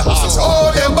Michael has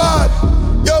how them bad.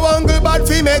 You want good bad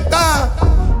fi make car,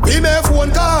 fi make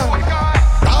phone car.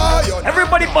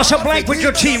 Everybody bust a blank with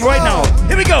your team right now.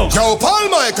 Here we go. Yo, Paul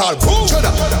Michael, boom.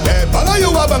 Banga you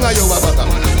a banga you a banga.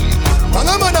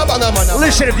 Banga mana banga mana.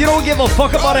 Listen, if you don't give a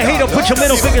fuck about a hater, put your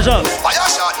middle fingers up. Fire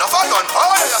shot, no fire gun,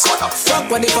 fire shot. Fuck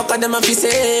what the fuck of them and be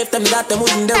safe. Them that them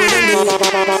wouldn't do them do.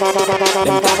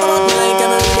 Them talk about me like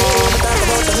I'm a talk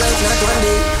about them like not one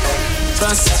day.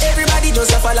 Everybody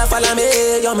just follow me.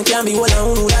 Yo, me can't be one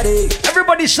on who that is.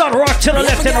 Everybody start rock to the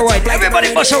left and the right. Everybody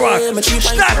bust a rock.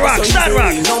 Start rock, start rock.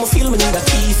 Now me feel me need a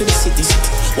key for the city.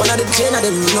 One of the gen of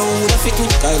them know who the fit me.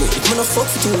 Kylie, if me no fuck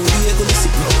for two, we go to sick.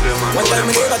 One time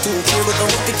me never too care, but I'm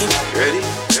picking. Ready?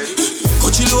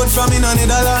 Coachy load from in a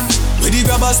Netherlands. Where the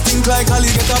grabbers think like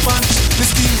Ali get up on. The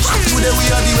scheme, today we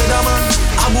are the weatherman.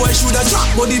 A boy should have drop,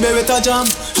 but the better jam.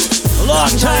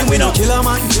 Long time we know. Killer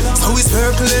man, so we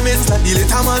circle limits like the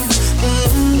little man.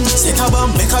 Set a bomb,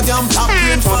 make a damn black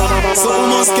rain fall. So we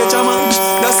must catch a man.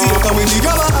 That's the other with the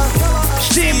grabber.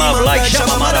 Steam up like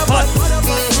Shabba Motherfuck.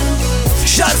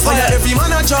 Shot fire, every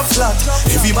man a drop flat.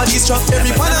 Everybody's trapped,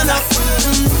 every pan a knock.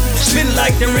 Spin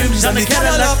like the rims on the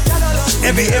Cadillac.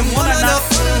 Every M1 a knock.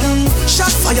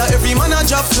 Shot fire, every man a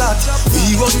drop flat.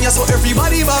 We run ya so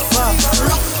everybody back.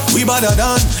 We better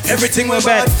done everything we're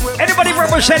bad. Anybody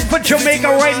represent for Jamaica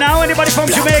right now? Anybody from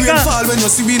Jamaica? Fall when you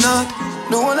see we not.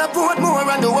 The whole of Portmore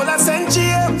and the whole of St.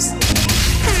 James.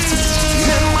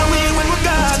 Remember we when we're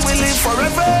gone, we live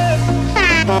forever.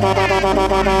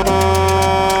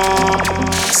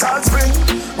 Salt Spring,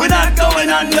 we're not going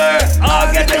under.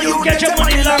 I'll get the you get your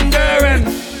money longer.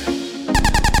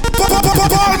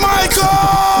 Paul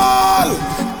Michael!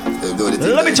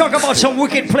 Let me talk about some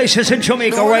wicked places in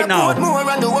Jamaica right now.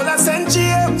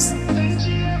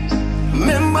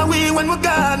 Remember we when we're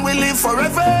gone, we live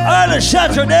forever. All the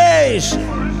Saturdays.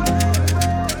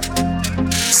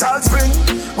 Salt Spring,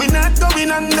 we not going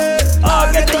under.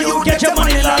 I'll get you get your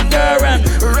money longer.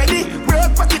 Ready,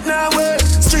 break pocket now,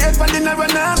 straight for dinner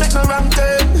and now make no wrong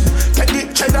turn. Take the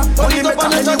cheddar, money make a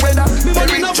any weather.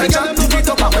 Every treasure, pick it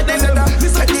up with the leather.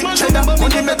 Take the cheddar,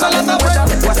 money make a any weather.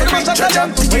 Whatever treasure,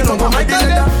 we don't go my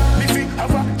leather.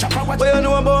 What you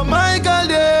know about Michael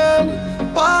them?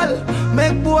 Paul,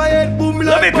 make boy head boom.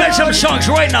 Let me play some songs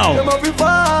right now.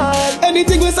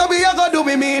 Anything we say we are gonna do,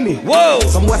 we mean it. Whoa.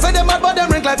 Some boys say them mad but them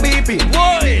rank like BP.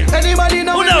 Whoa. Anybody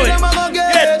know them a gonna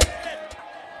get?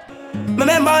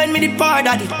 Remember when me the poor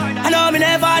daddy. I know me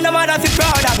never had no mother fi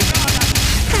proud of me.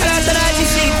 And after that you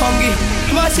sleep hungry.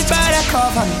 You must be proud of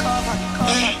cover me.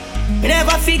 Me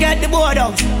never forget the board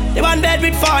out. The one bed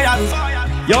with 4 of me.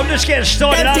 Yo, I'm just getting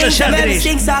started on the Saturdays.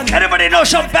 Anybody know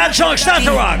some bad songs start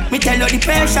to rock? Me tell you the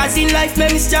pressures in life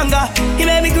made me stronger. He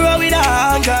made me grow with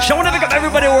hunger. So I want to make up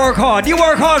everybody work hard. You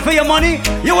work hard for your money.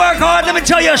 You work hard. Let me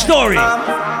tell you a story.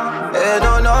 Let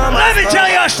me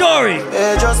tell you a story.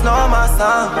 Just know my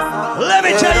song. Let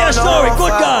me tell you a story.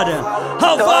 Good God.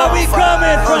 How far we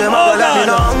coming from? Oh God.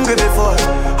 Hungry before.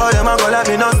 How them a go like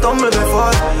me not stumble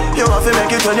before. You want to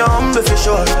make it when you're humble for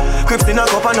sure. Crips in a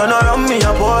cup and none around me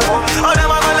a pour. How them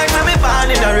a go like me born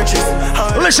in the riches.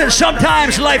 Listen,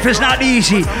 sometimes life is not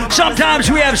easy. Sometimes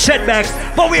we have setbacks,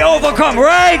 but we overcome,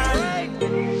 right?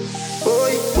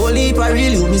 Holy I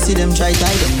really me see them try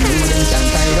tie down me. Them can't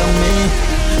tie down me.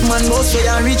 Man boss way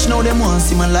and rich now them want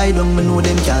see man lie down. Me know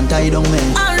them can't tie down me.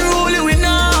 Unruly we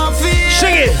not feel.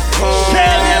 Sing it.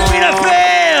 Tell them we not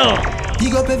fail.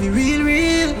 Big up every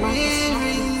real.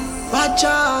 Bad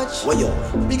charge. What yo?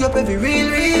 Big up every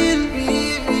real.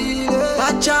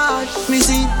 Bad charge. Me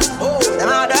see. Them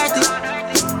are dirty.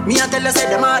 Me I tell you say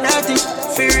them are dirty.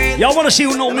 Y'all wanna see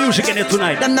who know music in it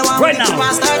tonight? Right now.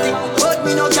 But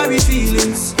me no carry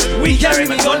feelings. We carry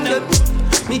me gun.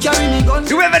 Me carry me gun.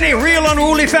 Do we have any real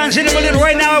unruly fans in the building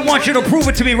right now? I want you to prove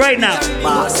it to me right now.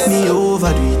 Pass me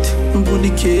overdo it. Put the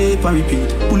cape and repeat.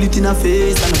 Pull it in a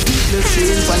face and a feet left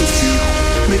chain for the street.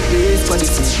 Make place for the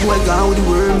street. Boy gone with the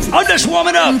worm. I'm just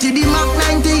warming up. Empty the Mac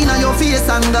 19 on your face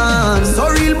and dance. So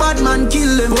real bad man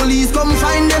kill them. Police come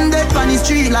find them dead on the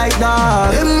street like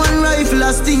that. Them one rifle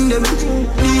a sting them.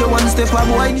 Be one step up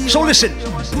boy. So listen,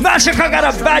 Massacre got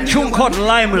a bad tune called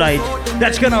Limelight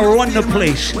that's gonna run the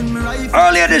place.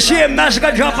 Earlier this year,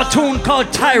 Massacre dropped a tune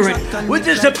called Tyrant, which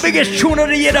is the biggest tune of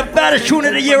the year, the baddest tune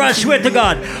of the year, I swear to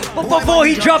God. But before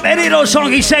he dropped any of those songs,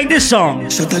 he sang this song.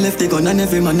 Shut a left the gun and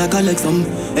every man a collect some.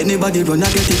 Anybody run, I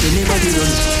get it, anybody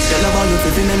run. Tell about you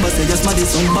if you remember, say just my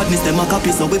this one. Badness, them a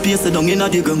copy, so we paste it down in a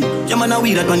the gun. Yeah man a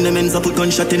weed that when them ends up put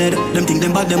gunshot in it. Them think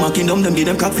them bad, them a kingdom, them give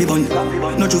them cock fi bun.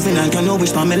 No juvenile can no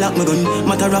wish for me lock my gun.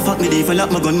 Matter of fact, me dey for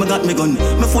lock my gun, me got me gun.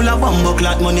 Me full of bomb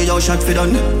clot money, yo shot fi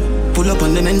done. Pull up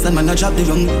on the men's and man a drop the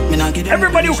rung. Me nah get them.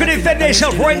 Everybody who can defend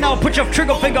themselves right now, put your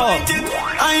trigger finger up.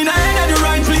 I ain't at the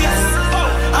right place.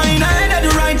 I ain't at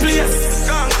the right place.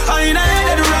 I ain't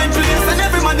at the right place. And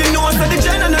everybody knows that the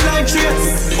gen and the right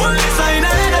trace. I ain't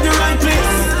at the right place.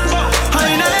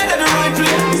 I ain't at the right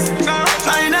place.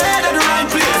 I ain't at the right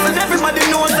place. And everybody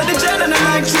knows that the gen and the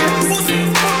right trace.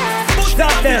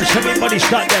 Start dance, everybody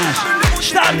start dance.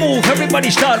 Start move,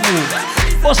 everybody start move.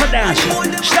 What's a dance?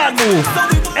 Start move.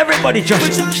 Everybody just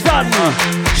start move.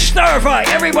 Stir fry,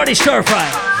 everybody stir fry.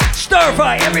 Stir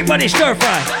fry, everybody stir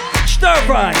fry. Stir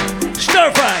fry,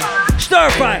 stir fry, stir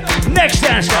fry. Next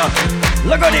dancer.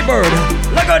 Look at the bird.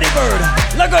 Look at the bird.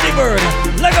 Look at the bird.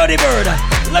 Look at the bird.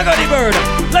 Look at the bird.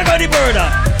 Look at the bird.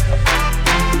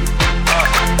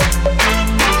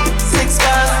 6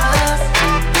 guys.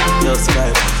 Yo, Sky.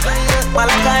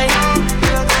 Malachi.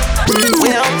 We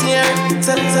out here.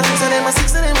 Tell them a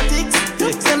 6 and them a 6.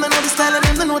 Them know the style and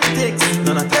them know the ticks.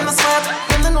 Them a smart,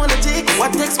 them know the ticks.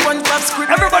 What takes one pop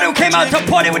script? Everybody who came out to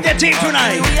party with their team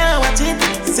tonight. We are watching.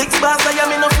 6 bars I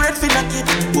am in no afraid for knock it.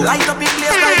 Light up in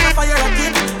place like a fire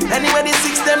rocket. Anyway the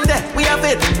 6 them there, we have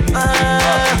it.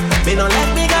 Me no let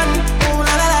me gun. Ooh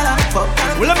la la la la.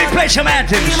 Well, let me play some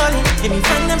anthems. Give me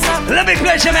friend them some. Let me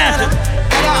play some anthems.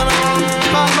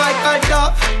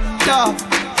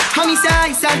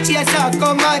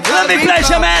 Let me play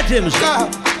some anthems.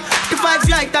 The vibes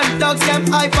right and the dogs them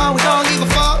hype and we don't give a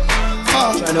fuck.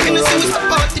 You know see we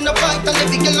support in the fight and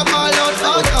every girl fall out.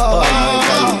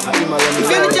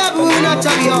 If you're the job, we not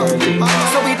tell you.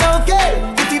 So we don't care.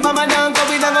 If you mama down, go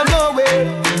we don't go nowhere.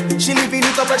 She living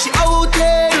it up and she out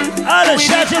there. All the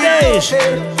Saturdays.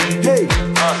 Hey.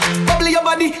 Bubble your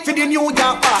body for the New York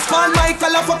pass. Small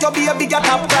Michael, I fuck your baby, get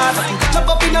top class. Jump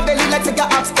up in the belly like you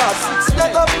got hot spots.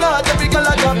 Let up blood, every girl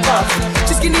I jump off.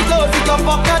 She skinny girl, pick up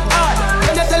up that hard.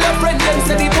 When you tell your friend, them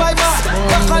say the boy bad.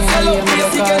 You can't sell up,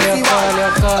 you can see why.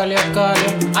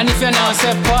 And if you're not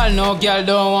say Paul, no girl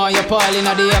don't want your Paul in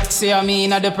the Oxy, I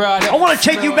mean at the Prada. I want to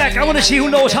take you back. I want to see who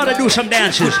knows how to do some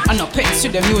dances. I know pens to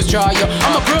the news draw you.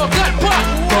 I'm a broke that part.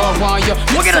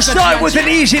 We're gonna start with an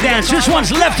easy dance. This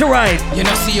one's left to right. You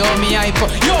know see how me hype.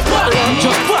 Yo,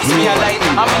 just bust me a light.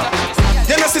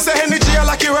 You know see say energy I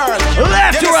like your world.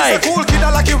 Left to right. Cool kid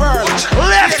I like your world.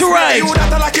 Left to right. You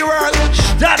that I like your world.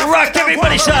 Start to rock,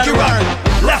 everybody start to rock.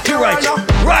 Left to right.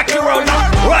 Rock the world now.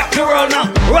 Rock the world now.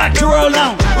 Rock the world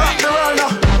now. Rock the world now.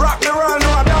 Rock the world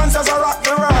now. Dancers are rock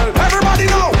the world. Everybody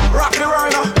know. Rock the world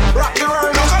now. Rock the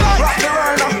world now. Rock the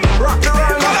world now. Rock the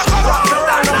world now. Rock the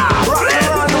world now. Rock the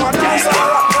world now. Dancers are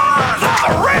rock the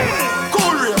world.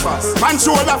 Cool ravers. Man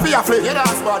shoulder for your flick. Yeah,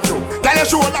 that's bad too. Girl your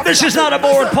shoulder This is not a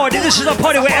boring party. This is a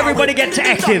party where everybody gets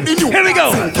active. Here we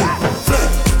go.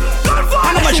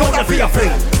 How much shoulder for your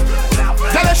feet?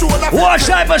 Watch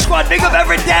Cyber Squad. Big up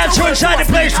every dancer inside the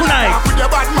place tonight.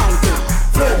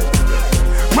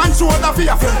 Man shoulder for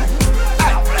your friend.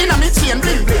 In a me chain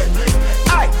bling bling.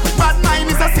 Bad mind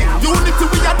is a sin. Unity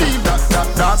we a deal.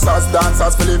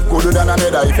 Dancers feel live good than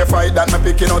another. If you fight that, me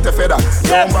picking out a feather.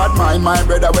 Don't bad mind my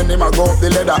brother when him a go up the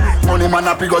ladder. Money man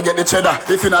happy go get the cheddar.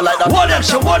 If you not like that, what them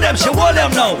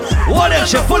know? What them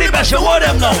fully best, what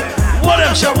them know? What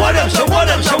them there?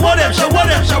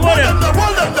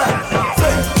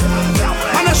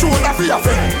 Man a shoulder for your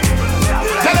friend.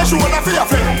 Tell a shoulder for your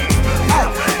friend.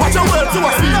 Watch your words to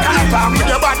a speak and a talk with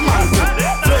your bad man.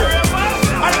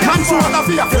 Man shoulder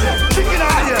for your friend.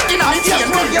 In a chain,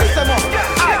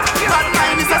 bad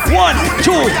mind is a sin. 1,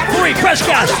 2, 3, press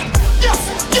gas. Yes.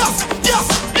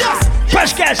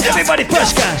 Press gas, everybody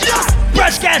press gas.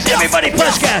 Press gas, everybody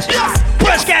press gas.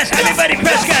 Press gas, everybody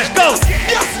press gas. Go.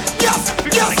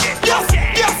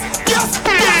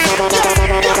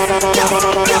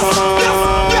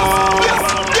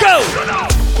 Go.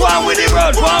 Go on with the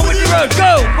road. Go on with the road.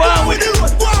 Go. Go on with the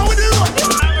road.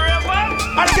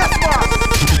 And guess what?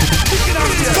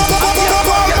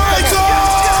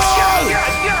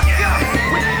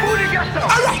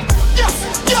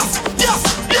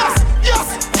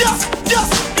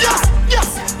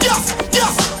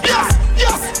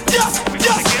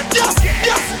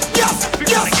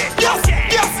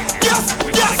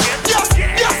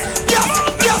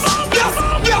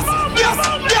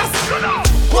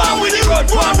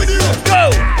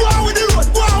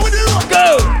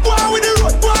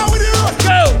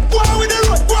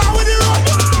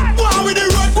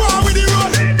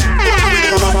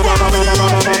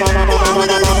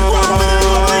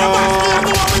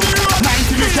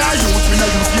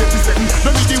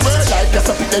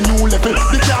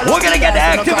 We're gonna get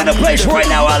active in the place right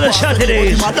now on the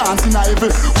Saturdays. We are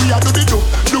do the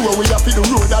do what we have to do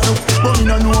road I do. But we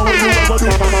don't know what we ever do.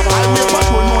 I will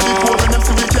patrol more the poor and them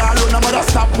see we can't run. I'm gonna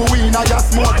stop for we in a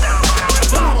gas smoke.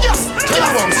 Yes,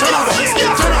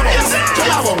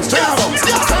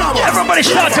 everybody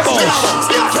start the bones.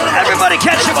 Everybody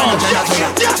catch the bones.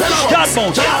 Start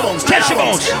bones. Catch the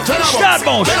bones. Start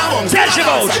bones. Catch the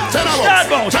bones. Start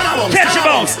bones. Catch the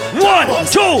bones. 1,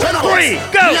 2, 3,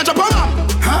 go.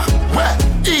 Well,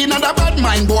 in a bad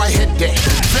mind boy head there.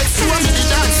 Next to me the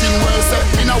dancing well set.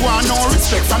 Me no want no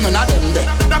respect from none of them there.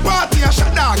 The party a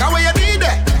shot dog, how you need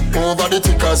it? Over the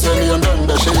tickers when you done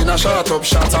there. She in a shot up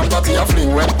shot and party a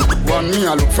fling well. One me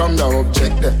a look from the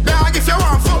object there. Dog, if you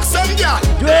want fuck some girl,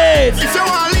 do it. If you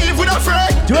want live with a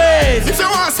friend, do it. If you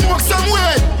want smoke some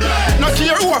way, no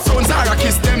care who a phones are a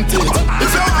kiss them teeth. If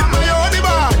you want my own the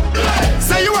bar,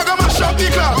 say you a go mash up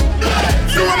the club.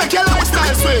 You wanna make your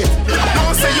lifestyle sweet.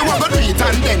 Don't say you wanna do it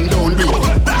and then don't do it.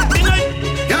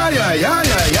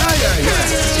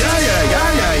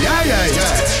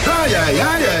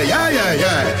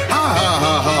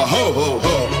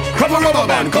 Cover rubber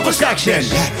band, cover section.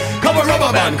 Cover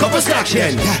rubber band, cover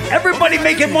section. Everybody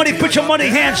making money, put your money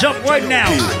hands up right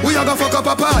now. We are gonna fuck up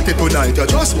a party tonight, you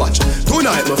just watch.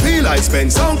 Tonight me feel like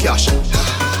spend some cash.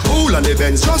 Cool on the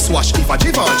Benz, just watch. If I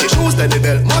Givenchy shoes, then the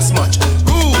belt must match.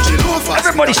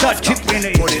 Everybody start tipping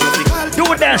it.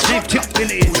 Do a dance name, tip in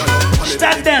it.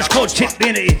 Stand dance called tip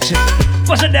in it.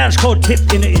 What's a dance called tip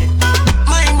in it?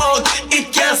 My mouth,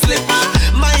 it can't slip.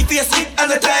 My face, it and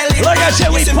the tile. Like I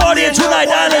said, we partying tonight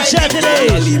on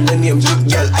Saturdays.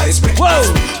 Whoa.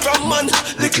 From man,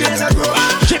 the kids are grow.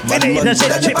 Tip in it, that's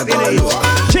it, tip in it.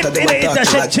 Tip in it,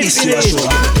 that's it, tip in it.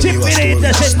 Tip in it,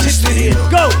 that's it, tip in it.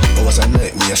 Go. I was a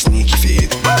night, me a sneaky feed.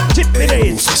 Tip in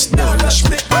it.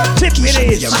 Tip in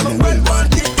it.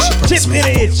 Tip in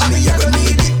it. Me a gonna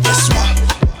need it, yes ma.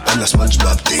 And a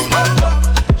SpongeBob thing.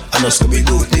 And a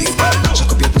Scooby-Doo thing.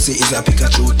 Chuck up your pussy is a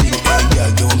Pikachu thing. Hey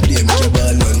girl, don't play with your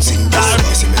ball and sing.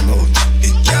 Yes, me mouth,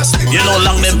 it can't slip. You know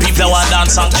long them people want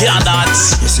dance and can't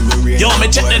dance. You want me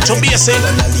check them to basic?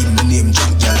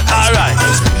 Alright.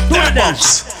 Dirt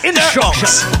bunks.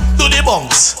 Instructions. Do the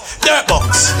bunks. Dirt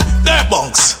bunks. Dirt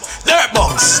bunks. Dirt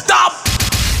bunks. Stop.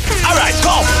 Alright,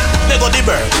 come. Lego the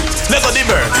bird. Lego the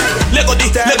bird. Lego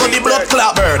the blood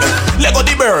clot bird. Lego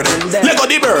the bird. Lego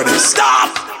the bird.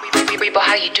 Stop. But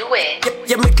how you do it?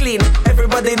 Yeah, me clean.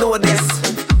 Everybody know this.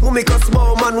 Mummy cause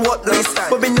small man what this.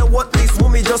 But me know what this.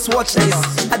 Mummy just watch this.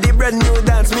 I did brand new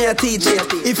dance, me a teach it.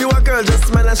 If you a girl, just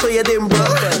smile and show you them bro.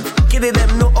 Kiddie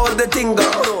them know all the thing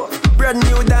go. Brand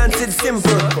new dance, it's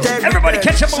simple. Everybody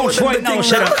catch a bones right now,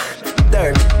 shut up.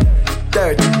 Dirt.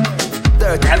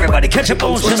 Everybody catch a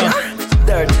bones, shut up.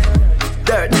 Dirt.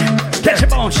 Catch a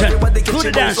bones, shut up. Do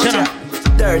the dance, shut up.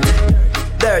 Dirt.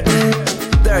 dirt,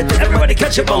 dirt. Everybody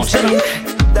catch your bones, you know.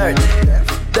 Dirt,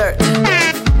 dirt,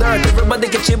 dirt. Everybody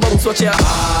catch your bones. Watch your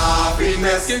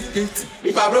happiness.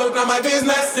 If I broke down my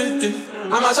business,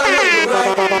 I'ma try to do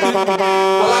right.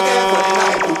 All I care for the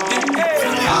night.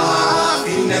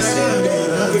 Happiness.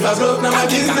 If I broke down my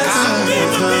business,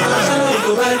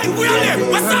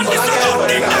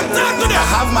 I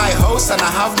have my house and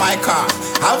I have my car.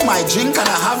 Have my drink and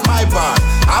I have my bar.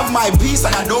 Have my peace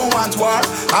and I don't want war.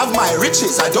 Have my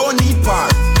riches, I don't need par.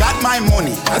 Got my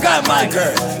money, I got my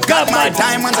girl. Got my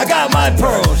diamonds, I got my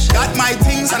pearls. Got my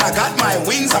things and I got my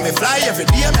wings. And me fly every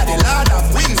day, I'm the Lord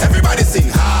of Wings. Everybody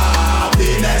sing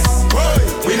happiness.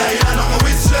 We not here no more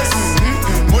with stress.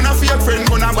 Friend,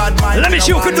 bad mind. Let me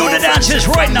see who can do the dances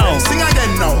right now. Sing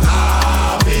again now.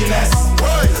 Happiness.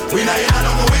 We not here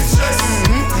no more with stress.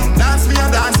 Dance me a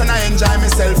dance and I enjoy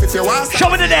myself. If you want,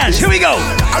 show me the dance. Here we go.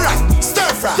 Alright,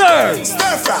 stir fry. Stir.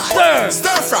 Stir fry. Stir.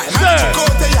 Stir fry. Stir.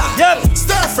 Yep.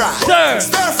 Stir fry. Stir.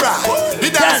 Stir fry.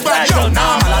 The dance back yo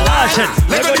now.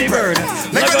 Lego the bird.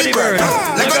 Lego the bird.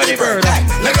 Lego the bird.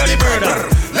 Lego the bird.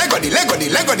 Lego the bird.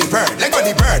 Lego the bird. Lego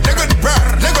the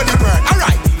bird. Lego the bird.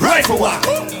 Alright. Right for what?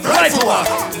 Right for what?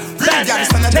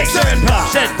 Take certain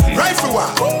parts. Right for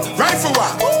what? Right for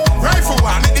what? Right for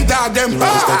what? Make the dog them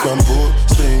bar. Step and pull,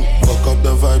 sing, fuck up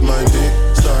the vibe, my dick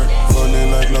start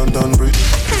falling like London Bridge.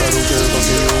 I don't care if I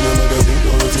see you in a magazine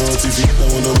or if you're on TV. That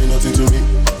one don't mean nothing to me.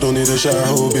 Don't need a shower,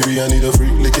 oh baby, I need a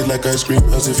freak. Lick it like ice cream,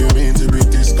 as if you mean to be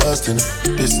disgusting.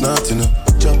 It's not enough.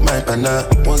 Chop my banana,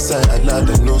 one side I love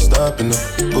and no stopping up.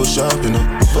 Go shopping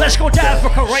up. Let's go to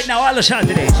Africa right now, all the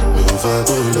Saturdays.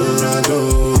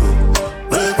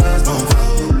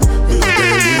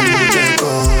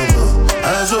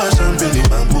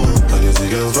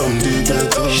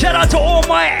 Shout out to all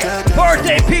my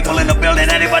birthday people in the building.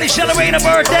 Anybody celebrating a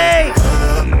birthday?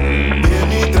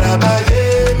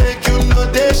 Make you know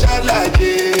they shall like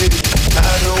it.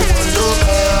 I don't want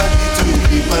nobody to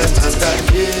be my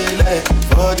standard.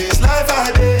 For this life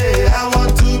I day, I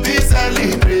want to be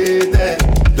celebrated.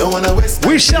 Don't wanna waste.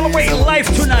 We celebrate life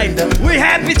tonight. We're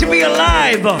happy to be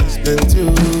alive.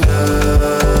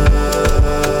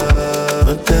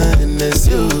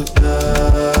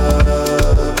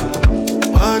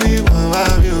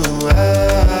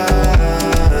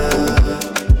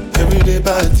 Everyday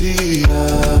party.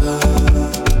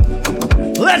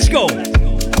 Let's go.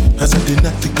 As I did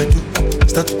not think I do,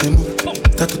 start to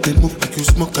move, like you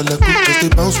smoke a la cool. Just they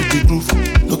bounce with the groove,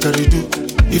 look at it do.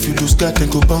 If you lose God, then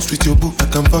go bounce with your boo. I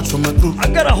can vouch for my crew. I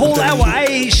got a whole hour, I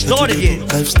ain't started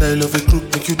yet. Lifestyle of a crew,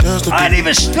 make you dance. I ain't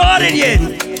even started yet.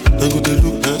 Then go to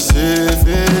look and say if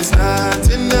it's not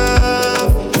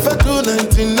enough. If I do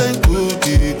 99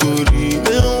 goody,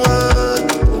 then one.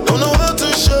 Don't know how to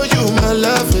show you my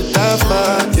love without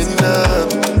fucking up.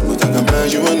 But I can buy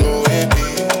you a new way.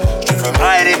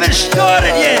 I ain't even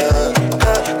started yet.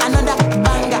 Another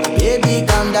banger, baby,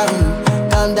 calm down,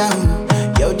 calm down.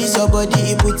 Yo, this your body,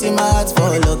 it puts in my heart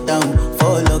for lockdown,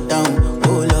 oh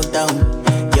lockdown.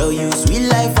 Yo, you sweet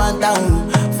life, phantom.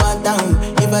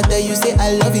 If I tell you say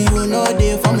I love you, you know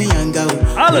they for me young girl.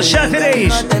 All the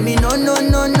Saturdays. Tell me no.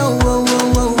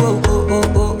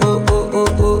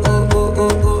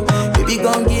 Baby,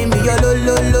 gon' give me your lo.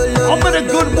 I'm in a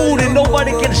good mood and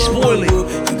nobody can spoil it.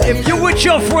 If you're with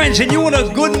your friends and you're in a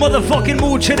good motherfucking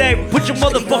mood today, put your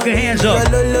motherfucking hands up.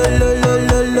 I'm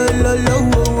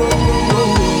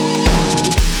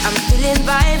feeling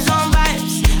vibes on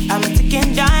vibes. I'm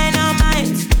ticking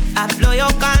dynamite. I blow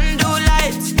your candle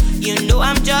lights. You know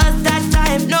I'm just that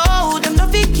type. No, them no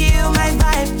fit kill my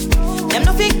vibe. Them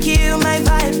no fit kill my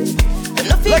vibe.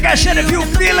 Like I said, if you're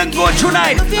feeling good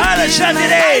tonight, all the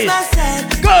Saturdays,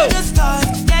 go.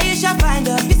 Yeah, you shall find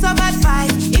a piece of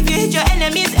advice. If you hit your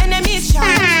enemies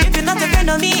shine. If you're not a friend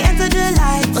of me, enter the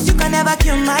light. Cause you can never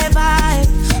kill my vibe.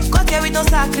 Got here with no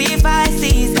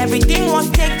sacrifices. Everything was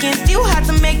taken, still had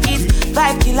to make it.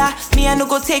 Vibe killer, me I no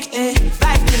go take it.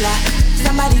 Vibe killer.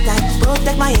 Somebody time,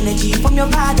 protect my energy from your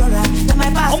bad aura.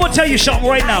 I'm gonna tell you something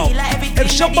right now.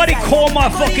 If somebody call my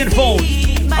fucking phone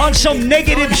on some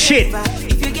negative shit,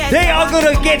 they are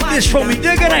gonna get this from me.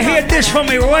 They're gonna hear this from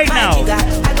me right now.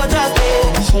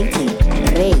 Shaking,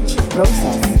 rage,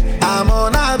 process. I'm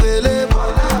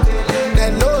unavailable.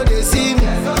 They know they see me.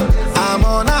 I'm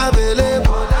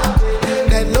unavailable.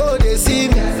 They know they see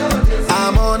me.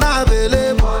 I'm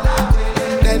unavailable.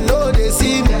 They know they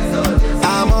see me.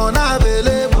 I'm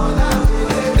unavailable.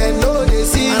 They know they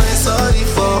see me. I'm sorry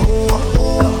for who.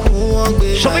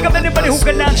 So big up anybody who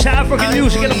can dance to African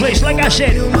music in the place. Like I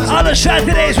said, on the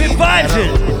Saturdays we vibes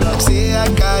it. Say I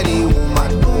carry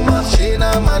woman, she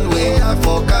na man way I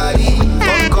for carry.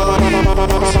 I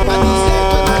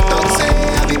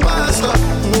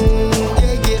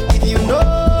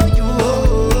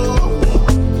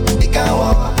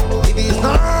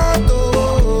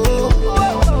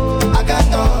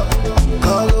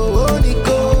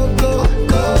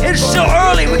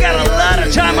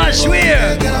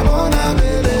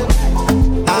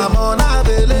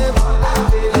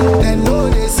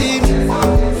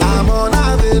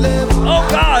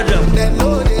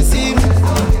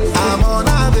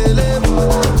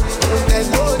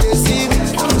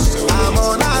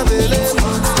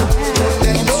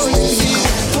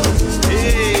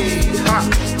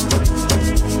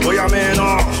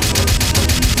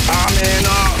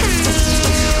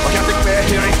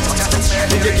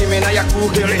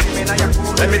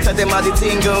them how the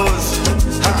thing goes.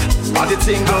 How the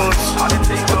thing goes.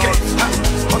 Okay,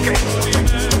 okay.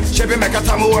 Chevy make a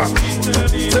tamua.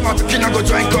 Say my picking go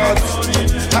join God.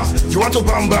 You want to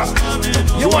bamba?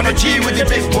 You want to G with the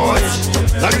big boys?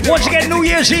 Once again, New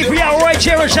Year's Eve, we are right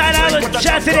here on Shine Island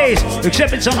Saturdays,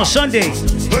 except it's on a Sunday.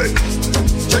 Hey,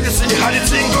 check you see how the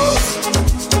thing goes.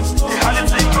 How the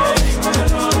thing goes.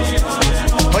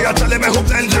 Oh, you tell me who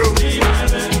and you.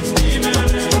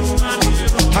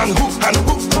 And who.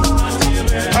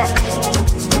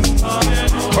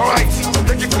 Alright,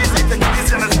 take it easy,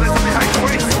 and let's play behind the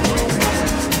wings.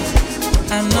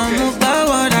 I'm not moved by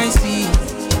what I see.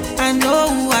 I know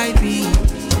who I be.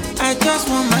 I just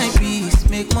want my peace,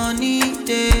 make money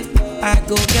day. I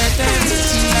go get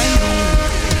everything I need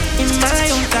in my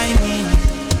own timing.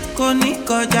 Koni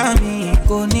kojami,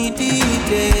 koni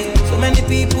dide. So many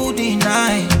people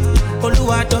deny.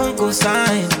 Oluwa don't go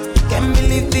sign. Can't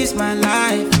believe this my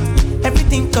life.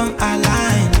 Everything come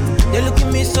align. They look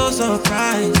at me so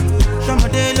surprised.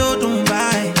 Shamadelo don't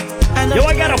buy. Yo,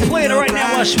 I gotta play it right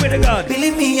now, I swear to God.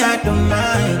 Believe me, I don't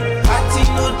mind. Party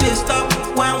no they stop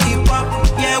when we pop.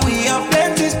 Yeah, we are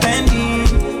plenty spending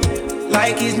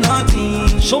like it's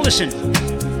nothing. So listen.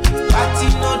 Party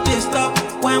no they stop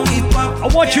when we pop. I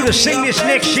want you to sing this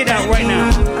next shit out right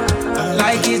now.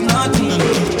 Like it's nothing.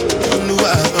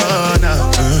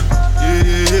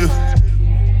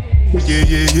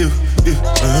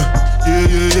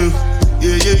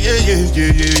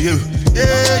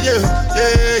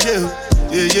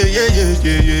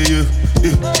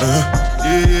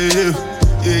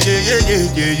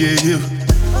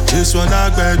 This one I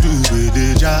do with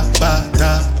the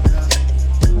jabata.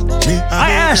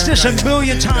 I asked this a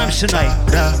million times tonight.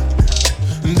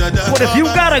 But if you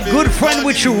got a good friend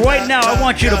with you right now, I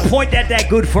want you to point at that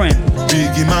good friend.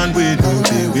 I've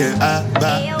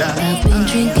been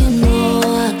drinking more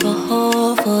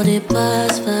alcohol for the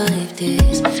past 5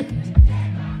 days.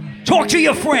 Talk to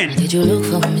your friend. Did you look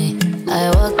for me?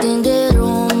 I walked in the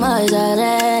room, eyes are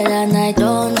red, and I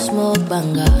don't smoke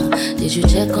banga. Did you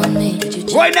check on me?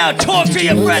 Right now, talk to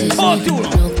your friend. Talk to him.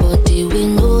 Nobody will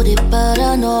know the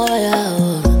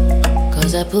paranoia.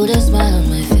 Cause I put a smile on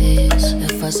my face. A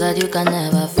facade you can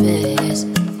never face.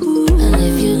 And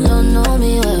if you don't know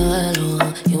me well,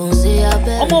 you won't see how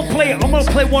bad. I'm gonna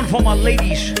play one for my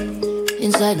ladies.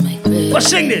 Inside my grave. Let's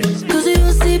sing this. Cause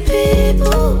you see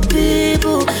people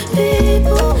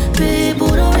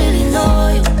don't really know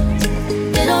you.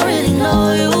 They don't really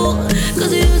know you.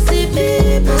 Cause you see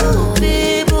people,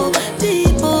 they don't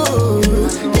really know you.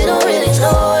 They don't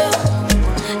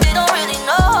really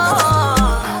know.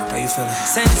 How you feeling?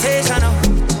 Sensational.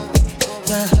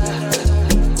 Yeah.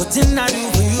 What did I do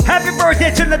for you? Happy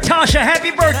birthday to Natasha.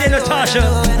 Happy birthday, Natasha.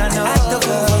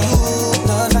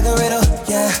 Love like a riddle,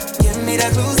 yeah. Give me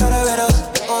that cruise on a riddle.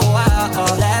 Oh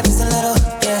wow, laugh just a little,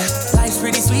 yeah. Life's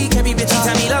pretty sweet, can be bitchy.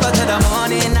 Tell me love her to the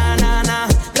morning, nah.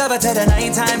 Love her to the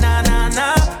nighttime, nah.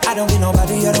 I don't get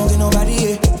nobody, yeah.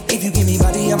 If you give me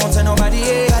body, I won't tell nobody,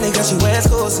 yeah. Valley girl, she wears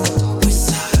clothes.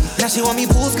 Now she want me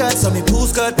pool skirt, so me pool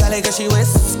skirt. Valley girl, she wears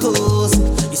schools.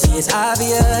 You see, it's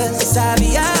obvious.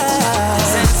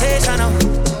 Sensational,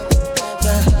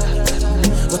 yeah.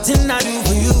 What did I do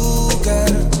for you,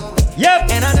 girl?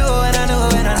 Yep. And I know. I do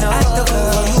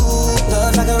for you.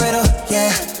 Love like a riddle,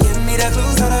 yeah. Give me the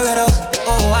clues on a riddle.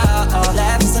 Oh wow,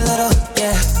 laugh just a little,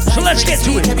 yeah. So let's get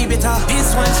to it. Can be bitter.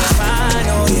 This one she's fine,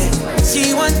 oh yeah.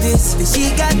 She want this, but she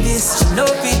got this. She no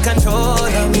free control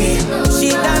of me.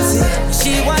 She dance it,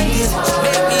 she want this. She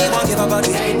make me want give her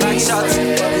body back shots.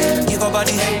 Give her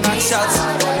body back shots.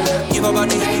 Give her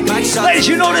body back shots. Ladies,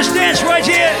 you know this dance right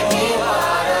here.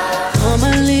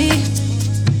 Normally,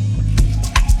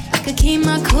 I could keep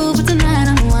my cool, but tonight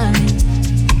I'm whining.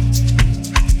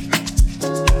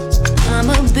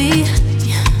 I'ma be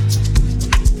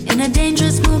in a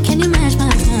dangerous mood. Can you match my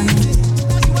time?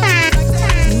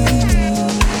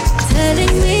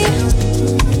 Telling me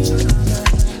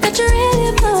that you're really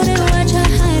about it, what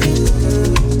you're hiding.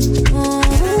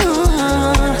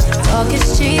 Talk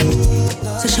is cheap,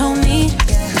 so show me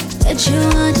that you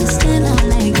understand I'm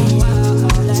like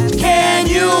it. Can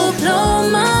you blow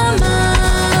my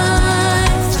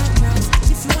mind?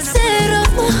 Set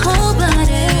off my whole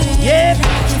body. Yeah.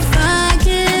 If I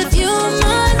give you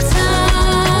my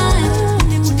time,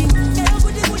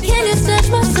 can you snatch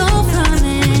my soul from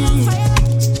it?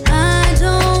 I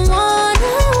don't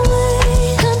wanna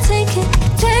wait. Come take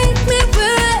me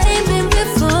where I ain't been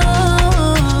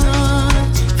before.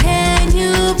 Can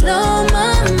you blow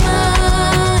my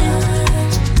mind?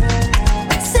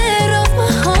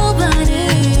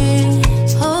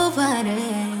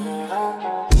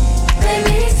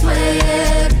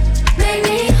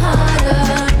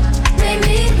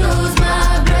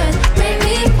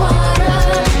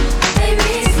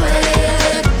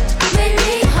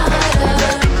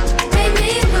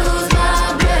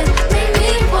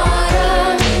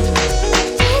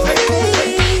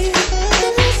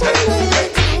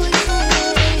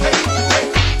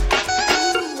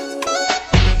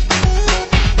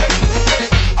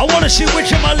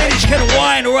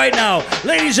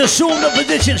 Ladies, assume the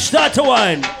position. Start to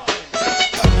wine. Girl,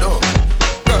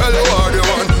 you are the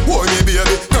one. Oh, me baby.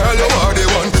 Girl, you are the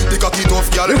one. The cocky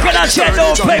tough girl. You cannot say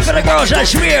no play for the girls. I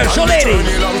swear. So, ladies.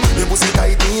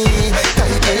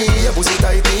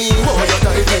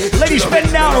 Ladies,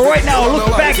 bend down right now.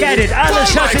 Look back at it. On the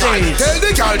Saturdays. Tell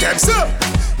the girl them, sir.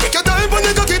 Take your time on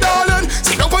the cocky, darling.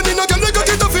 Sit down on the no girl, the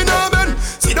cocky tough in her bed.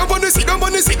 Sit down on the cocky.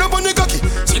 Sit down on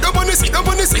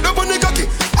the cocky.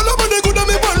 All of the good of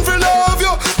me born for love you.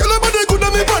 All of the good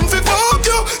of me born for fuck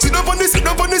you. Sit down on the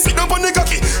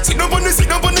cocky. Sit down on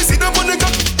the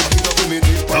cocky.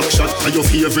 Action are your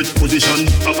favorite position.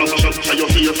 Action are your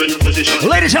favorite position.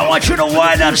 Ladies, I want you to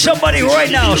whine on somebody right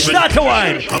now. Start to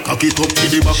whine. Start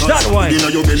wine. Start wine.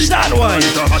 Start wine.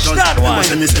 Start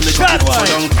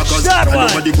wine. Start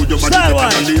wine. Start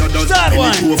wine. Start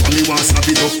wine.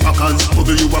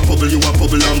 Bubble you a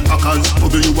bubble and packers.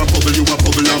 Bubble you a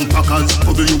bubble and packers.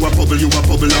 Bubble you a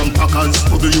bubble and packers.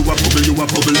 Bubble you a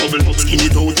bubble. Skin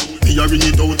it out. Me a ring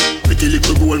it out. Pretty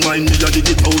little gold mine. Me a dig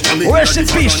it out. Rest in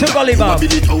peace to Gully Bob.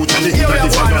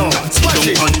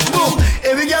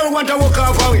 Every girl want to walk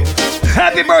off of me.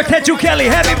 Happy birthday to Kelly.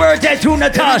 Happy birthday to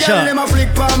Natasha. Them a flick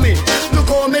for me. Look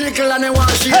how me little and they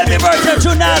want shit. Happy birthday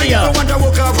to Nadia. Want to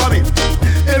walk off of me.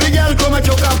 Every girl come and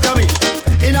choke after me.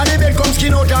 In the bed come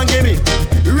skin out and give me.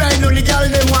 Right now the girl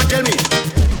them want tell me.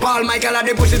 Paul Michael and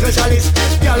the pussy specialist.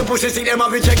 Girl pussy see them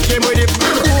have a check him with it.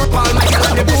 Paul Michael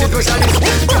and the pussy specialist.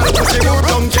 Girl pussy won't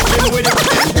come check him with it.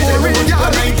 They will go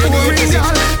 1986.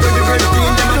 Every girl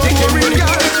team them a check him with it.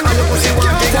 And the pussy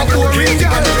want take a cool drink.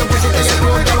 And the pussy tell you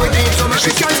road down with it. So much she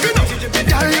can't spin up.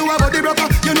 Girl you a body broker.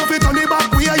 You know fit on the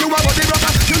back where you a body broker.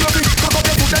 You know fit cock up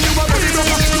your foot and you a body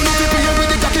broker. You know fit play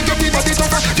with the cocky get the body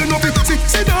tougher. You know fit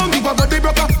sit down you a body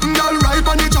broker. Girl right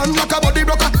on the chan like a body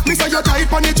broker. Me say you tight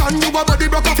on the chan you a body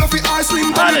broker. Fluffy eyes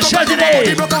slim on the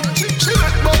Saturday. She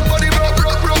let body broke.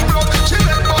 She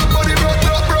let body broke.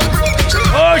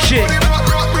 Oh shit.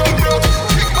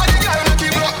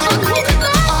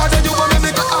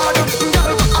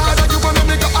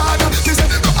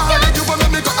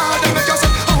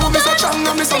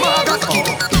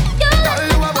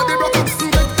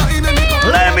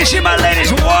 Let me see my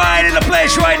ladies wine in the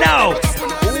place right now.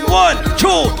 1,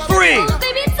 2, 3.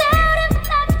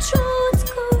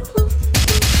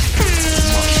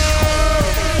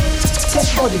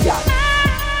 Body girl,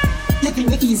 you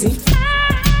think it easy?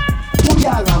 Who you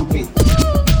are ramping?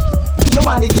 You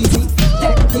want it easy?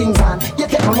 Take things on, you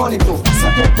take my money too. So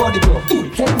take body go,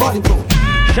 take body go.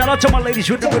 Shout out to my ladies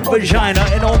with the good vagina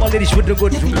and all my ladies with the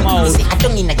good mouth. I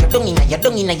don't in your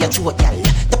throat, y'all.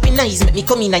 Tapping eyes make me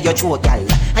come in your throat, y'all.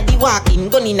 I be walking,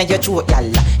 gun in your throat,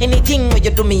 y'all. Anything where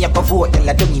you do me, I go vote,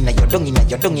 y'all. Dung in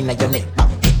your neck.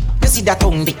 You see that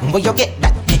tongue dick, where you get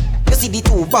that? You see the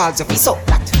two balls of his up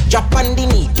that. Drop on the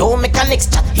knee, don't make a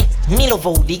next chat. Me love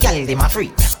how the gal dem a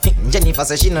free. Jennifer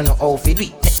says she no know how to do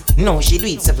it. No, she do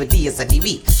it 7 days of the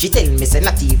week. She tell me say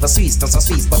not even Swiss, not so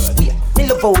Swiss, but weird. Me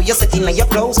love how you set in your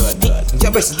clothes.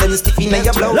 Your breasts them stiff in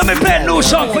your blouse. Let me play a new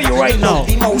song for you right now.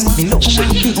 Me love how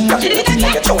you big cock in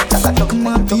your throat. Come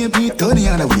on, baby, turn the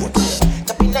other way.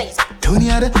 Turn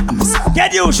the other.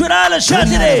 Get used to all the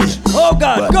Saturdays. Oh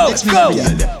God, go.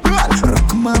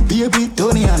 Come on, baby,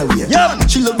 turn the other way. Yep.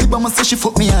 She love the bomber, so she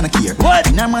fuck me on a gear. What?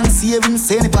 In her man saving,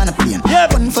 saying it on a plane.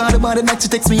 Yep. One for the body, night she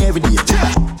text me every day.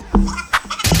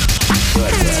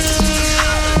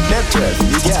 Left turn,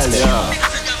 the girl there.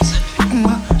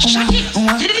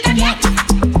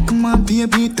 Come on,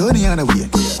 baby, turn the other way.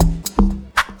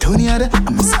 Turn the other,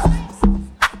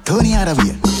 turn the other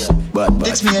way. But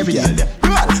text me every day.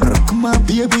 Come on,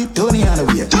 baby, turn the other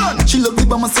way. She love the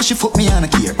bomber, so she fuck me on a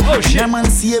gear. Oh shit. In her man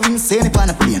saving, saying it on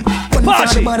a plane. One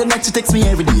for the body, night she text me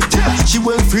every day. She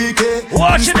well freaky.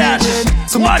 Watch it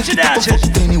dancing. Watch it dancing.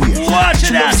 Watch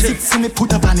it dancing. So me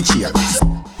put up on the chair.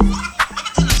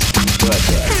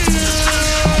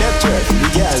 Left turn, the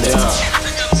girl there.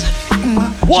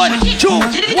 1, 2,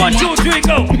 1, 2, 3,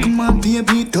 go. Come on,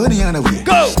 baby, turn the other way.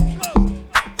 Go.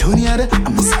 Turn the other,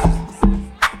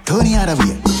 turn the other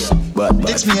way. But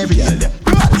text me every day.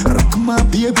 Come on,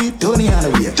 baby, turn the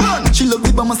other way. She love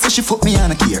the bomber, so she fuck me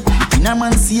on a gear. In her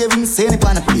man saving, saying it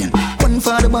on a plane. One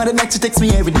for the body, night she text me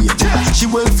every day. She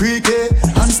well freaky,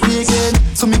 unspeaking,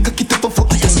 so me cock it up and fuck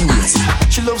it anyways.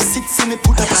 She love sit, so me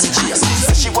put her on the chair.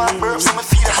 So she want burp, so me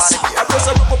feed her on the beer. I press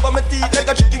her up on my teeth like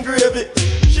a chicken gravy.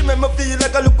 She make me feel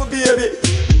like a little baby.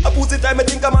 I pussy time, I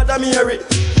think I'm Mother Mary.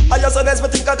 I just so nice, me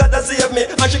think I gotta save me.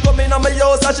 And she come in on my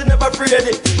house and she never afraid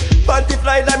it. Panty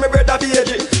fly like my brother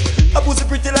baby. I pussy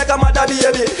pretty like a mother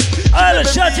baby. All the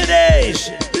Saturdays.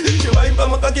 She wine pa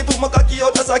my cocky, put my cocky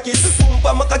out the socket. Boom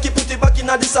pa my cocky, put it back in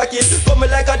the socket. Come me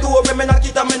like a door, me knock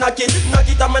it and me knock it. Knock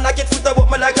it and me knock it, foot up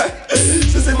me like a.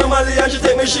 She see me Molly and she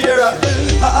take me share. I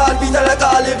heart beat her like a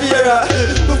Oliveira.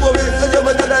 Before me, I do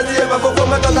my dad and neighbor. Before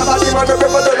me, I body man, me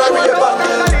put on a raver.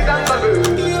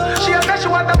 She said she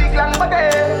want a big long body.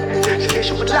 She said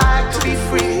she would like to be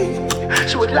free.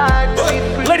 She would like to be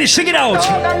free. Ladies, sing it out.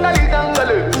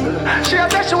 She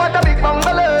said she want a big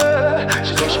bungalow.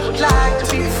 She said she would like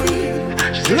to be free.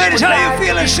 Ladies, how you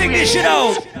feeling? Sing this shit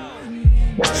out.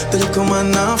 Then you come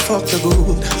and now fuck the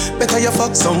good. Better you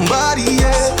fuck somebody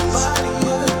else.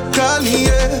 Call me,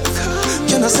 yeah.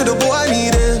 Can I say the boy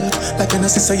need it? Like an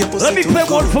assist, you pussy. Let me play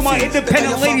one for my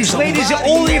independent ladies. Ladies,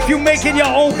 only if you're making your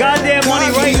own goddamn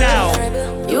money right now.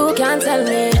 You can't tell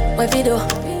me what you do,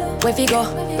 where you go.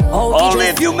 Only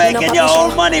if you're making your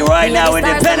own money right now,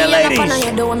 independent ladies.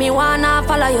 Me wanna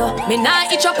follow you. Me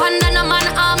not itch up under no man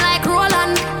arm like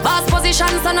Roland. Boss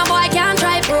position, so no boy can't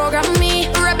try program me.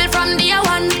 Rebel from day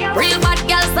one. Real bad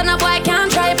girl, so no boy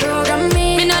can't try program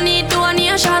me. Me no need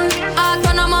donation.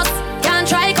 Autonomous, can't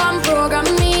try come program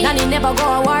me. Nanny never go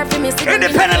a war for me.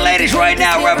 Independent ladies right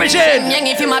now represent. Young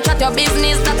if you match at your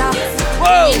business, that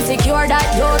whoa. Insecure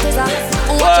that youth is a.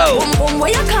 Watch your boom boom,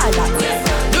 what you call that?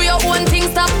 Do your own thing,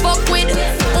 stop fuck with.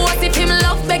 What if him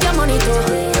love, beg your money too?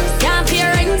 Can't pay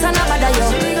rent and a bother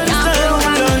you. Can't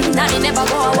program. Nanny never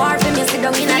go a war for me. Sit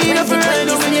down in a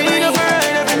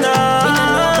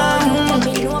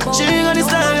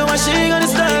 2020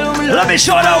 slavery. Let me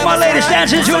show out my ladies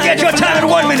dancers. You'll get your time in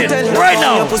 1 minute. Right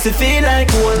now. Your pussy feel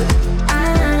like gold.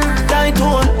 Tight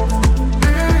hole.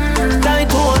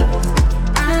 Tight hole.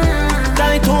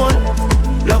 Tight hole.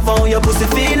 Love how your pussy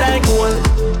feel like gold.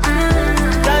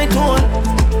 Tight hole.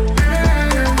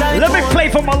 Let me play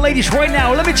for my ladies right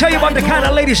now. Let me tell you about the kind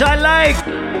of ladies I like.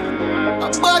 A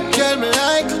bad girl me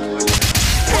like.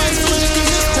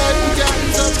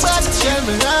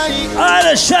 On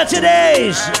the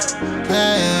Saturdays.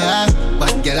 Bad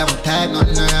girl I'm tired,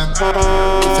 nothing wrong.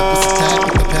 If your pussy tight,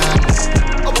 put the plan.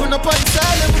 Open up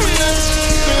inside and bring it.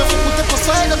 Put up a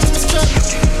side and strong.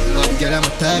 Bad girl I'm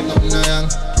tired, nothing wrong.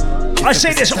 I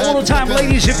say this all the time,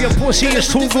 ladies, if your pussy is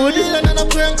too good.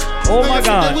 Oh my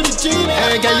God.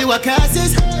 Hey girl, you a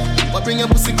classes. But bring your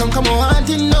pussy, come on, want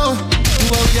it now. You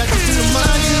are we are just in the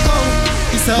morning, go.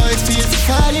 It's how it feels to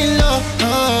fall in love.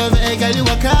 Oh, hey girl, you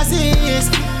a classes.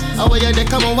 How are you, they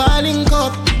come on, wilding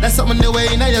cup. That's something the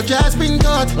way now your jazz been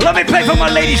cut. Let me play for my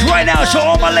ladies right now, so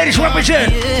all my ladies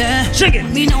represent. Yeah. Sing it.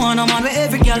 Me no want no man where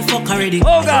every girl fuck already.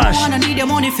 Oh gosh. I wanna need your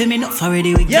money for me not for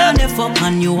ready. We can't the fuck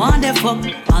and you want the fuck.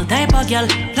 All type of girl,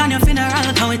 plan your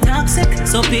funeral how we toxic.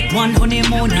 So pick one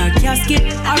honeymoon or casket.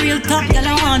 A real top girl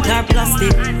I want her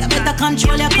plastic. You better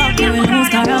control your cock, you will lose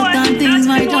her out and things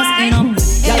might just end up.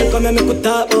 Girl, come here, me could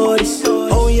talk about this.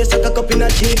 Oh, you suck a cup in a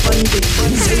cheap panty.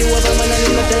 Say you have a man and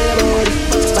you not tell about it.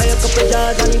 Buy a couple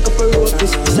jars and a couple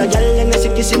roses. It's a girl and a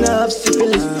sick kissing half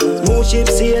syphilis. Smooth ship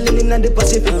sailing in the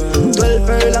Pacific. 12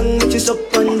 furlong, which is up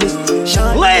on this.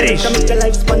 Ladies, come make your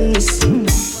life span this.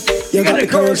 You got the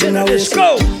curves in a waist.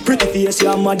 Pretty face,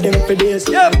 you're mad them for days.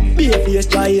 Be a face,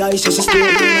 dry eyes, just a stay.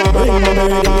 Bring my bird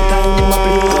anytime you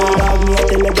play. Dog me a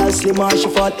tell a girl slim or she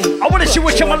 40. I wanna see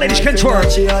which of my ladies can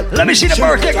twerk. Let me see the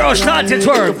birthday girl start to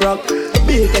twerk.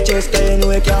 Big a chest, I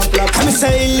know you can't flop. I'm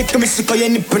saying, lick me sick, I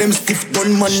nip them stiff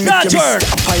gun man. Start twerk.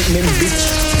 Apartment bitch.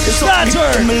 Start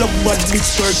twerk. I'm a love bad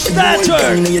bitch twerk. Start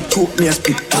twerk. You choke me a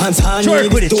spit. Dance on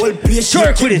twerk with it. Twerk with it.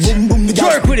 Twerk with it.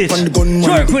 Twerk with it.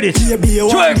 Twerk with it. Twerk with it.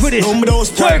 Twerk with it.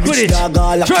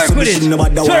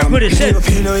 Twerk with it.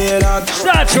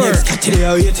 Start twerk.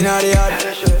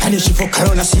 And if she fuck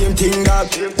around the same thing up.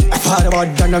 I thought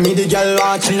about done me the girl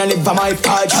watch and I live by my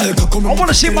part. I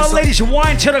wanna see my ladies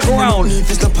whine to the ground.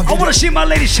 I wanna see my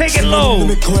ladies take it low.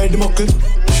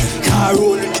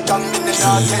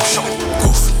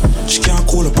 She can't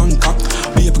call a Bangkok.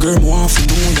 Baby girl, me want to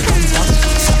know the contact.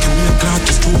 Fucking me a clock,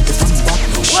 just do the front back.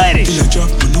 Ladies, she drop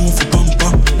me know for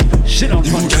bumper. Sit on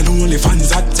front. Girl only fans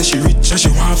that say she rich and she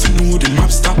want to know the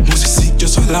map stop. Must be sick,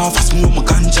 just a laugh, I smoke my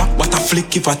ganja. What a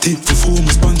flick if I take for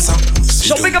my sponsor.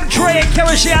 So big up Trey and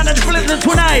Kerosian and Flippin'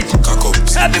 tonight.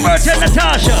 Happy birthday,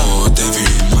 Natasha. Oh, Devi,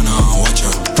 man, watch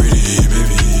her. Pretty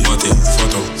baby, what a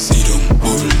photo. See them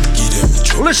bubble, give them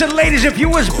trouble. Listen, ladies, if you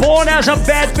was born as a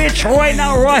bad bitch right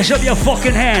now, rise up your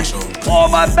fucking hand. All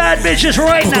my bad bitches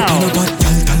right now.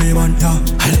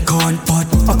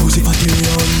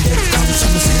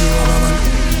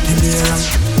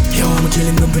 Yo, I'm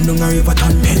killing them in the river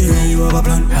town. Anyway, you have a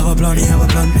plan, have a plan, have a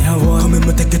plan, have one. Come in,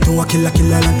 me take it to a killer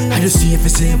land. I just see if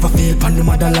it's safe, I feel pan the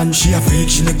motherland. She a freak,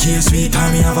 she in the case, sweet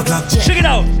time, me have a clock. Check it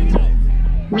out.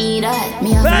 Me that,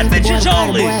 me a bad bitches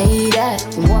only. Boy, that.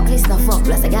 Walk list no fuck,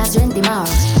 plus I got strength tomorrow.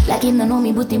 Like him no know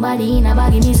me, put him body in a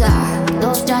baggy mizar.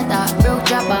 Dove chatter, broke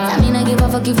chopper. I mean I give a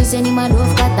fuck if you send him a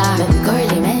dove cutter. Make me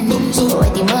curly man, so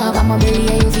wet him up. I'm a belly,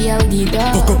 yeah, you feel with it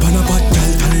up. Fuck up on a bad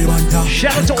girl, Taliban.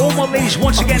 Shout out to all my ladies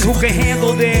once again who can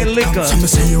handle their liquor.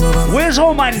 Where's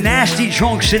all my nasty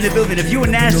drunks in the building? If you a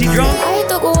nasty drunk, I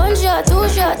took a 1 shot, 2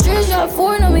 shot, 3 shot,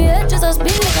 4. No me head just a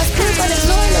spin like a spin on the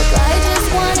floor. Look, I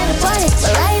just wanted a party,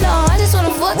 but right now I just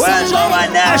wanna fuck. Where's all my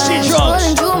nasty drunks?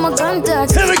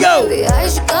 Here we go. I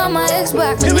should call my ex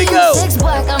back. Here we go.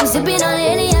 I'm sipping on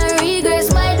any and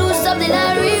regrets. Might do something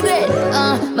I regret.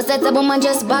 But set up on my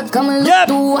chest back. Come and look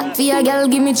too hot for a girl.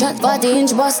 Give me chat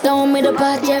 40-inch bust down with a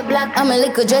pot jet black. I'm a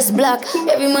liquor just black.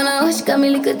 Every man I hush got me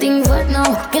liquor thing fat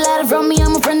now. Get out from me,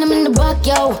 I'm a friend, I'm in the back,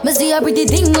 yo. Me see a pretty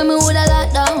thing when me with a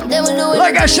lock down. Then we do it.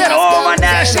 Like I said, all my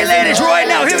nasty ladies right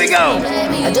now. Here we go.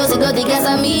 I just got the gas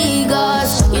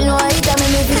amigos. You know I hate that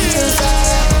make me feel so.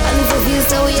 I need to feel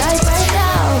so we hype right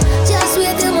now. Just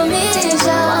wait till my mission.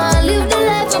 Live the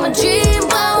life of my dream.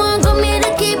 I want come here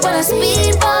to keep on a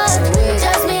speed bus.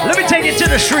 Just me. Let me take it to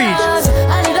the streets.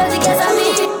 I need to gas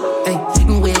amigos.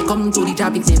 Welcome to the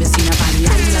tropics, never seen a funny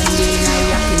island.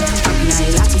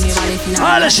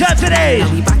 All the shot today.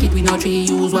 We pack it with no tree,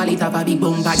 use wallet have a big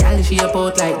bumper. Gal she a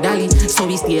port like Dali, so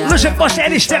we stay. Listen, bust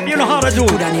any step you know how to do.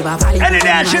 Any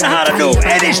dance you know how to do.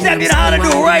 Any step you know how to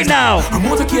do right now. I'm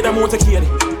motorcade.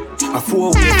 A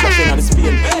 4-wheel flashing on the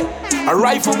speed. A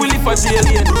rifle will live for the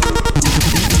alien.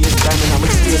 Yes, diamond, I'm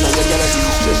explaining. I'm gonna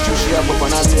just to share up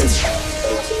on our stage.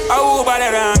 Oh, by the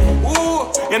run.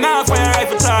 You're not fire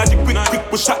rifle charge. Quick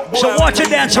push shot. So watch a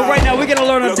dancer right now. We're gonna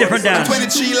learn a different dance.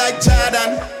 23 like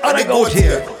Jordan. How they go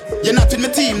here? You're not with my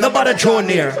team. Nobody draw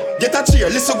near. Get a cheer.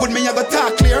 Listen good, me, you go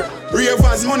talk clear.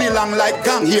 Ravers money long like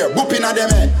gang here. Booping at them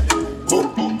head.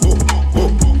 Boop, boop, boop,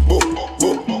 boop, boop,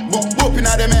 boop, boop, booping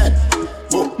at them head.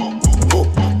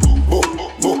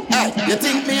 You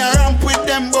think me a ramp with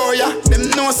them, boy, yeah? Them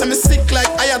know some sick like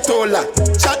Ayatollah.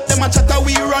 Chat them a chatter,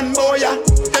 we run, boy, yeah?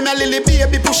 Them a lily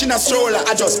baby pushing a stroller.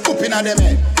 I just poop in a them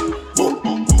head. Boop,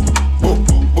 boop, boop,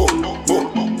 boop,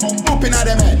 boop, poop in a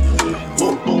them head.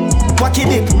 Wack it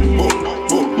dip.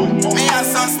 Me a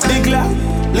son big la,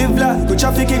 live la, go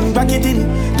trafficking, back it in.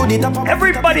 To the top of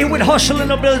everybody with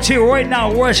hustling ability right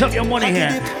now, where's up your money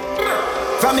here?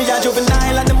 From me a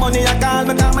juvenile and the money I call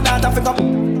me, call my daughter pick up.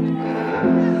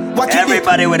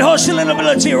 Everybody with hustling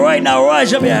ability right now,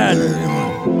 rise up your hand.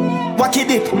 Wack it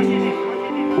dip.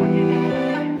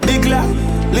 Big la,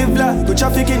 live la, go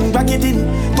trafficking, back it in.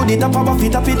 To the top of a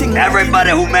fit up fitting.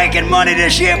 Everybody who making money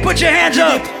this year, put your hands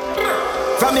up.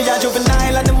 From me a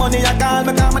juvenile and the money I call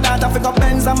me, call my daughter pick up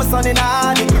Benz and my son in a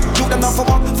honey. Do them up for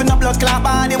work, for no blood clot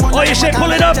body. Oh, you say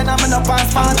pull it up?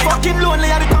 Fucking lonely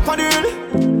at the top of the hill.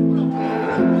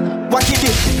 Wack it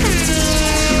dip.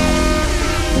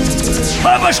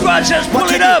 Papa Squad says pull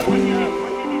it up. Big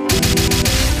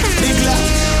la,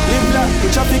 live la, go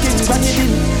trafficking, back it in.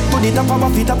 To the top of a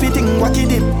fit up fitting, wack it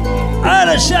dip. All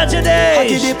the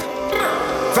Saturdays.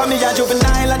 From me a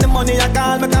juvenile and the money I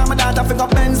call me, call my daughter pick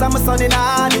up Benz and my son in a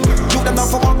honey. Do them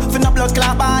up for work, for no blood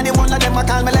clot body. One of them I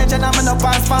call me legend and me no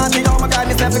pass party. Oh my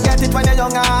God, this never forget it when you're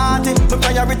young and hearty. My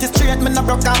priority straight, me no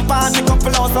broke and party.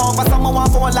 Couple hours over, someone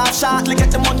want for a laugh shortly.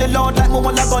 Get the money load like me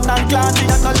want a gun and clan.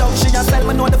 She has no love, she a sell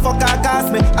me know the fuck I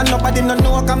cost me. And nobody no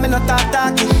know cause me no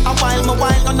talking. And while me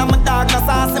wild, none of my darkness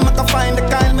saucy. Me can find the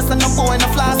Kyle, me say no boy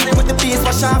no flossy. With the piece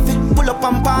wash off it, pull up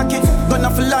and park it. Gonna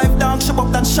for life dog, show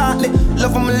up that shortly.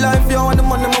 Love my life, yo, and the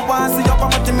money me want. See up,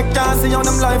 I'm what me can't see on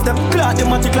them life. Them clock,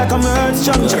 them magic like I'm earth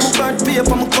strong. Check my bird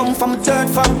paper, me come from a third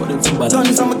farm.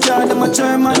 Guns on my car, them a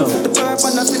German. The burp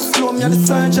and the 6 flow, me a the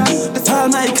surgeon. The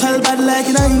tall Michael, bad like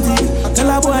 90.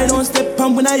 Tell a boy don't step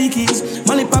on with Nikes.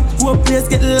 Money pop to a place,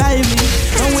 get lively.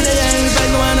 And with the young, if I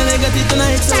go on and I got it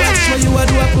tonight. So watch what you a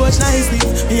do, approach nicely.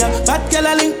 Yeah, bad girl,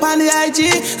 I link on the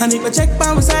IG. And if I check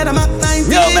by my side, I'm at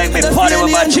 90. Yo, make me party with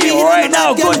my team right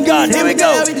now. Good God, here we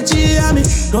go.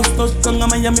 Dust touch tongue on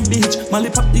Miami Beach. Molly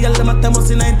pop the girl, them at them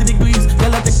 90 degrees.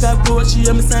 Girl, I take that coat, she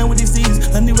hear me sign with disease.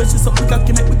 And the way she suck, we can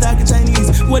connect with talking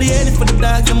Chinese. What the hell is for the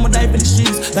dogs, them will die for the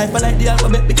streets. Life I like the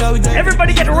alphabet because we got.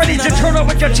 Everybody get ready to turn up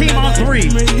with your team on 3.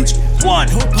 1,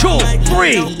 2,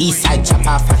 3. Eastside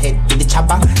chopper, for head to the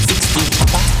chopper. 16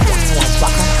 chopper,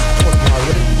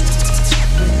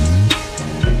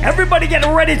 everybody get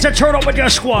ready to turn up with your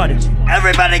squad.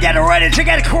 Everybody get ready to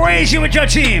get crazy with your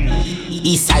team.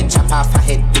 Eastside chopper, for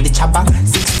head to the chopper.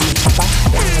 16 chopper,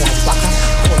 waka.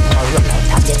 Put more run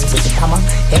out again with the hammer.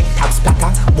 Head tap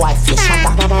splatter, boy face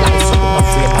shatter. Life so no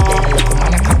frame again. Look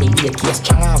man, I can be a case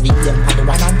stronger. William had the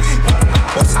one on.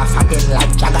 Bust off again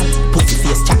like Jagger. Pussy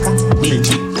face chaka. Bill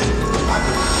G.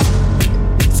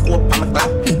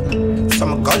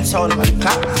 sound man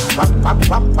clap. Wap wap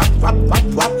wap wap wap wap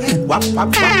wap wap wap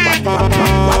wap wap wap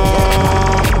wap.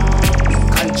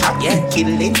 Contract, yeah,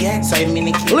 kill it, yeah. So I'm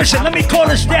in kill. Listen, let me call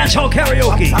this dancehall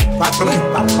karaoke.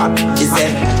 Is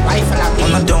there rifle up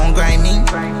on a down grinding?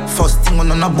 First thing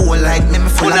on a bowl like me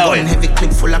full of gun, heavy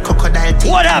clip full of crocodile teeth.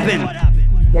 What happened?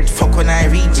 Get fuck when I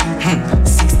reach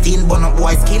 16 bun up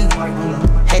boy skin.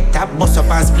 Head tap, bust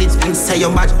up and split. Say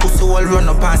your bad pussy all run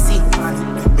up and see.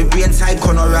 My brain side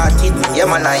corner rotted. Yeah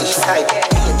man, I east side.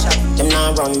 Them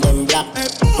now run them black.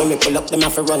 When me pull up, them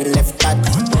have to run left back.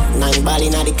 9 ball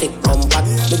inna the click come back.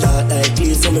 The dark like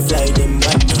clear, so me fly them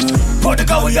back. For the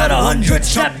go, we got 100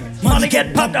 snap. Money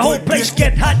get popped, the whole place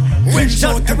get hot. Rinse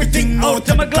out everything out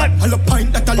of my Glock. All a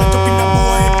pint that I let up in the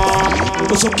boy.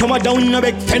 Cause up come down in a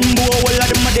big 10 boy. All of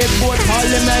them a dead boy. Call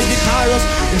them like the chorus.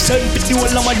 Them sell 50 all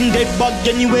of them dead bag.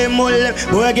 Anyway, more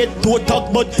boy I get too talk.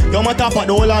 But you matter for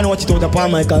the whole and watch it out upon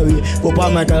my car. Go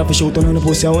upon my car for shoot on the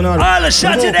pussy. All the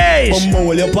Saturdays.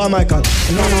 Bumbo, you upon my car.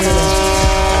 No.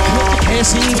 I can't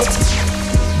sing.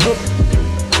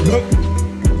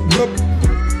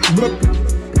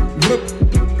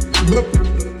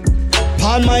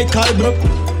 Paul Michael,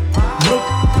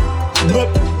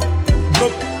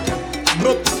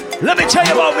 Let me tell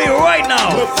you about me right now.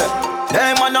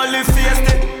 Hey man, I live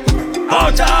feisty.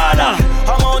 Out of order.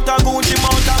 I'm out of Gucci,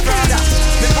 out of Prada.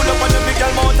 Me pull up on the big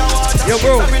girl, out of water. Yo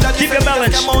bro, keep your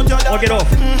balance or get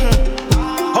off.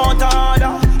 Out of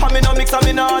order. I'm in a mix, I'm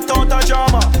in a out of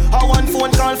drama. I want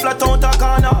phone call flat out of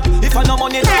corner. If I no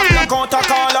money, I count a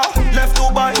caller. Left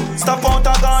Dubai, stop out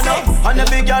of Ghana. And the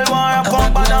big girl want a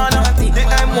pump banana. The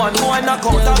M1 boy knock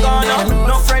out of Ghana.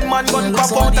 No friend man gun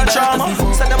pop out a drama.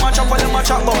 Say them a chop and them a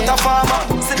chop out a farmer.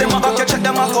 See them a back you check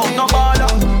them a count no baller.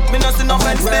 Me no see no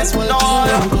fence this, no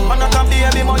order. And I can be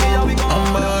every money how we go.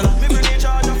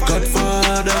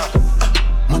 Godfather,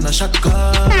 man a shot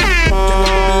call.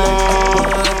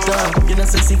 You know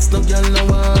say 6 no girl no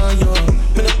want you.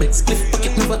 Me no bed split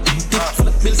pocket never empty. Full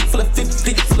of bills, full of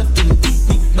 50, full of 20.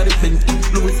 Big body bend,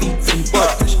 Louis V,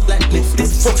 fresh like this.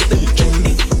 Fuck them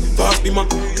trendy. Pass me man,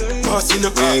 pass in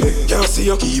a can't see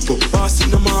you keep up. Pass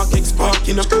in the mark, X-Park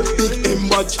in a big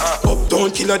M-badge. Uptown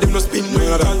killer, them no spin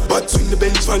way at all. But swing the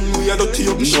bench fan, we are dirty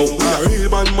up now. We are real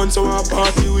bad man, so I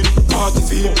party with it. Party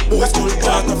feel, boys call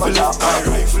part of a left. I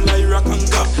rifle, I rock and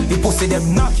cap. The pussy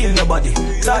them not kill nobody,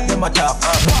 talk them a talk.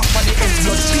 Walk for the head,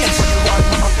 blood paint for the wall.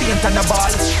 Mama paint on the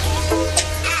ball.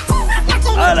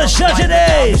 All the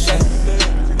Saturdays.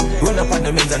 Run up on the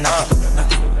men's and knock it.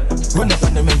 Run up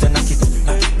on the men's and knock it.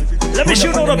 Let me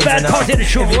shoot all the bad part of the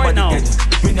show right now.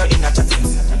 We no in a chatting.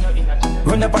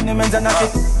 Run up on the men's and knock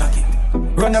it.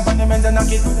 Run up on the men's and knock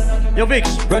it. Yo, Vix.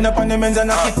 Run up on the men's and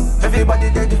knock it. Everybody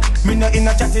dead. Me no in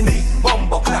a chatting.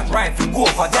 Bumbo clap rifle go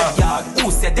for them yard.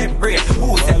 Who said them brave?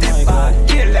 Who said them bad?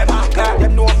 Kill them and clap.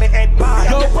 Them know me head bad.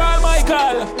 Yo, Paul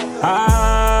Michael.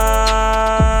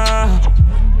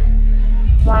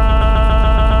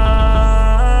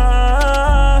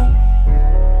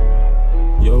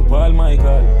 Yo, Paul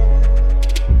Michael.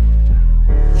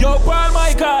 Yo, Paul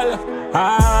Michael.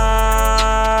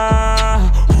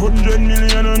 100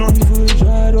 million on one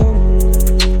shadow.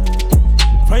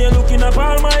 When you looking at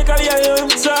Paul Michael, yeah, you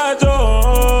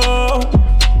shadow.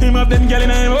 Him of them girl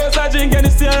in a house, I drink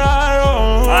and stay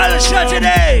around. All the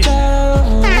Saturdays.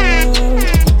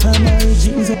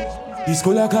 The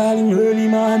school I call him early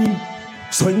morning.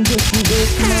 So him just to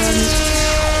wake morning.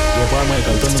 Yo, Paul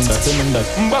Michael, tell him that.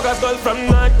 Mbaga's girl from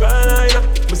North Carolina.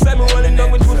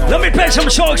 Let me play some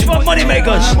songs for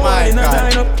moneymakers.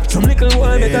 Some little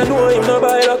boy better know him no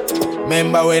buy luck.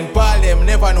 Remember when Paul them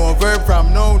never know verb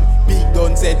from noun. Big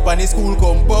gun said pan the school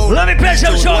compound. Let me play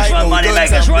some songs for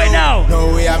moneymakers right now.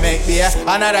 No way I make beer.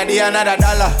 Another day, another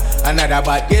dollar. Another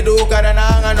bad get hookah and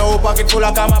hang. No pocket full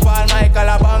of Kama Paul Michael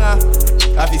a banger.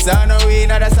 If it's on the way,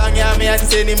 another song, yeah, me and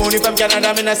send the money from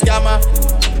Canada, me na scammer.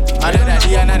 Another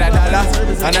day, another dollar.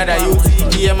 Another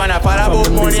UTK, man, I fall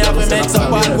about money. If we make some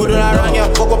bad, good on around here,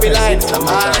 fuck up the line.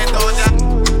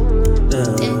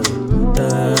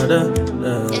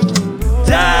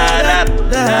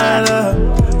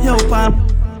 Yo, Pam.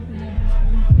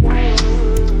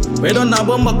 We don't know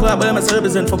Bomba Club, but I'm a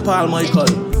represent for Paul Michael.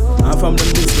 I'm from the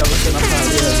East Level, and I'm from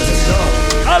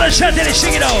the all the Saturdays,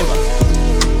 sing it over.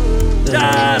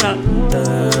 Da-da,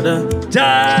 da-da,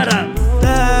 da-da.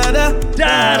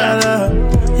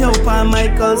 Yo, Paul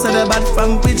Michael said the bad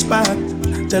from Pitch Park.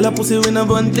 Tell a pussy we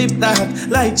never want clip that.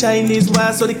 Like Chinese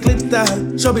war, so the clip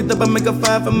that. Show it up and make a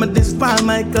fire from my this Paul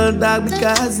Michael dog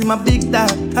because he my big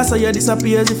dog. I saw you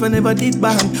disappears if I never did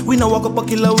bang. We no walk up a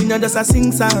killer, we no just a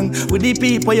sing song. With the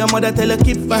people your mother tell you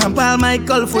keep fam. Paul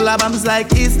Michael full of bombs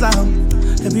like Islam.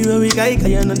 Everywhere we go, cause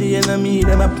you know the enemy.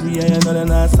 Them a pray, you know they're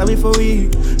not sorry for we.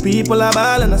 People are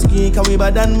ball and a skin, cause we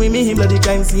bad than we me. Bloody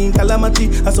crime scene, calamity.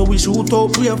 And so we shoot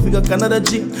out, we figure Canada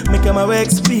G. Make them our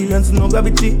experience, no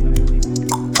gravity.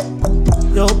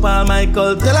 Yo, Paul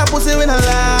Michael, tell a pussy we not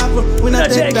laugh, we not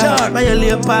take that.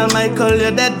 Violate Paul Michael,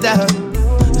 you're dead dog.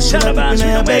 Shut up, man, we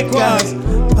don't make wars.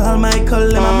 Paul Michael,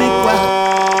 let me make war.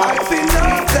 I've seen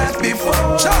enough that before,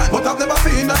 but I've never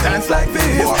seen a dance like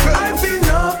this. I've seen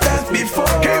enough that before,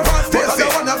 but I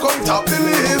don't wanna come top the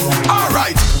list.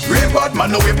 Alright, real bad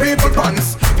man, know we people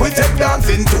pants. We take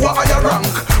dancing to a higher rank.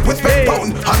 We spend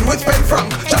pound and we spend franc.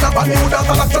 Shut up and new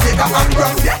dance and Jamaica and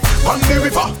grand. Yeah, on the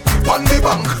river, on the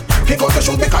bank. Kick out the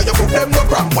shoes because you put them no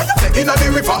cramp. What you say in the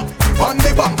river, on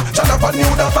the bank. Shut up and new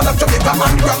dance and Jamaica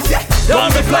and grand. Yeah, down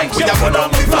the flank, we go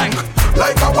down the flank.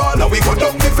 Like a wall, we go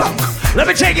down the flank. Let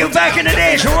me take you back in the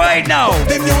days right now.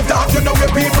 The new dance, you know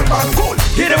where people are cool.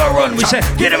 Give them a run, we say,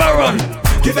 give them a run.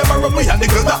 Give them a run, we and the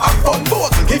girls that have fun.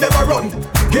 Both, give them a run,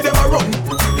 give them a run.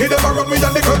 Give them a run, we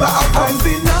and the girls that have fun. I've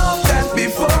seen all that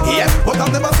before, yeah, but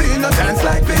I've never seen a dance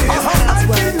like this. I've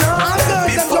seen all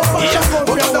that before, yeah,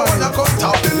 but I don't wanna come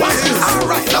top the list.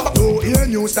 Alright, now oh, hear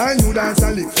new style, new dance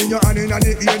a lick. In your hand in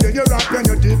the ear, then you rock when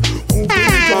you dip. Oh,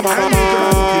 baby, jump and make you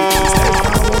rock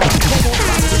it.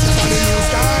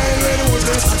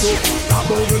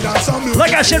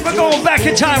 Like I said, we're going back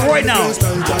in time right now. It's a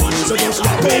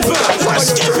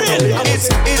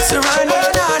run, na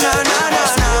na na na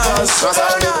na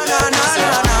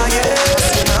na, yeah.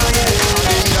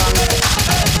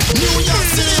 New York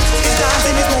City, it's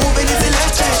dancing, it's moving, it's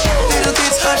electric. Little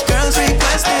kids, hot girls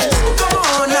request this. Come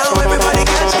on now, everybody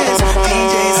catch this.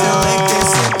 DJ select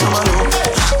this, skip to my loop.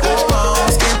 Oh,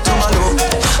 skip to my loop.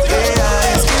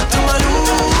 Yeah, skip to my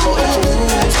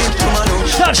loop. Skip to my loop.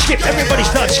 Start skip, everybody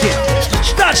start skip.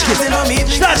 Start skip,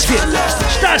 start skip,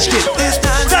 start skip,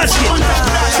 start skip,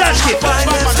 start skip,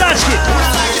 start skip,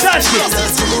 start skip.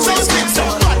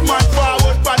 Bad man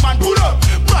forward, bad man pull up.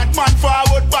 Bad man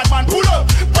forward, bad man pull up.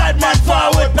 Bad man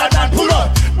forward, bad man pull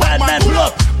up. Bad man pull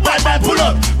up, bad man pull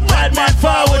up. Bad man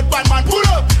forward, bad man pull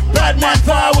up. Bad man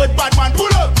forward, bad man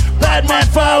pull up. Bad man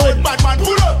forward, bad man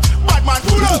pull up. Bad man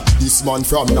pull up. This man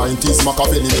from 90s,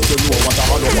 Machiavelli make you know what a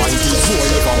hollow mind is. So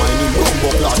never mind him, rumbo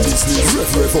clad business.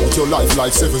 Rev out your life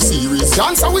like 7 series.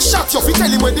 Dancer we shot you, fi tell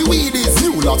him where the weed is.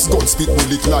 New lads gun spit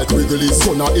bullet like Wrigley's.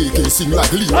 Gonna AK sing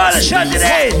like Lee. All the shot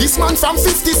today. This man from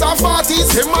 50s and 40s.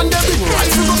 Them man they bring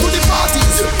rifle go to the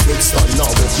parties. Next style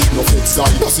now, but keep no flex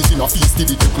style. Does it in a feast,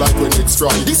 did it look like when it's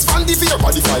fry. This fan the fear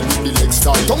body fine with the leg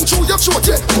style. Don't chew your throat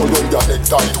yet, go round your head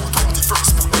tie.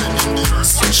 221st, put them in the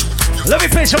verse. Let me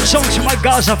play some songs to my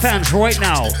Gaza fans right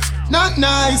now. Not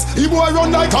nice, he boy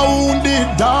run like a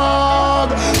wounded dog.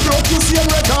 Broke you see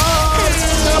records.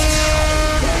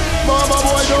 Baba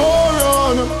boy don't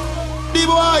run. The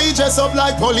boy he dress up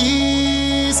like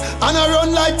police and I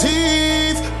run like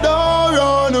thief. Don't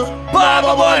run.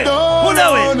 Baba boy, who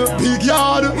know it? Big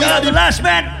yard. We are the last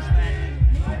man.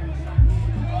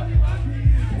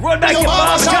 Run back your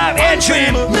boss time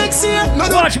entry.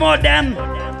 Watch more damn.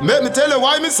 Let me tell you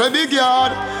why me say big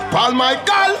yard. Paul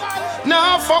Michael,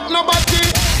 nah fuck nobody.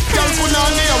 Girl put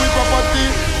on me with property.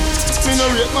 Me no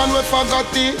rate man we forgot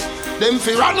it. Them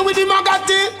fi run with the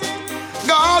magati.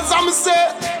 Cause I'm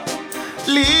say,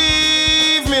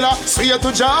 leave me la. Swear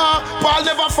to Jah, Paul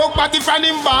never fuck but if him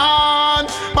born.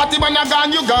 But when I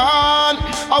gone, you gone.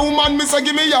 A woman me say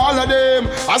give me all of them.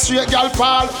 A straight girl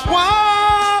Paul,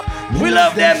 wow. We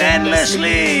love them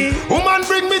endlessly. Woman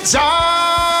bring me joy.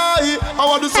 I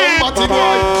want to somebody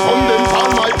boy. Come then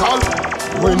Paul Michael.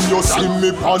 When you see me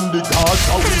on the cars,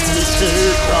 I will me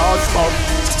take cross back.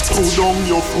 Put down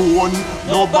your phone.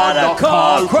 Nobody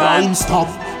call crime stop.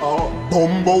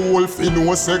 Bumbo Wolf, you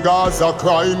know cigars a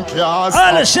crime cast.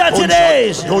 All the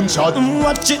Saturdays. Don't chat.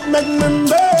 Watch it make me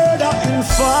murder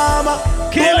informer.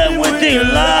 Kill him with the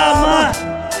llama.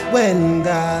 When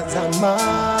God's a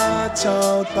march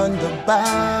out on the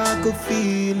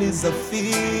battlefield is a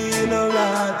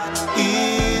funeral.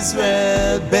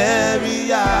 Israel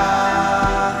burial.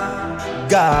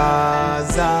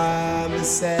 Gaza, me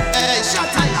say. Hey,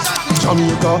 shut up.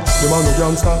 Jamaica, them a no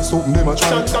gangster, something them a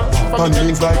try. Pan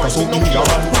things like a something you a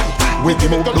wake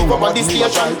him out, don't go on the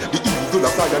station. The eagle a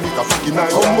fly and it a fucking night.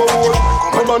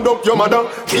 Come and up your mother.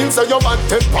 Kill say your bad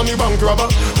take on the bank robber.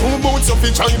 Who boots your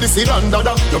feet and the cylinder?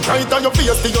 You bright on your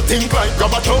face, do you think like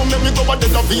grabber? Don't let me go a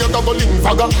dead of here, go link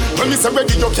fagger. When me say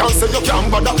ready, you can't say you can't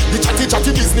bother. The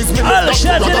chatty business, me all the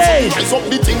Saturdays. Rise up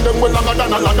the thing, them well longer than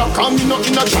a ladder. Come in a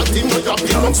chatting, we have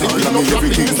been up, singing up,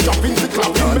 rapping, jumping,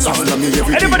 clapping.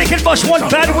 Anybody can bust one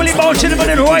bad Willie bounce in the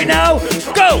right now.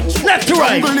 Go left to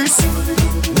right.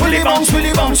 Willie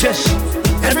bounce, yes.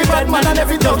 Every bad man and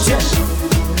every dog shit.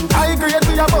 I agree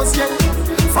with your boss, yeah.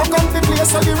 Fuck up the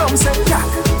place so the rum say, yeah.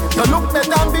 You look better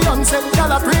than Beyonce.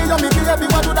 Y'all a pray you me baby,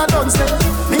 what do that done say?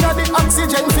 Me got the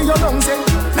oxygen for your lungs, eh.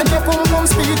 Make your pum pum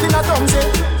speak in a tongue, say.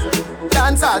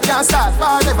 Dancehall can't start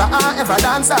forever and ever.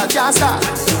 Dancehall can't start.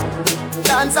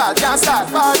 Dancehall can't start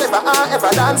forever and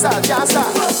ever. Dancehall can't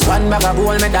start. One bag of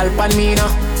gold medal pan me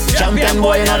now. Champion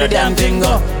boy, you know the damn thing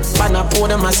go. Pan a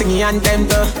podium and sing anthem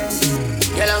to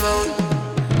Yellow Moon.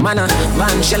 Man,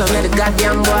 man, shell on the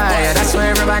goddamn boy. That's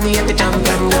why everybody at the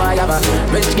champion boy. Have a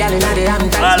rich gal in the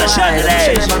Hamptons boy.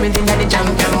 She never been think that the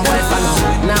champion boy.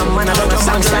 Now man, I don't know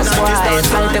songs that's boy.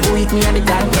 Fight every week me and the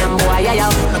goddamn boy. Yeah,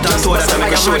 yo. Just told us to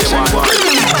make a show them one.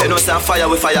 They know say fire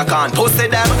with fire can't pussy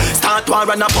them. Start war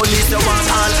and the police they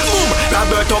want all. Boom,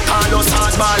 Roberto Carlos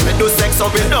hardball. Me do sex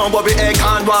up with down but we ain't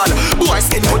can't wall. Boy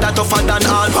skin put that tougher than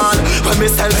all ball. When me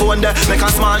cell phone there, make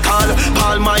a small call.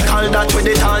 Paul Michael that with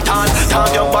the tall. Talk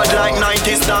your bad like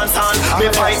 90s dancehall. Me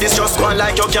fight this just go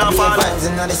like you can't fall.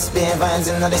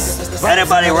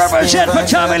 Anybody represent for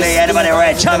Tommy Lee? Anybody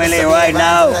right Tommy Lee right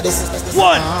now? 1,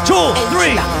 2,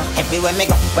 3. Everywhere me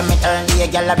go, when me turn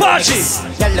the girl a Party.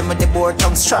 Girl with the board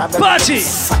tongue strawberry. Party.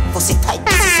 Fat pussy tight,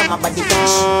 pussy some body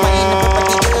bitch. Wine up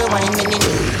everybody girl, wine me need.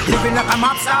 Living like a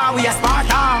mob star, we a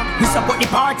Sparta. We support the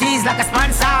parties like a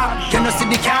sponsor. You know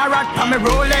see the carrot from me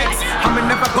Rolex. I'ma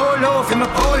never go low for me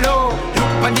polo.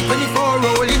 Look on the 24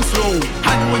 rolling slow.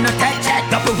 And we no check,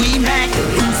 double we make.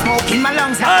 Smoke in my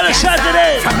lungs like a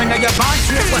cancer. From me know your bond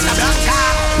strip was a blanca.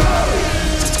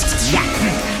 Yeah,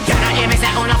 you know hear me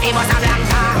say uno fi bossa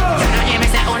blanca. You know hear me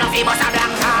say uno fi bossa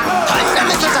blanca. Hold on,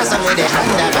 Mr. Johnson with the hand.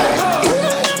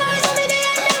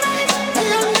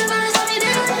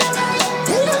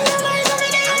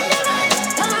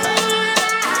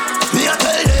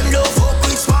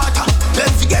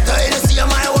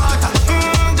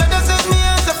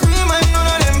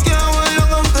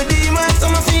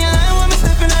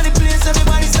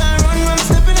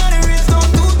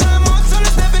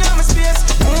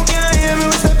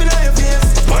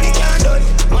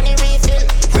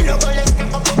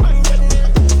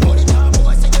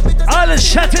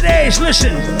 Saturdays,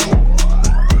 listen.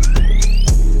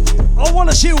 I want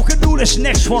to see who can do this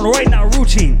next one right now.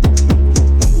 Routine.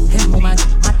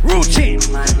 Routine.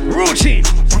 Routine.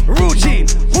 Routine.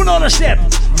 Who know the step?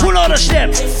 Who know the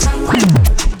step?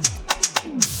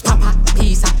 Papa,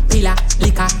 pizza, pila,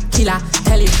 liquor, killer,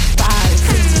 tell it,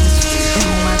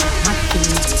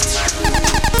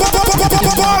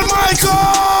 Paul Michael!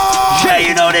 Shay,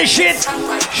 you know this shit?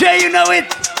 Shay, you know it?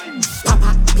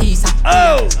 Papa, pizza,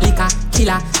 oh, liquor,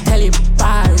 killer, tell him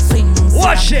bar swing.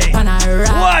 Watch it.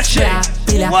 Watch it.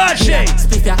 Watch it.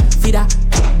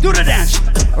 Do the dance.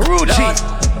 Routine.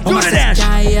 Do the dance.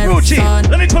 Routine.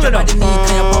 Let me pull it up.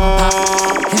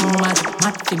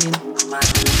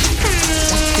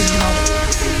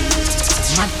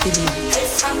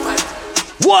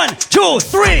 1, 2,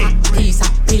 3. Pizza,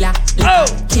 pila, liquor,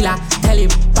 killer, tell him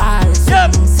bar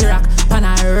swing. Syrup,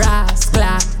 panara,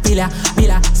 skla, pila,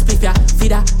 spliffia,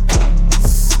 fida.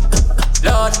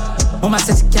 Lord, Mama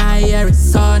says you can't hear it,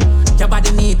 son. Your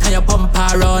body need and your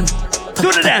bumper run.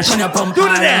 Do the dance. Your bumper Do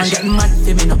the dance. Get mad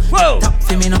for me now. Whoa. Top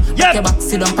for me now. Rock your back,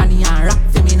 sit down, pan and rock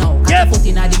for me now. Cut your foot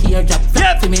in the ear, drop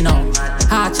flat for me now.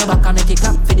 Arch your back and make it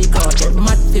clap for the crowd. Get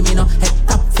mad for me now. Head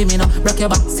top for me now. Rock your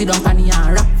back, sit down, pan and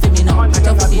rock for me now. Cut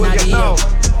your foot in the ear.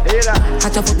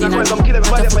 Cut your foot in the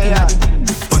ear.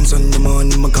 Once on the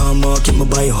morning, my car market, my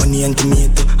buy honey and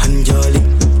tomato and garlic.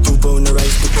 2 pound of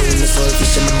rice, 2 pound of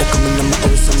saltfish, and I'm coming in my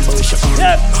house and bush.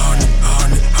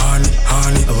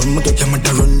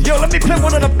 Yo, let me play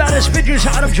one of the baddest videos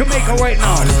out of Jamaica right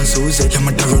now.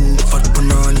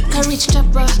 Rich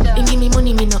chopper, and give me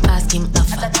money, me no ask him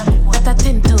offer. That a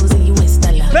 $10,000 US.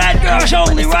 Bad girls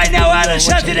only right now out of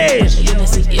Saturdays.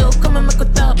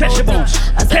 Catch the bones,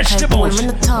 catch the bones,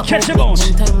 catch the bones,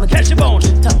 catch the bones.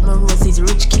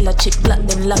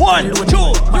 1,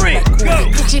 2, 3,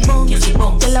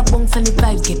 go. Tell a bones and the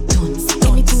vibe get tons.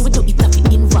 Anything we do, it have to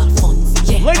involve funds.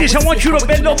 Ladies, I want you to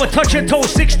bend over, touch your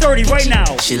toes, 6:30 right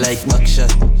now. She like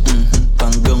backshot,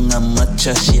 pangong and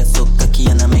matcha. She a so cocky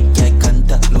and I make eye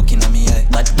contact. Looking at me eye,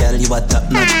 bad girl you a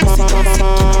top notch. Pussy down sick, you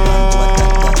know want to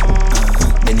attack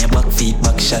that. Then your back feet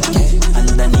back shot, yeah.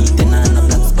 Underneath and on a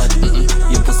black spot.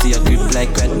 Your pussy a grip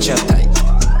like red chop.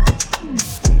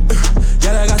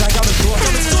 Girl, I got a gabble store.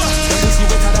 Your pussy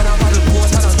wetter than a paddle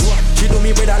boat and a door. She do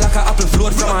me bread like a apple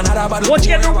float from another bottle. Once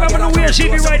again, remember the weird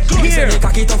TV right here. She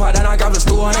cocky tougher than a gabble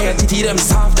store. And your titty them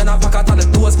soft than a packet of the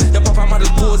toes. Your papa model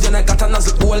pose, you got a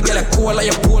nozzle hole. Girl, a cool like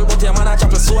your pole, but your man a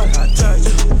chop a soul.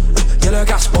 Girl, you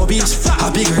got obese.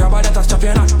 A big rubber that a chop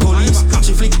you not police.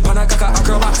 She flick pan a caca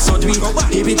acrobat. back, so do we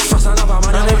keep it fast and have a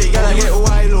man. And every girl I get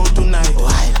wild out tonight.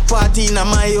 Party in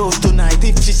my house tonight.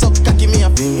 If she suck, cocky me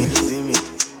up. See me.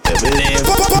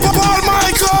 Paul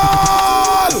Michael!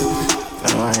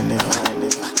 No, I never.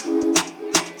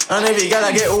 And every girl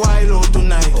I get wild out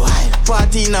tonight.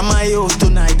 Party in my house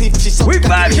tonight. If she suck, we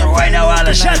vibes right now on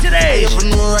the Saturday. If you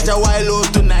know Roger wild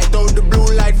out tonight. Out the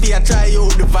blue light, fear try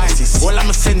out devices. All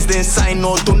I'm sense then sign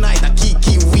out tonight. I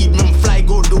kiki weed, man fly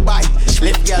go Dubai.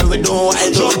 Left girl we don't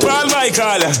wild so out. Paul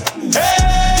Michael.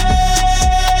 Hey!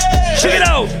 Check it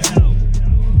out.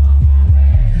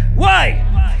 Why?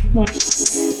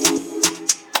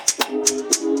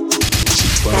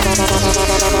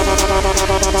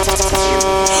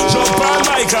 Jump on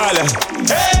Michael.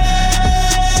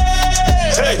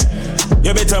 Hey.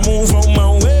 You better move on my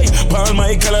way. Paul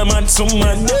Michael, I'm at some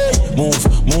Monday. Move.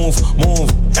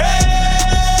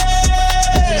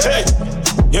 Hey.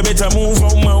 You better move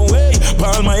on my way.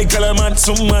 Paul Michael, I'm at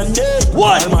some Monday.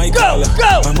 What? Paul Michael,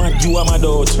 go. I'm at you, I'm a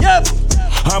doubt. Yep.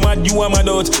 I'm at you, I'm a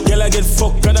doubt. Girl, I get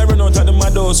fucked and I run out of the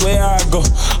mad house. Where I go?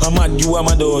 I'm at you, I'm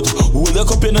a doubt. Who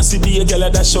look up in a city, a girl, I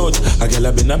dash out. A girl,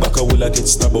 I been a back, I will get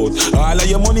stabbed out. All of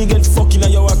your money get fucking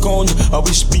in your account. I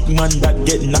wish big man that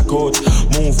get knocked out.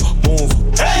 Move.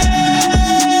 Hey!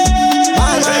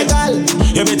 Paul Michael.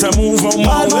 You better move on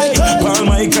my way. Paul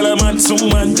Michael, I'm at some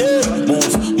Monday.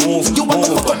 Move. You want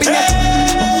to fuck up in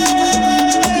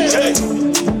Hey!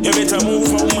 You better move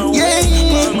on my way.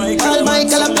 Paul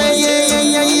Michael, I play, yeah.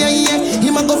 He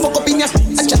might go fuck up in ya.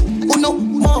 Acha, uno,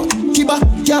 more, kiba,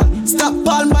 yeah. Stop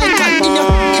Paul Michael in ya.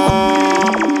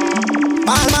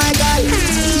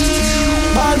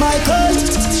 Paul Michael.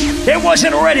 They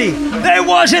wasn't ready.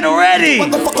 He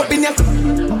might go fuck up in ya.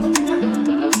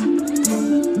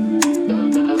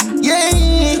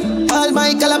 Yeah, Paul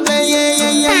Michael, I play,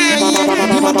 yeah.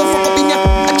 He might go fuck up in ya.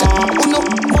 Acha, uno,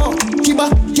 more, kiba,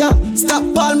 yeah. Stop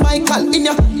Paul Michael in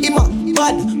ya.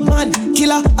 Bad man,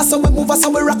 killer. I saw we move, I saw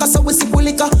we rock, I saw we sip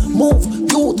liquor. Move,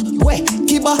 youth, way,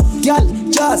 kiba, gal,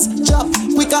 jazz, chop,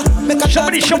 quicker. Make a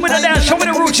somebody show me the dance, show me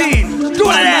the routine. Do the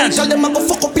dance. Tell them I go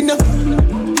fuck up in the.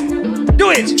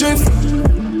 Do it. Drift.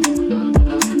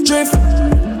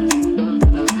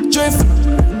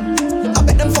 I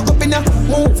bet them fuck up in the.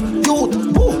 Move, youth,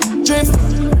 move, drift.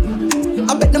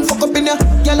 I bet them fuck up in the.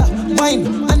 Yalla, wine,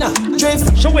 Anna,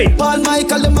 drift. So wait. Paul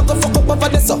Michael, them a go fuck up over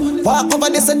this. Walk over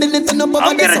this and then it turn up over this.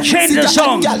 I'm gonna change the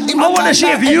song. I wanna see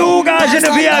if you guys in the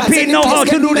VIP know how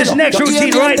to do this next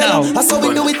routine right now. I saw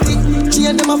we do it. She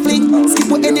and them a fling.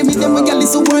 Skip with enemy, them we gal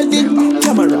is a world in.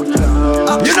 Camera.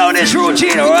 You know this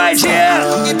routine, right here.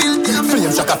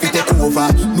 Flames shock if take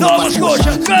over. Nova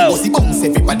Scotia, go.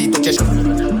 Everybody touch it.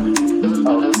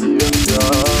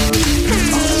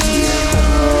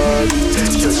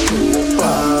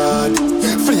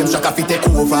 Flames shock if take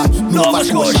over. Nova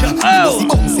Scotia, oh.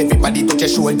 Everybody touch your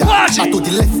shoulder. Watch it. To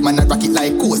the left, man, I rock it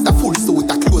like coaster. Full suit,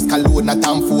 a close cologne, a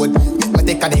Tom Ford. Me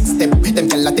take a next step, them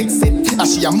girl a take set.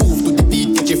 As she a move to the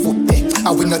beat, catch your foot there. I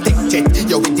will not take jet,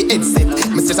 yo with the headset.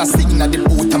 Me just a sing at the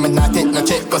boot, I'm not take no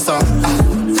check. Cause so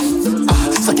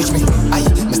catch me,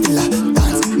 me still a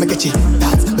dance. Me catch it,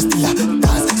 dance, me still a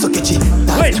dance. So catch it,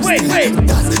 dance, wait.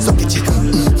 Dance, so catch it,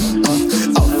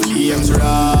 flames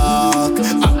rock.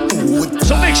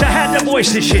 So make sure I had the voice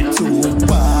this shit. Too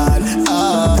bad,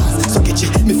 so catch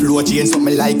it, me flow change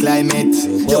something like climate.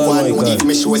 You want to give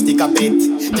me show stick a bit.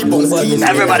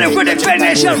 Everybody with the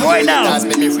explanation right now.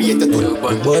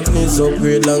 Badness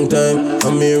upgrade long time.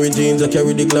 I'm Mary Jeans, I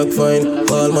carry the Glock fine.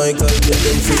 Paul Michael, get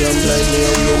them free and blind me.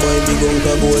 I'm your mind, big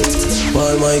uncle boy.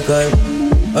 Paul Michael,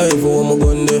 I have one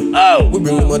gun there. Oh, we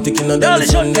bring them a tick in a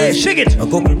dance Sunday. Shake it. A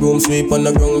couple broom sweep on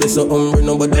the ground. There's something bring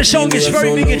nobody. The song is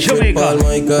very big in Jamaica. Paul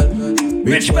Michael,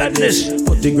 Rich Badness.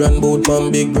 Put the grand boat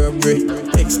on big robbery.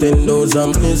 Extend those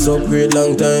ampness upgrade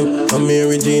long time. I'm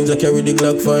Mary Jeans, I carry the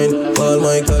Glock fine. Paul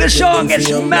Michael. The song is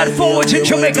mad forward in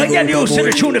Jamaica. Get used to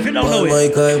the tune if you don't know it.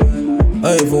 Michael,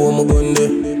 I have one gun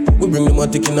there. We bring them a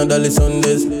tick in a dolly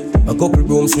Sundays. A couple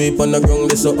broom sweep on the ground.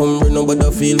 There's something bring nobody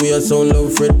feel we are sound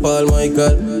love Fred Paul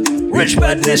Michael. Rich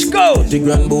Badness, go. Put the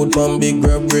grand boat on big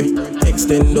robbery.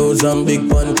 Extend those and big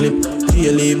pan clip.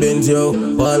 GLE Benz yo,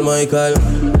 Paul Michael.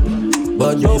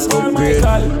 Badness upgrade.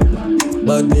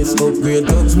 Badness upgrade.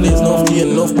 Dogs place enough gain,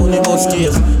 enough money bus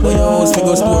case. Buy your house, we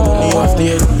go store money off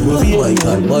there.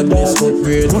 Michael, badness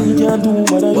upgrade.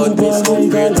 Badness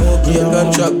upgrade. Okay,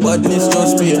 contract, badness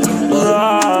just pay.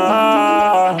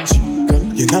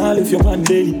 You know if you're one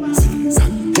daily.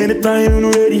 Anytime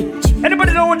you're ready.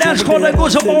 Anybody know what dance called that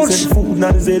goes up bounce? Do the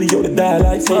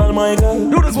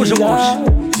goes up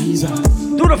bounce.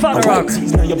 Do the father rock.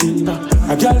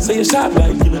 A girl say you sharp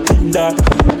like you a Tinder.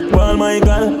 Ball my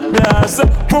girl, blast.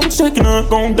 I'm checking her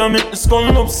account and make the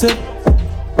skull upset.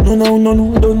 No,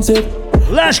 don't say.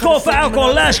 Last call for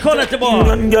alcohol, last call at the bar.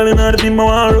 One girl in her team,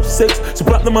 I of sex. She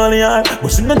plot the money high, but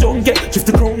she not don't get. Shift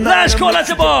the crown. Last call at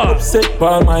the bar. Upset,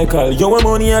 Paul Michael. You want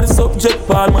money at the subject,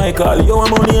 Paul Michael. You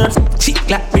want money at. Chick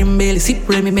like brim belly, sip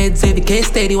Remy meds every case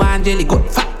steady one jelly. Got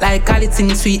fat like Khalid,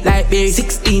 sing sweet like berry.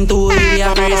 16 to really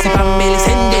have berry, sip and belly.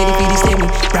 Send daddy for the stemmy.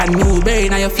 Brand new berry,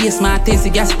 now your face my tasty.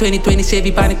 Gas 2020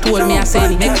 Chevy, pan it told me I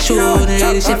said it. Make sure the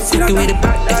ready chef cookie with the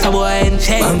pack. If a boy and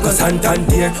check. Banco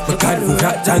Santander, my card for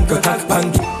that Janko Tack Bank.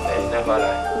 Never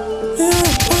lie.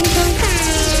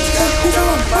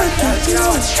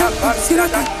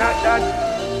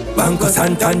 Banco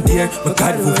Santander, my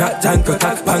card for that Janko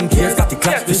Tack Bank. Here's got the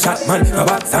clash, the shot man. My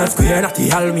box and square, not the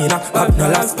Almina. Bob no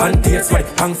last panties, why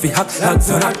the pang fi hack. Lags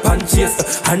on that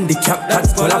punches, handicap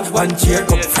that's call up one chair.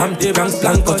 Come from the Bronx,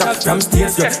 Blanco Jack from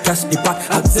stairs. You cash the back,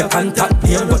 have the contact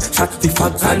name. But shot the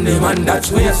fags and the man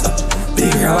that's waste.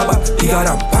 Big rubber, bigger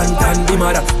than Pantan, the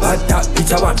mother. Bad that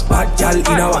bitch a one, bad gal in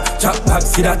a one. Chop back,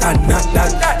 see that and not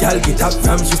that. Gal get up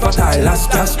from she spot her last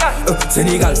cash.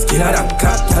 Senegal skiller than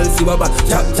crack, gal see baba.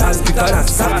 Chop jazz bigger than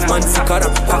sax, man sicker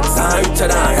than packs and richer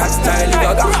than rock style.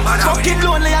 Fucking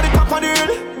lonely at the top of the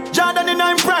hill. Jordan in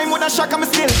 9 prime with a shock of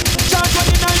my skill. Charge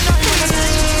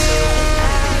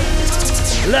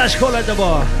 29 Last call at the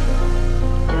bar.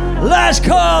 Last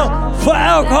call for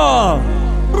alcohol.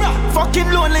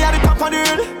 Fucking lonely at the top of the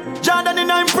hill. Jordan in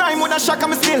 9 prime with a shock of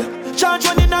my skill. Charge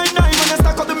 29 when I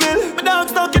stack up the mill. My dog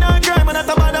stuck in a grime and I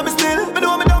top of them still. Me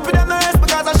know me done for them the rest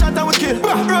because I shot and we kill.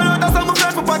 Roll out that's how my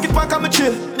flash my pocket pack and me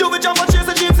chill. Do me jump and chase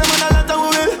the jeeps and when I land and we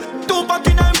will. 2 pack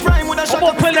in 9 prime with a shock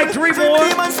of my skill. Like 3 more.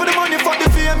 Demons for the money, fuck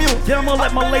the fame you. Then I'm gonna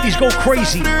let my ladies go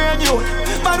crazy. Man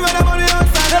when I'm on the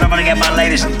outside. Then I'm gonna get my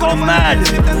ladies to go mad.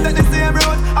 I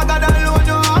got that load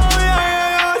you.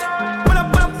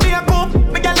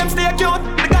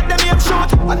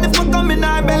 And if I come in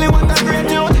our belly, what a great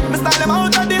youth. Me style them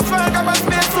out of this world, I'm a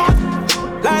space suit.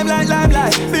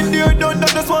 Limelight. Been there, done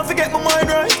that, just want to get my mind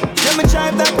right. Yeah, me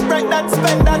drive that, break that,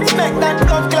 spend that, make that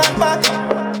blood clot back.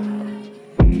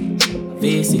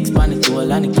 V6 pan it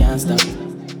all and it can't stop.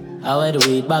 I wear the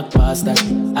weed back past that.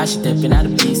 As she stepping out the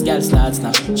piece, girl starts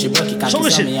now. She broke it, can't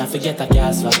kiss on me, I forget her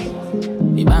gas back.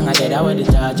 The banger dead, I wear the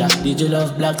charger. Did you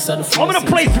love black, so the I'm gonna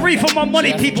play 3 for my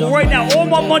money people right now, all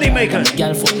my money makers.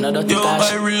 Girl foot, no dirty Yo,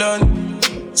 cash. Ireland,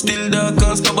 still dark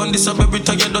and stubborn. This a baby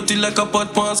tired, dirty like a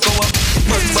pot pants go up.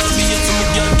 But Barbie, if me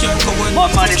girl can't go in. More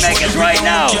money makers right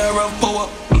now.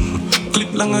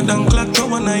 Clip longer than clock,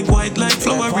 tower night, white like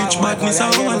flower, rich badness,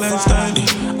 our lifestyle.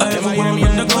 I ever want me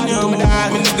the gun, yo, me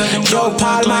nigga them joke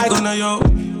talk like gunna, yo.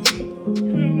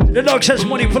 The dog says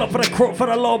money pull up for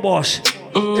the law boss.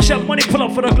 They said money pull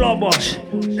up for the law boss.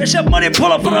 They said money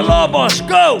pull up for the law boss.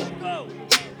 Go!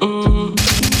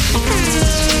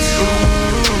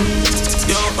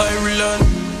 Yo, Ireland,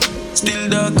 still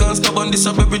dark and stubborn. This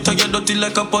a baby tired, dirty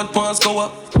like a pot pants go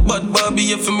up. But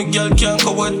Barbie, if me girl can't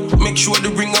go out, make sure the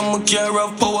ring on my car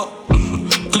have power.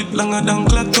 Clip longer than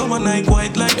clock, tower night,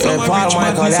 white like flower, rich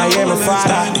badness, I hear our me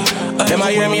father. Them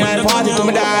I hear me and party to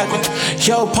me dog.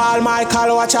 Yo, Paul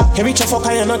Michael, watch out. You reach a fuck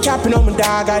and you're not capping on my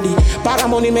dog, Addy. Bag of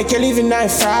money make you live in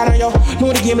night Friday, yo.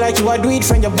 Know the game like you, I do it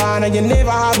from your barn. And you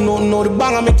never have nothing, know the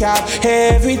bang on me cap.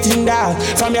 Everything dog,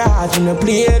 from your heart, you know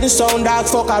play the sound dog.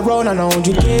 Fuck around and on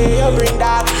you day, you bring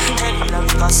dog.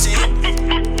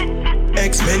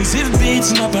 Expensive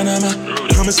beats in a Panama.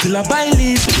 I'm still a buy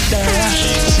leaves with the dollar.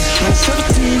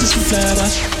 17 just to fly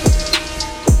back.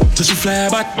 Just to fly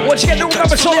back. What you get to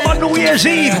remember, it's all about New Year's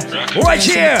Eve. Right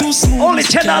here. Only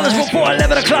 $10 before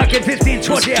 11 o'clock at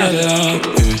 15:20 hours.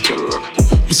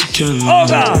 Oh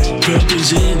God. Purple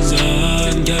jeans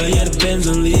on. Girl, yeah, the Benz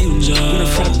on leaves on. When the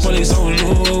fuck police don't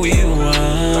know what we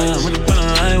want. When the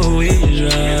line what we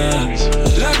drive.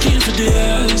 Lucky for the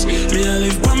eyes. Me I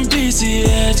live one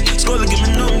PCH. Scholar give me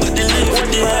number, they live for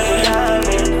the eyes.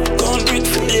 Concrete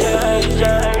for the eyes.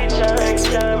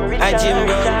 I gym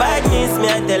run badness, me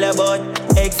I tell about.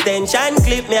 Extension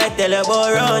clip, me I tell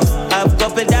about run. Have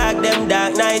couple dark, them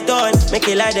dark night on. Me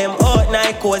killer them out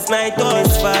night, coast night on.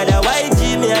 Miss father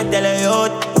YG, me I tell you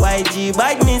out. YG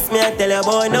badness, me I tell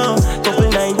about now. Couple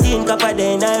 19, copper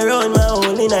then I run. My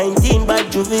only 19,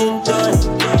 bad Juventus.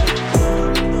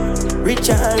 Rich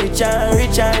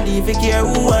and, if you care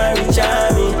who want rich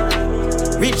on me.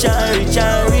 Rich and, switch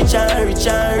your bitch.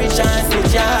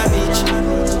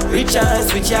 Rich and,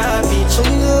 switch your bitch.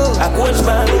 I coach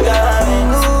by me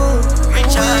garments.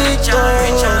 Rich and,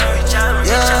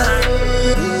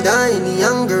 dying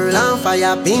young girl on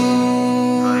fire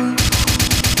ping.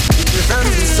 If you from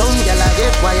the sun, girl I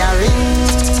get wiring.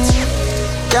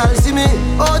 Girl see me me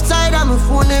outside and my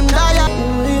phone them die.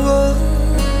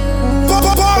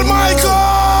 Paul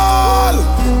Michael!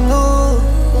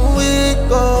 We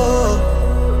go,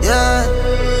 yeah.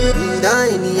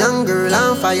 Dying young girl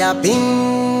on fire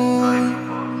pin.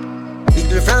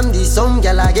 Little from the some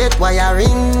girl I get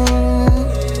wiring.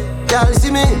 Girl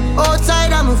see me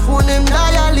outside and my phone them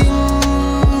dialing.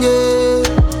 Yeah.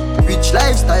 Rich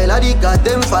lifestyle I the got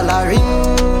them following.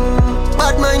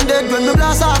 Bad minded when me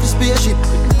blast off the spaceship.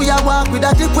 We a walk with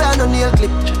a clip, we a no nail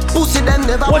clip. Pussy them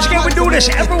never. Once again, we do this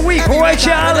every week, right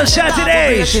here on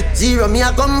Saturdays. Zero me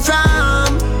I come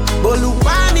from, but look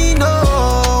at me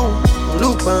now.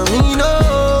 Look at me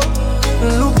now.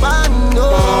 Look at me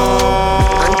now.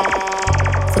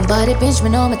 Somebody pinch me,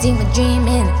 know my team me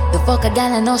dreaming. The fuck a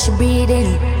gal, I know she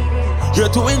breathing. You're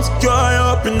too insecure,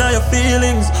 you're up in all your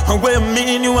feelings. And what you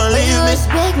mean you wanna leave me? You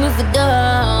respect me for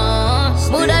dance.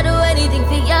 Would I do anything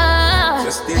for ya?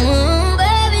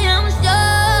 Baby, I'm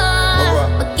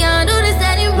sure. But can't do this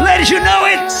anymore. Ladies, you know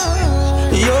it.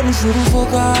 Yo, me shouldn't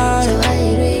forget.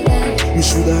 Me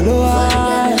shoulda know I.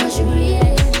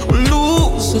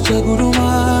 Lose such a good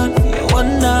woman.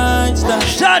 One night stand.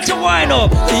 Start to wind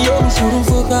up. Yo, me shouldn't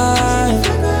forget.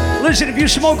 Listen, if you're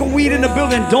smoking weed in the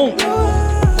building, don't.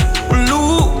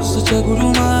 Lose such a good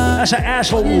woman. That's an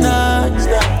asshole move.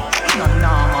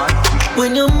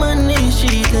 When your man is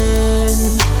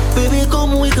cheating, baby,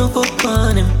 come we can fuck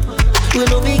on him. We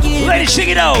no begin. Ladies, sing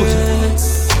it out.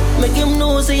 Make him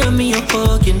know say I'm me a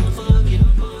fucking.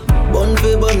 Bun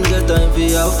for bun, get time for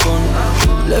your fun.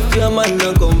 Left your man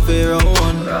and come for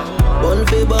round. Bun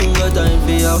for bun, get time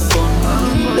for your fun.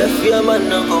 Left your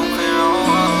man and come for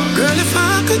round. Girl, if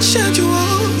I could shed you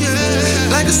out,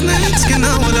 yeah, like a snake skin,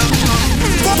 I would have.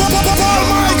 Oh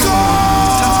my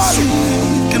God!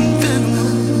 And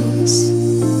venomous.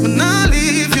 When I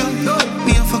leave you,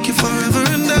 me I fuck you forever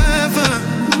and ever.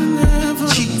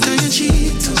 Cheat and you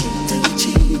cheat.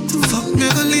 Fuck me,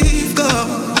 I leave, go.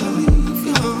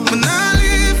 When I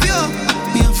leave you,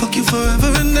 me I fuck you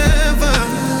forever and ever.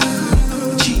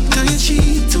 Cheat and you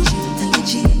cheat.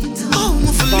 Oh, I'm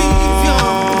for leave you.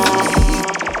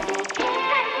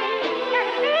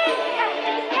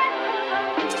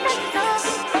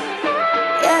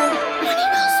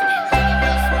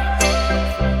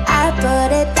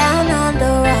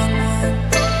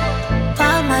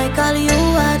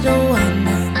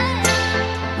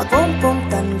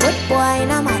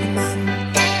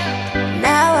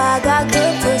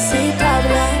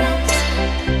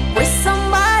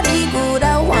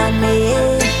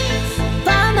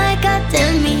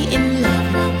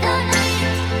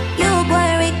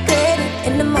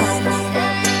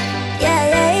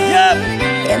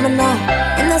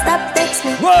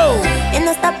 Whoa! In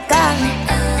the stop car,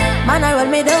 man, I roll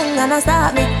me down and I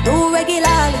stop me too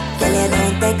regularly. Tell you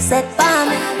don't text it for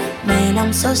me. Man,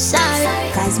 I'm so sorry,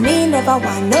 cause me never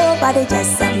want nobody,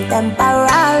 just some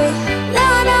temporary. No,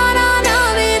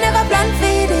 me never plan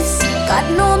for this. God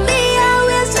know me,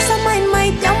 always just a mind my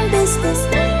damn business.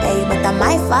 Hey, but I'm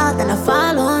my fault and I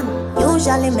fall on.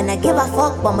 Usually, me not give a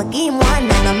fuck, but me give one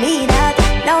and I mean that.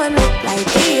 Now I look like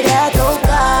me that, oh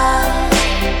God.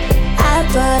 I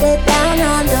put it down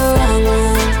on the wrong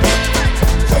one.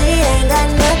 We ain't got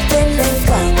nothing in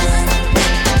common.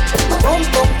 My boom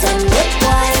boom turn with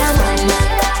boy, I'm on man.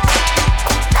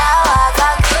 Now I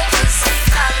got good to see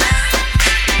coming.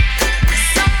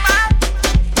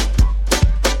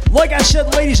 Like I said,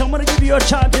 ladies, I'm gonna give you a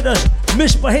time to just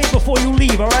misbehave before you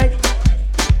leave, alright?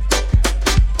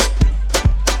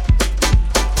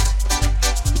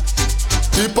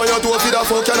 Tip on your toe for the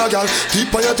fuck and a gal.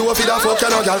 Tip on your toe for the fuck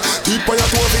and a gal. Tip on your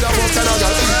toe for the fuck and a gal.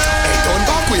 Hey, turn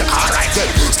back with your alright then.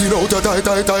 Skin out your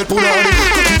tight pull on it.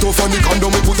 Cut it off on the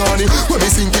condom we put on it. When me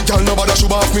sink it, gal, nobody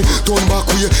should off me. Turn back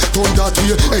way, turn that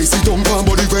way. Hey, sit down, pan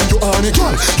body when you on it,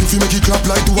 gal. If you make it clap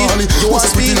like Duali,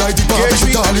 what's it pretty like the Barbie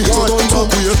with Dolly? So turn back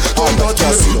way, turn that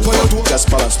way. Tip on your toe.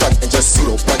 Just balance back and just sit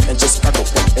up back and just pack up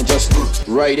and just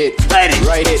ride it, ride it,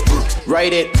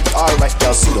 ride it. Alright,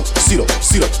 gal, sit up, sit up,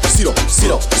 sit up, sit up,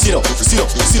 sit up, sit up.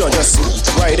 Sit on, just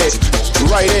write it.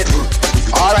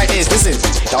 Alright, listen,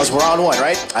 that was round one,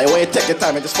 right? I want you to take your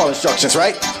time and just follow instructions,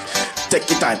 right? Take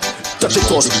your time, touch your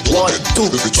toes, 1, 2,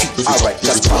 3. Alright,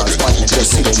 just balance, and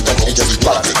just sit and just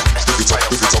balance.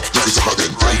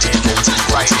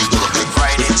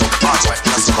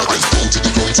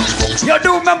 Yo,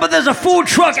 do remember there's a food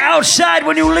truck outside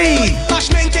when you leave.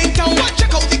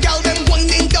 Check out the gal, them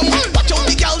winding down. Watch out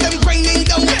the gal, them grinding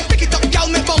down. Pick it up, gal,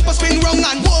 make bumper spin round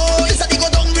and whoa. This a the go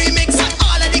down remix.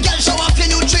 All of the gal show off your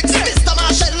new tricks. Mr.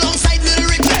 Marshall alongside Lil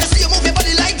Rick. I see you move your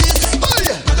body like this.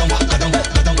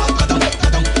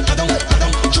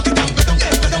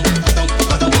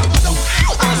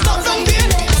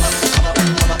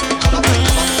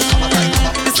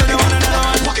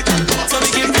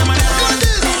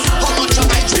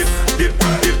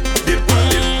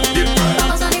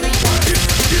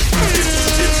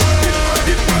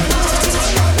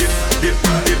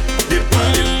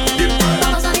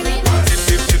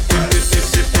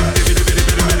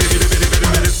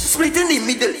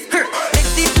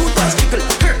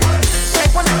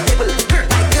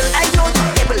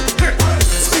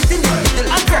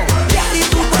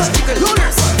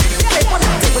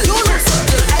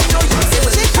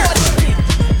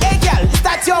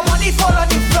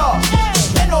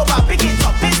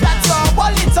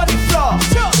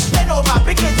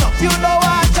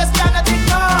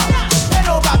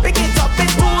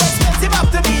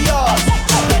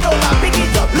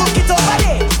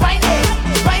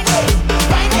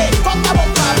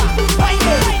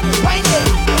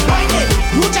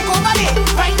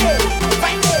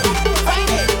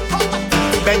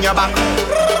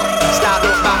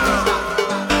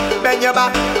 your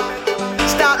back.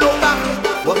 Start look back.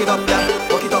 Walk it up, girl.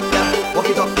 Walk it up, girl. Walk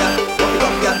it up, girl. Walk it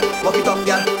up, girl. Walk it up,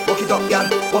 girl. Walk it up, girl.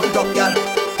 Walk it up, girl.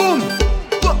 Boom.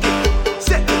 Walk it.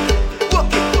 Set it.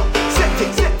 Walk it. Set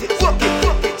it. Set it. Walk it.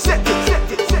 Walk it. Set it.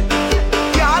 Set it. Set it.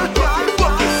 Girl.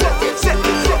 Walk it. Set it. Set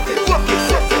it. Set it. Walk it.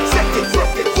 Set it. Set it.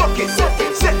 Set it. Walk it. Set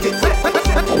it. Set it.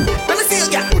 Let me see you,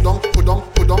 girl. Put on. Put on.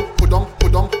 Put on. Put on.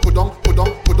 Put on. Put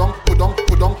on. Put on. Put on.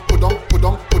 Put on. Put on. Put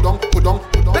on. Put on. Put on.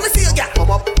 Put on. Let me see you, girl.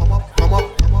 Come up. Come up. Come up.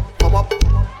 Come up.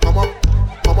 Come up.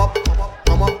 Come up.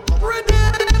 Come up.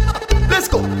 Let's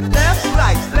go. Left,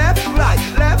 right, left, right,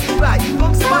 left, right.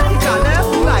 Come spot it, girl. Left,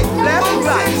 right, left,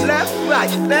 right, left,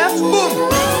 right, left. Boom.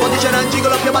 Position and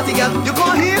jiggle up your body, girl. You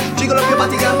go here, jiggle up your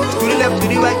body, girl. To the left, to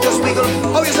the right, just wiggle.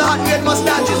 Oh, you're so hot, red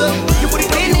mustache, chisel. You put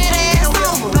it in that ass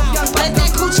over. Let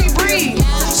that coochie breathe.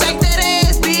 Shake that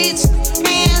ass, bitch.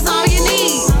 Hands on your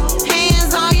knees.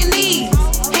 Hands on your knees.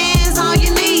 Hands on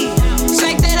your knees.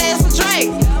 Shake that ass for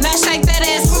Drake. Now shake that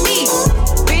ass for me.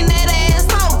 Bend that ass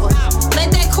over.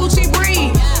 Let that coochie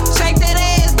breathe. Shake that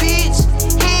ass, bitch.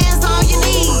 Hands on your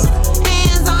knees.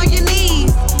 Hands on your knees.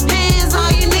 Hands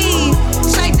on your knees.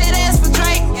 Shake that ass for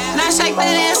Drake. Now shake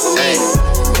that ass for me.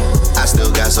 I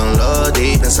still got some love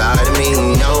deep inside of me.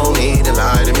 No need to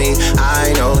lie to me.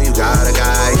 I know you got a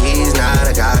guy. He's not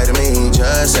a guy to me.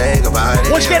 Just say goodbye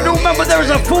to Once again, remember there is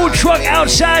a food truck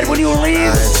outside when you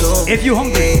leave. If you're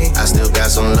hungry. I still got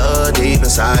some love deep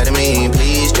inside of me.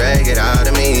 Please drag it out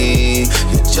of me.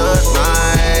 You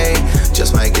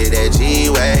just might get that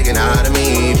G-Wagon out of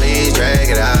me. Please drag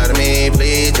it out of me.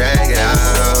 Please drag it out.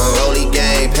 Rolly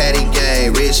gang, patty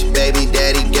gang, rich baby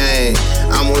daddy gang.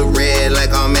 I'm with red like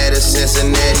I'm at a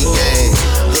Cincinnati gang.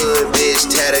 Hood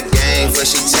bitch tatter gang, for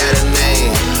she tatter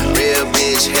name. Real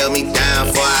bitch held me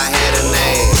down before I had a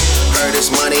name. Heard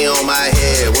this money on my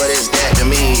head, what is that to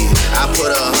me? I put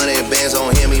 100 bands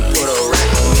on him, he put a rack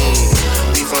on me.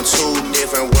 We from two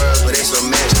different worlds, but it's a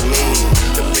match to me.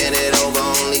 To bend it over,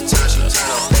 only time she turn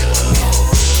up back on me.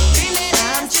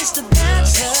 I'm just a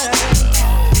dancer.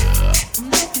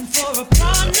 I'm looking for a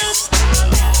partner.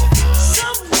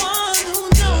 Someone who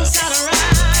knows how to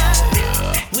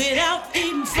ride without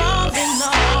even falling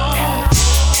off.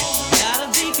 Gotta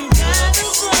be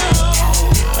compatible.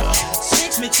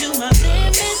 Takes me to my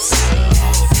limits.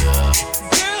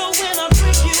 Girl, when I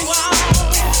break you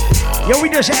off. Yo, we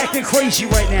just acting crazy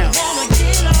right now.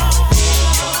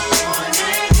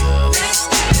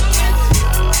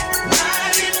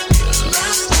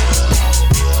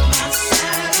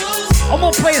 I'm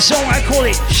gonna play a song, I call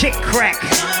it Chick Crack.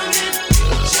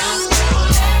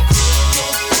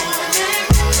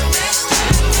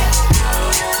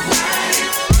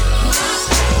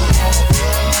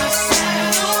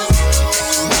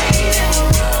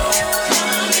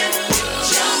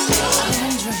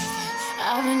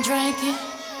 I've been drinking.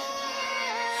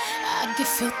 I get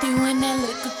filthy when that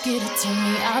liquor get it to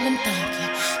me. I've been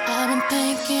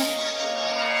thinking.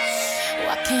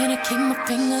 Why can't I keep my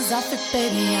fingers off it,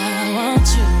 baby? I want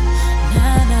you,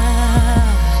 nah, nah.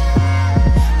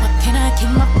 Why can't I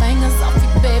keep my fingers off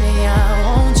it, baby? I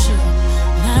want you,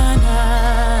 nah,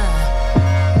 nah.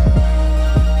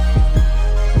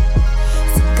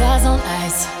 Cigars on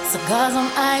ice, cigars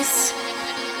on ice.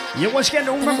 Yeah, once again,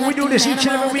 remember we do this each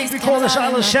and every week. We call this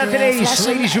Island Saturdays.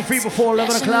 Ladies, you're free before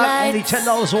 11 o'clock. Only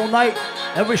 $10 all night.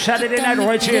 Every Saturday night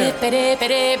right here.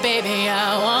 Baby,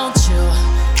 I want you.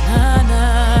 Nah,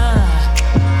 nah.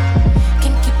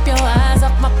 Can't keep your eyes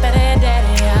off my petty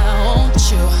daddy. I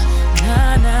want you.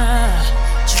 Nah, nah.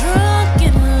 Drunk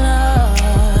in love.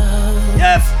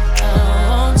 Yes. I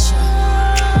want you.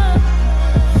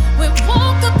 We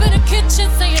woke up in the kitchen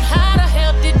saying, how the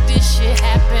hell did this shit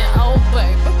happen? Oh,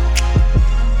 baby.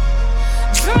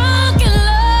 Drunk in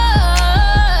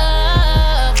love.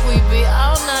 We be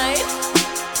all night.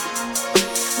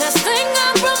 Last thing I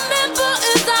remember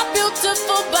is our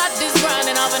beautiful bodies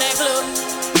grinding off in that club.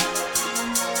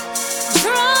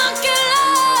 Drunk in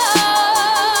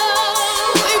love,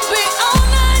 we be all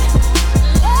night.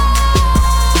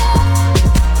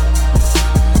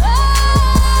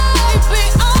 We be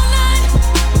all night.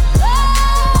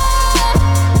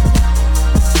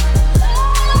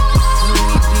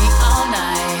 We be all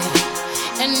night,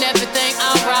 and everything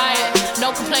alright. No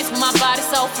complaints with my body,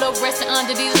 so fluorescent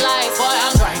under these lights. Boy,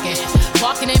 I'm drinking.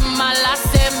 Walking in my life,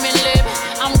 7 living.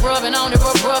 I'm grubbing on the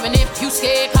rubbing. If you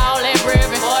scared, call that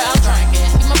ribbon. Boy, I'm drinking.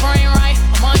 Keep my brain right.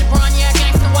 I'm on the run, yeah,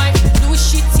 gangsta white. Do his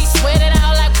shit, he sweat it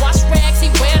out like wash rags.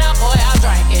 He wet out, boy, I'm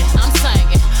drinking. I'm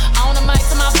singing. On the mic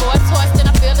to my boy toys. Then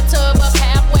I fill the tub up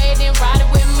halfway. Then ride it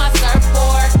with my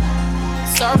surfboard.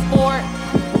 Surfboard.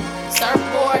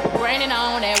 Raining on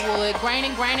on that wood.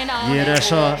 Graining on Yeah,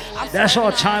 that wood. that's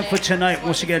our time for tonight.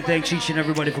 Once again, thanks each and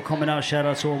everybody for coming out. Shout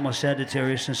out to all my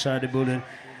Sagittarius inside the building.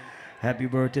 Happy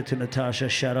birthday to Natasha.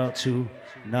 Shout out to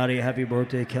Nadia. Happy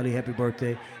birthday. Kelly, happy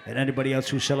birthday. And anybody else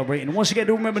who's celebrating. Once again,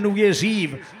 do remember New Year's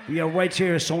Eve. We are right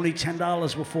here. It's only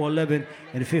 $10 before 11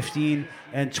 and 15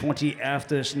 and 20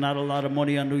 after. It's not a lot of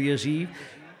money on New Year's Eve.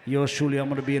 Yours truly, I'm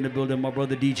going to be in the building. My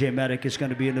brother DJ Matic is going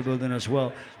to be in the building as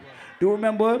well. Do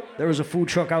remember, there is a food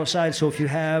truck outside. So if you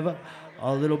have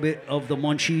a little bit of the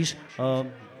munchies,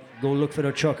 go look for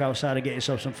the truck outside and get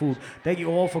yourself some food. Thank you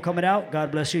all for coming out.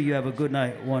 God bless you. You have a good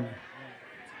night. One.